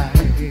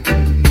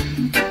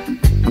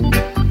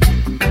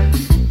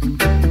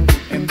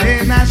and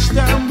then I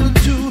stumble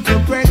to the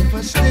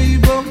breakfast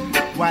table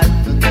while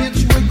the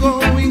kids were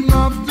going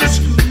off to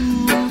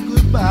school.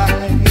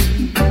 Goodbye.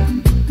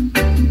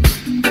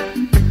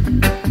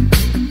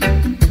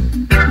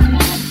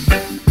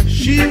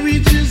 She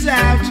reaches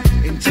out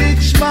and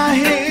takes my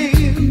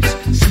hands,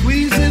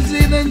 squeezes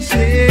it and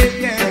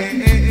says,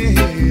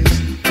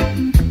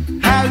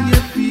 how you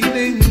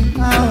feeling?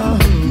 Oh.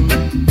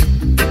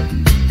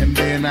 And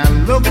then I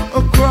look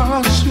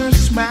across her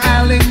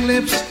smiling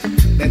lips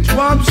that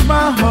warms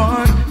my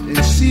heart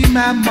and see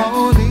my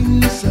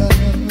morning sun.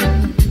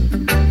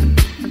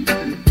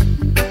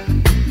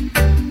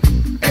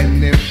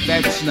 And if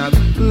that's not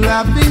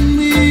loving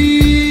me,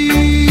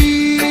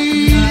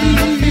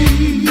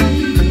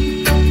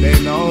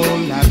 then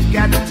all I've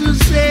got to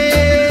say,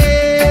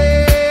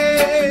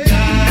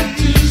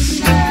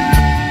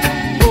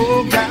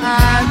 oh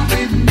God,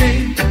 it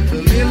made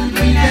the little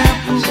green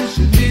apples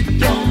and it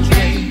don't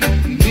rain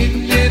in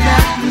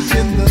Indianapolis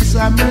in the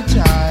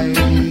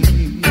summertime.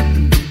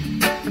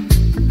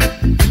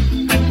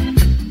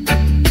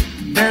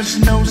 There's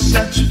no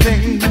such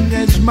thing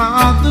as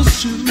Mother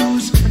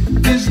Sue's,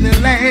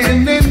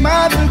 Disneyland and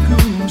Mother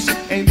Goose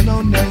ain't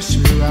no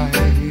nursery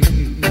rhyme.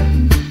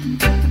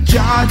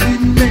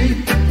 Jordan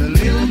made the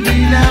little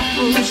green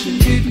apples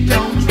and it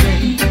don't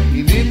rain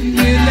in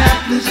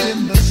Indianapolis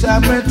in the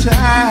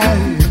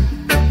summertime.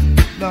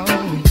 No,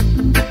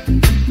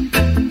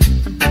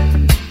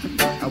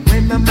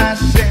 when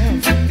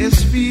myself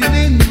is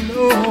feeling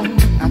low,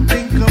 I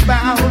think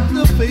about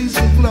the face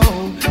of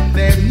glow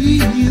that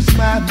he is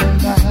my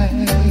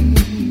mind.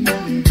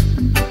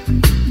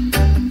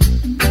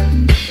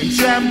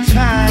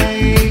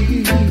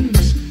 Sometimes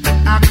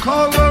I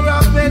call her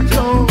up at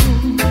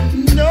home,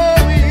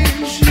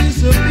 knowing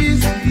she's a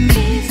busy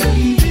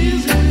boy.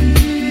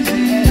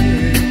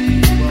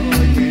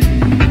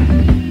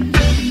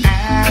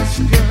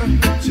 Ask her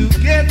to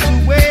get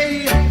away,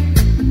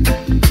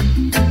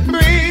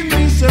 bring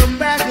me some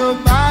bag of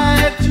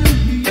bite to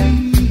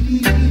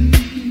eat.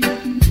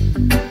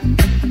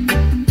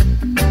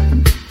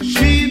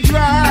 She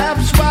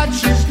drops what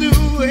she's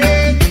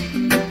doing,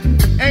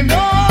 and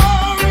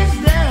always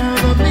there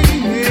to be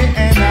me,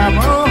 and I'm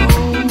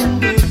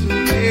always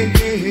away.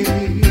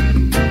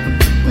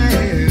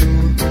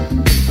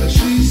 Well,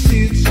 she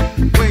sits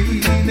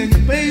waiting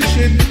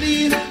patiently,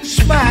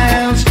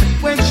 smiles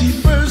when she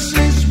first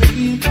sees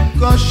me,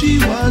 'cause she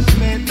was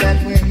meant that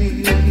way.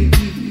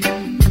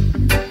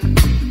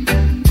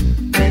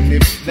 And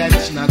if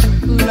that's not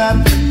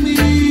loving me,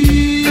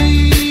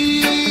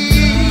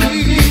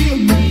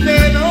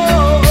 then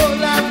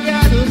all I've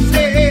got to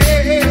say,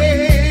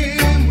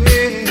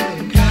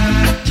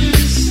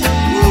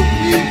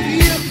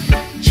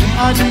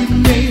 Johnny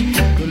made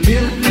the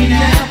little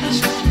Minneapolis,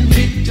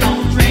 it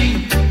don't rain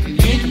in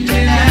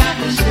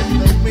Indianapolis in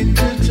the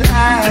winter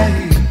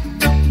time.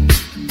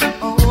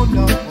 Oh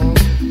no,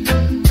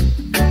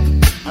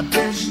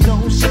 there's no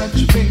such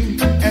thing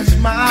as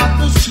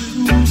Martha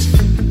Sue's,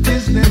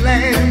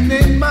 Disneyland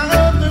and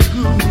Mother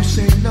Goose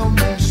ain't no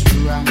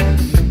restaurant.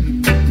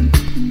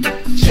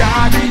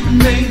 Johnny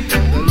made the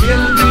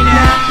little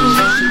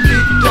Minneapolis,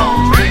 it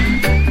don't rain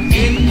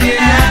in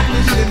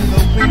Indianapolis in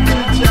the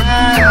winter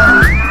time.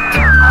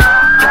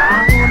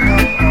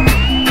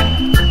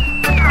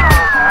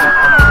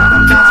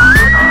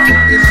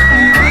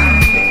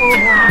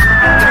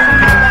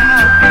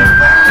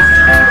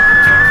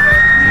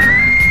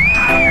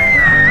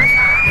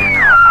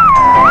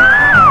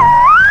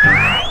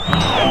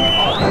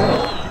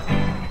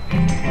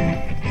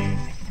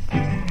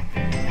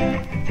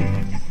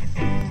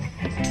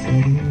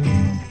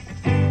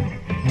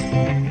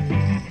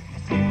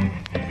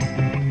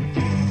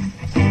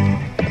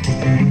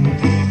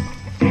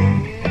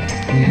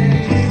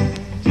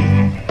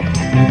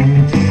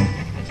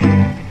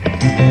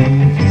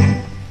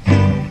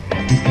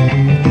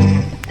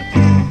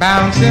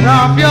 Bouncing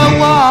off your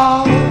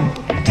wall,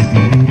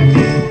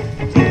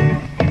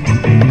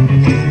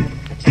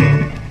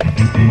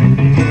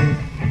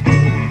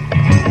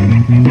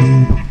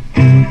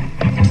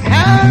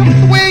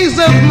 halfways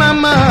of my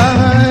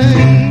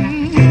mind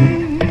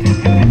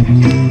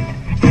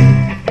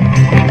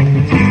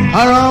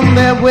are on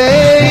their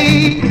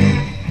way,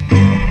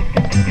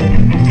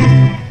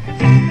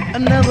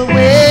 another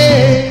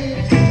way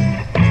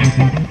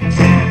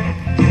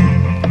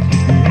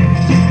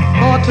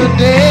for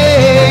today.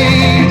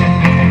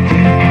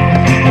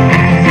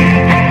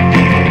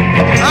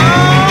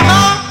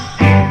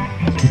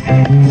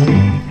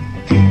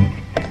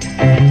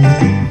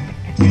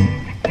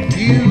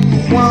 You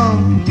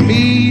want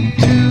me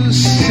to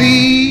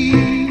see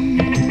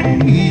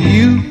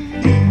you,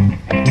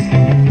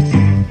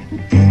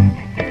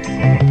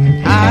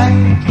 I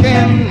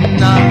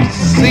cannot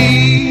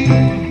see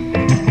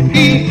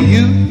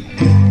you.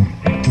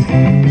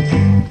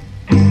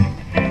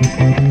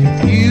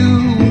 You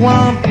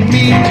want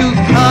me to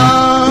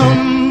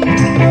come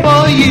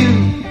for you,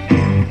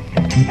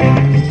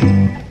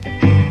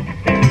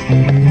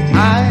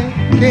 I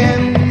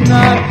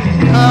cannot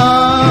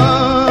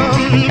come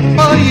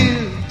for you.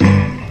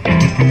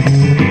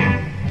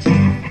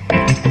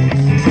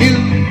 You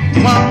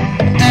want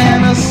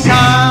an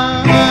assignment,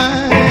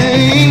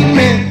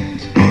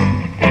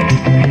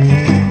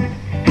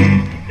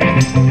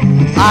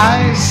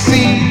 I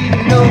see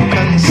no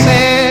concession.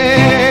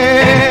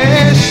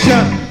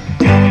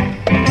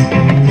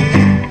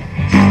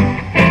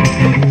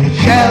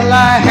 Shall I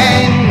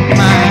hang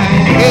my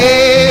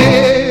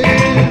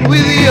head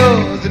with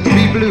yours and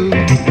be blue?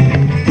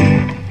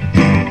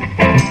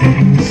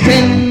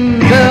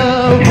 Send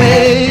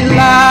away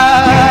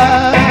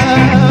laughter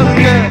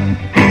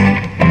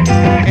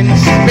and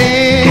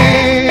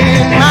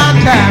spend my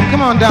time.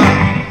 Come on down.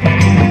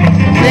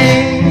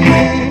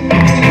 Thinking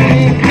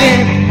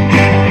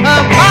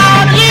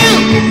about you.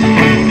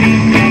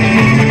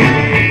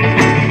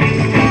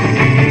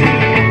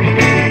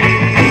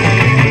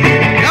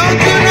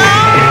 Don't you know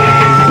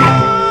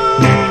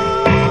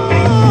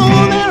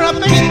there are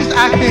things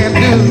I can't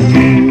do?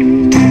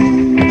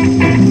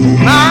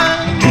 My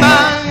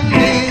mind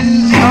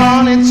is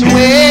on its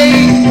way,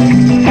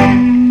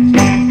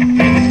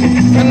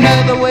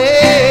 another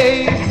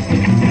way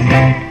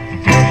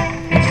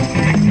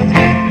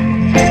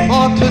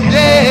for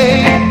today.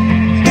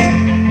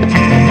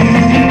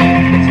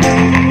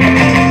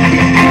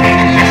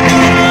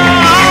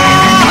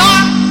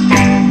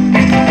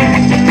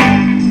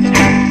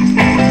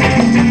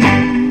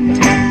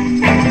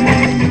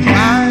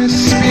 My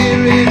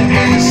spirit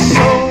is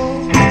so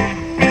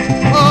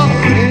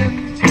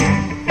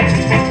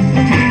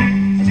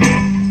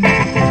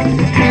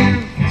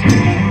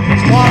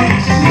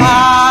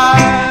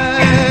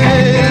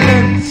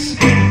silence.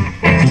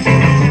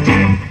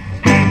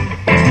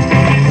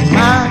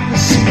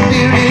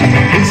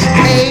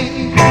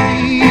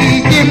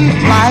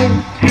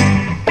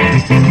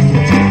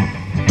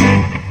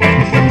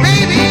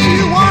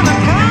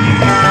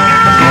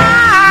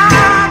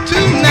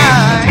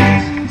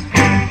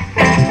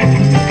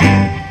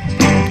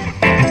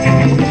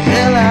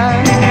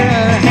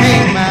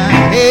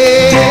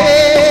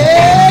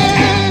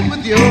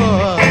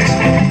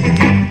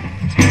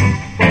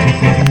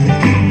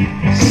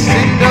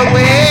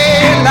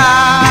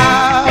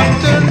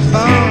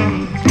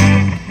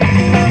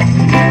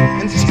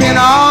 spend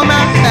all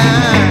my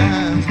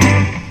time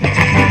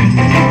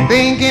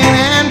thinking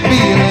and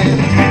feeling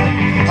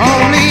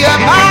only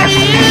about you.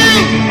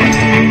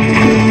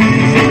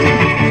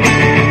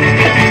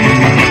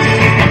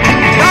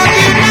 Don't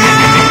you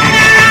know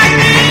that I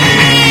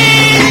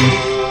need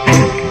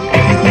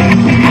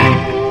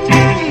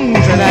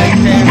things that I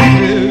can't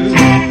do?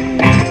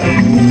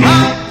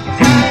 My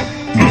life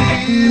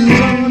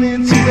is on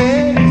its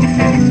way,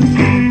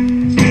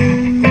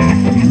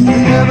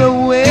 another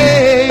way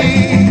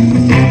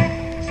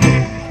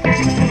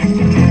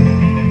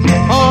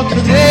for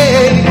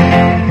today.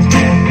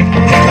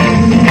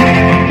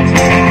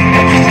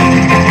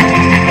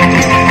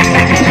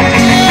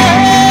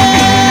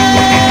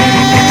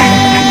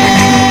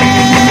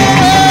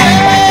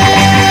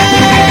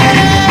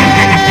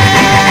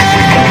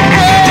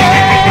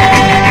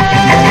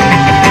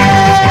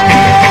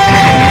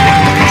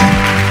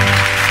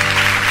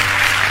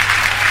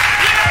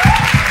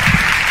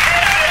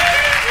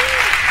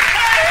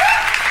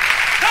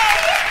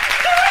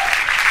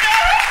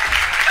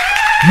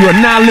 You are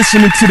now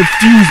listening to the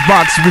Fuse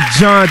Box with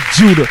John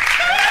Judah.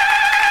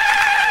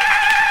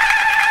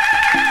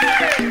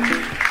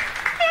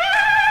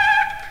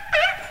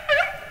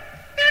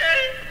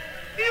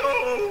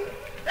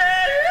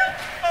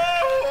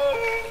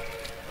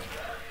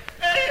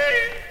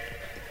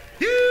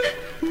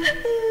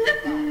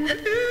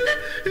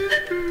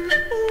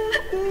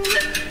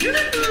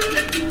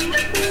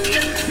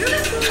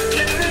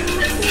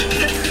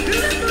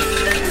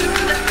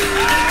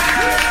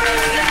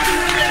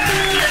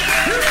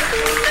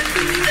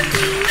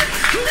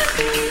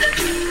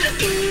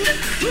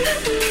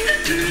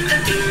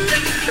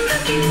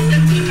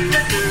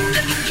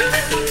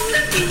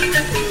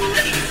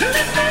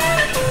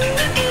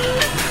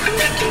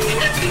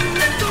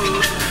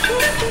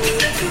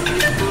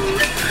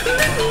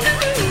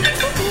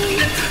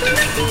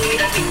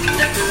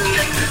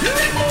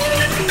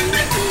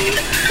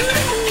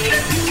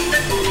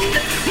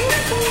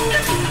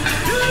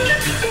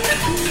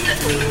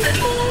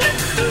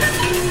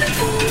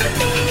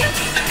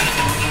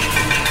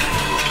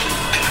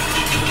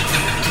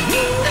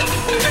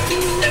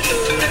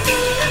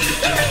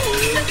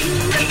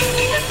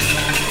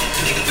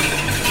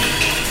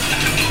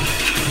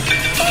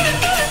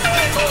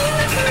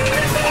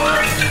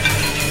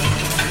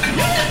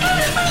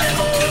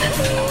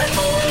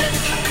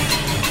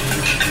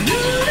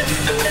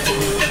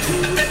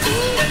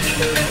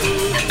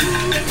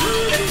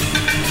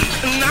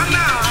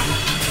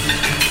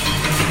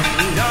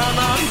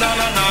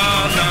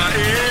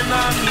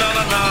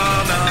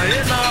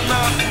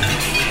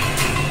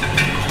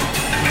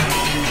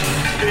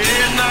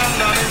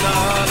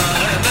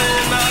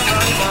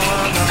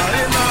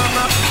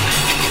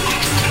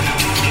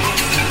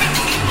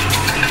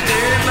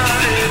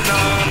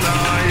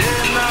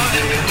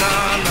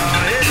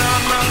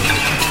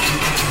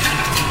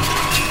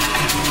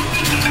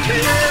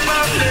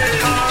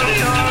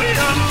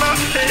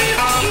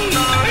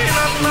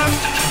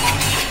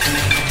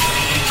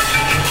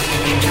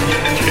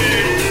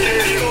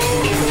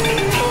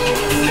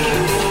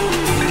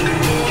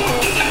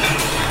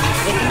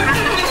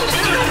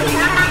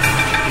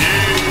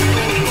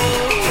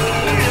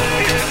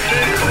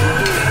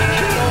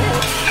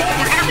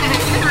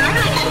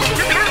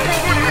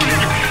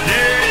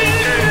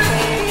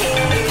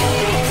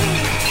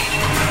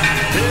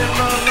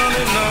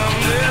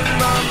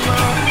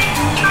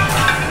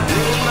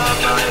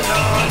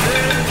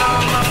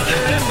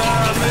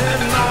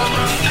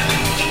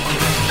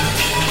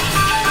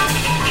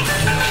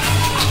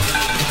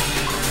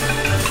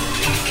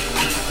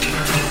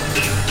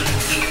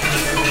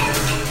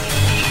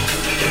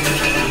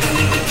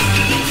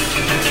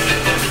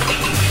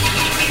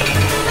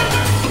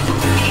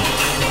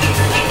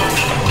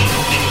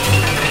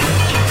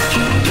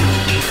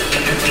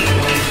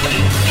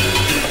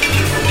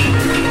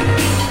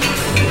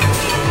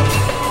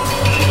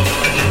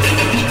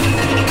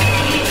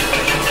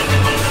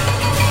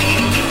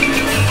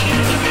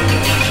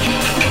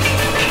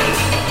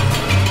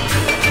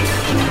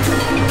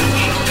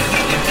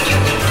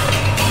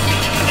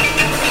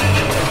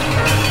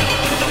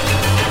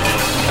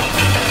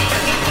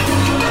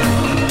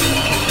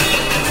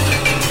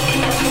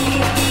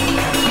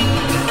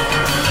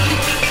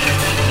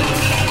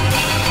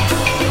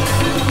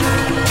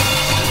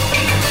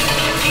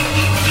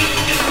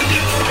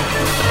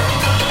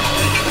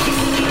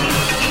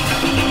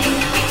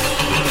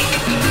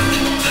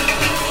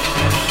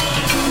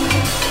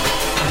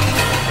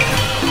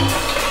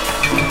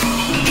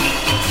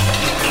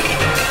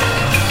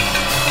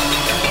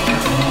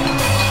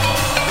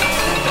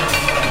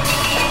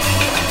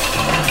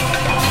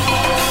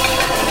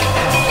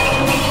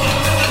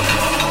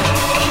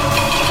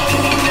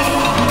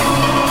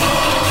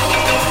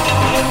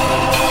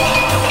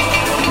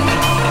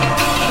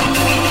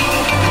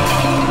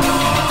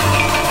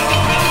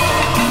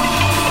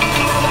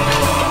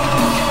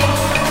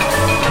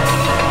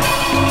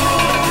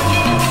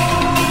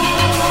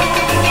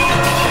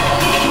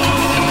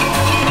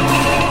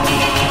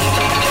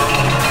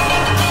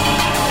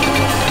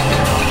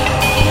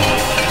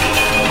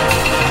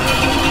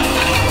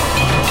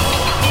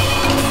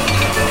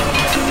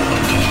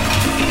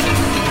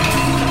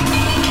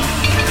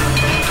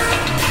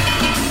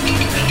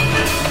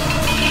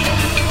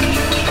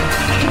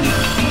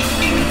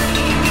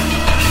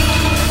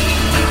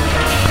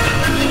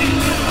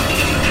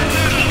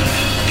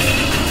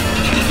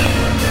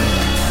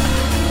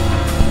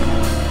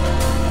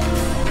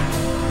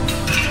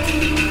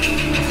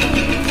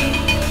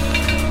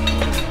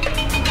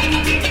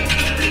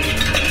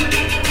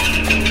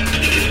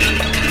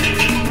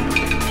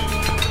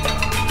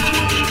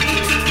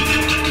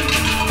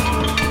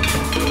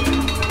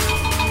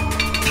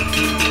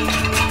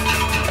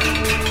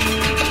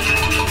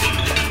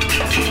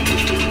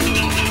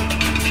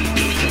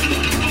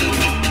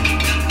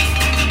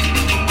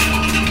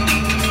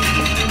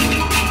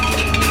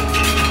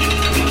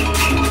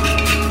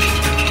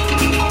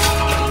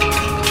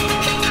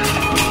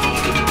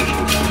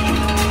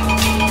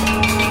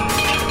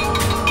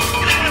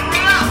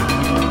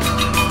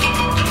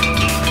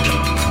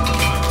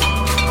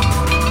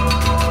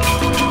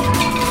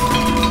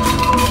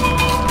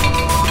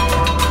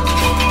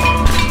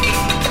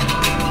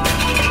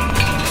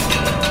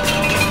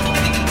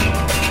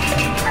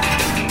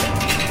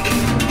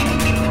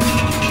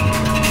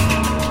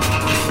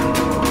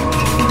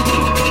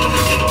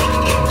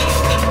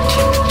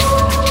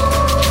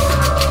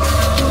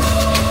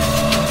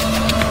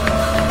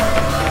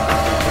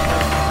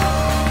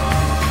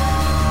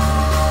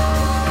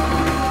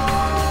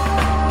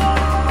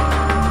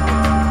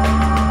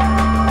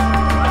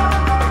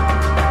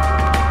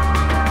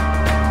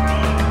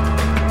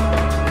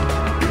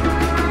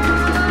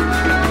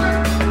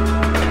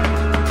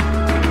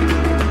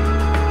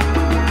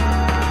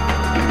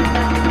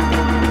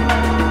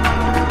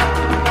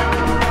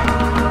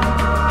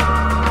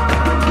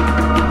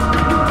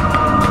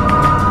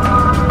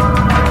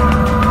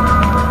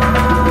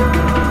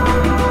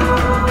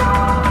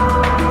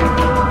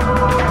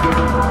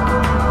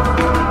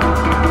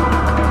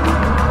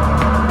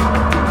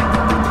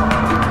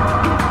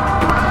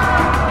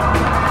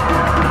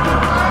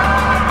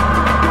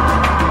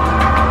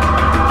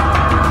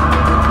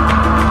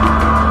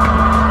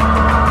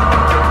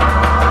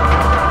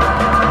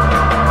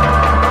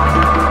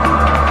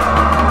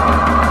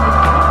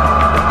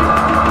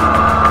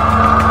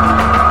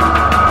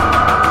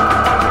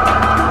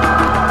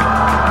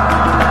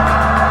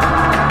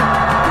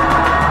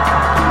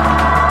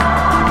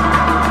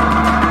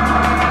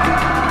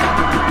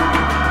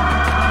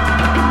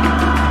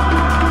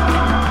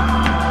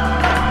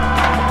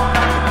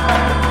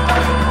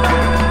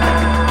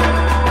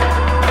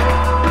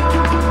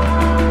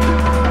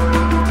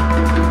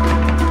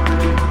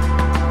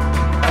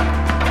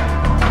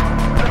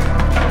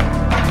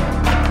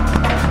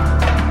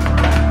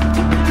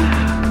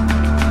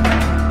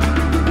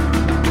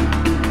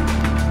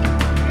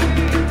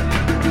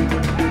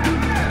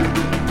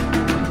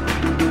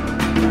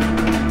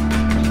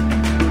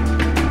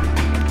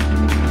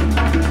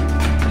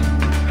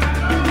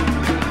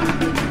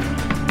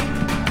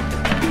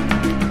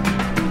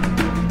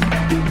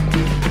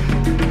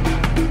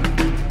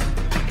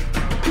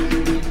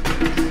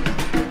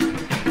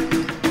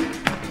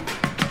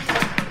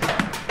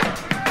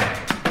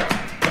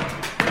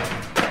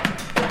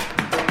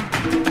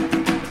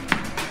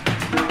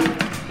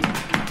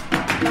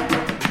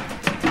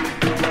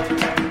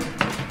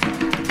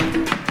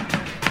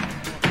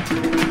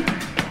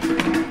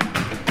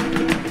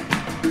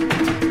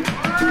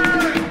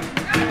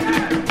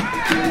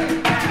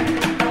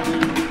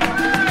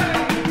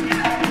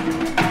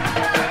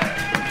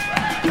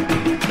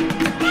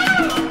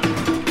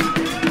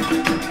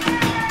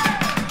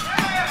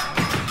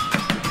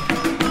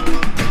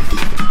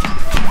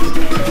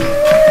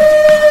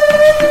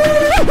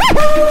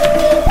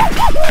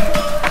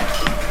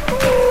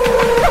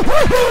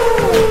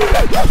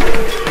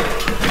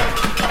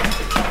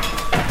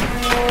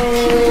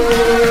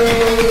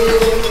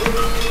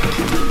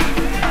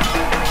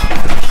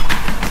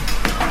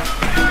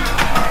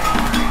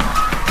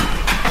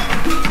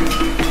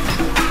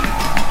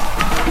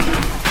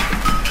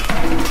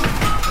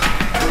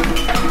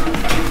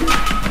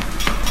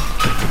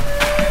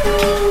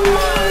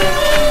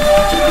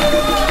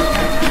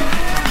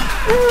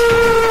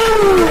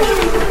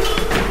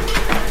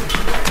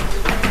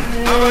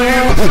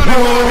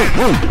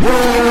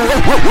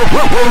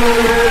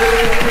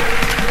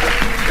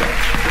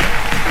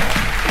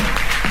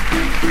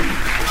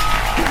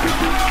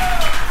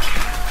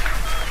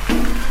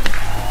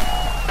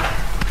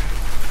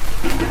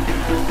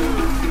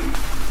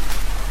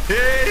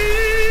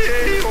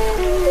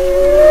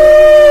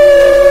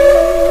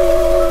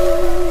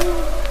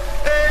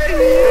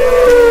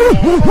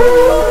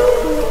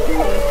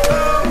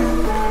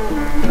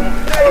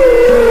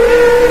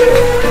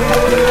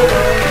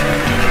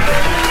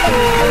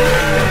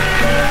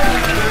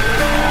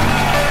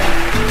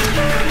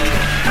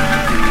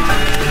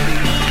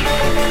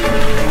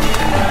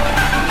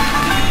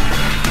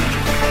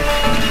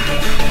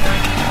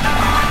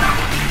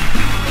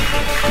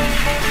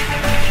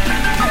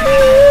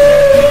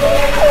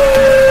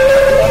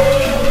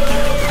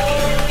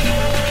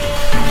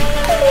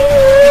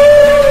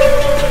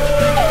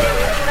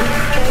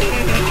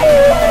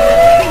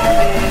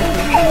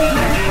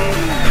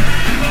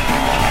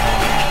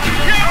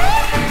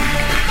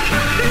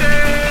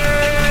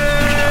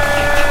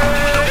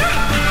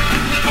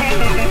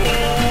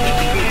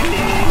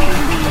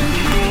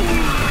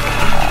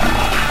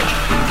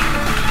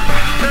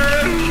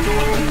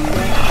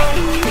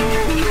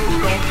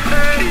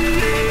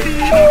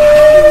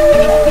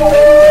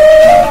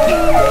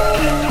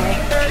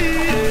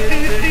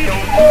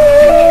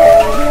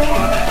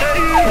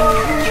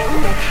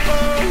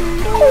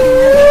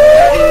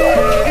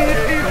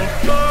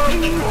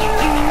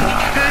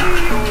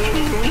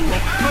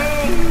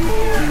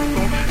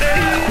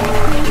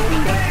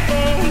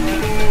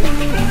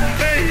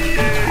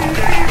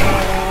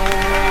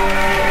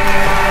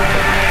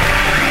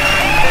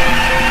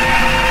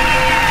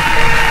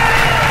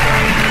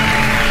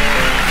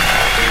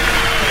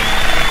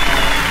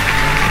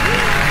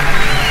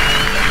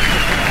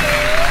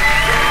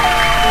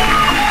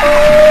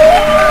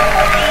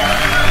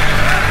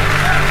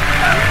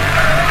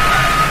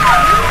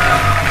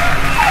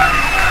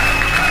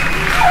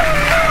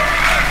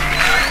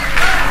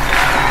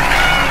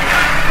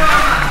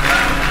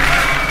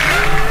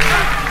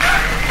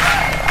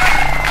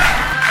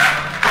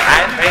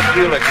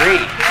 You'll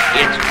agree,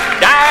 it's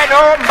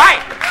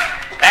dynamite.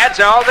 That's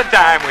all the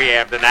time we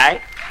have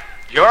tonight.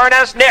 Join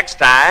us next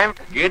time.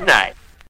 Good night.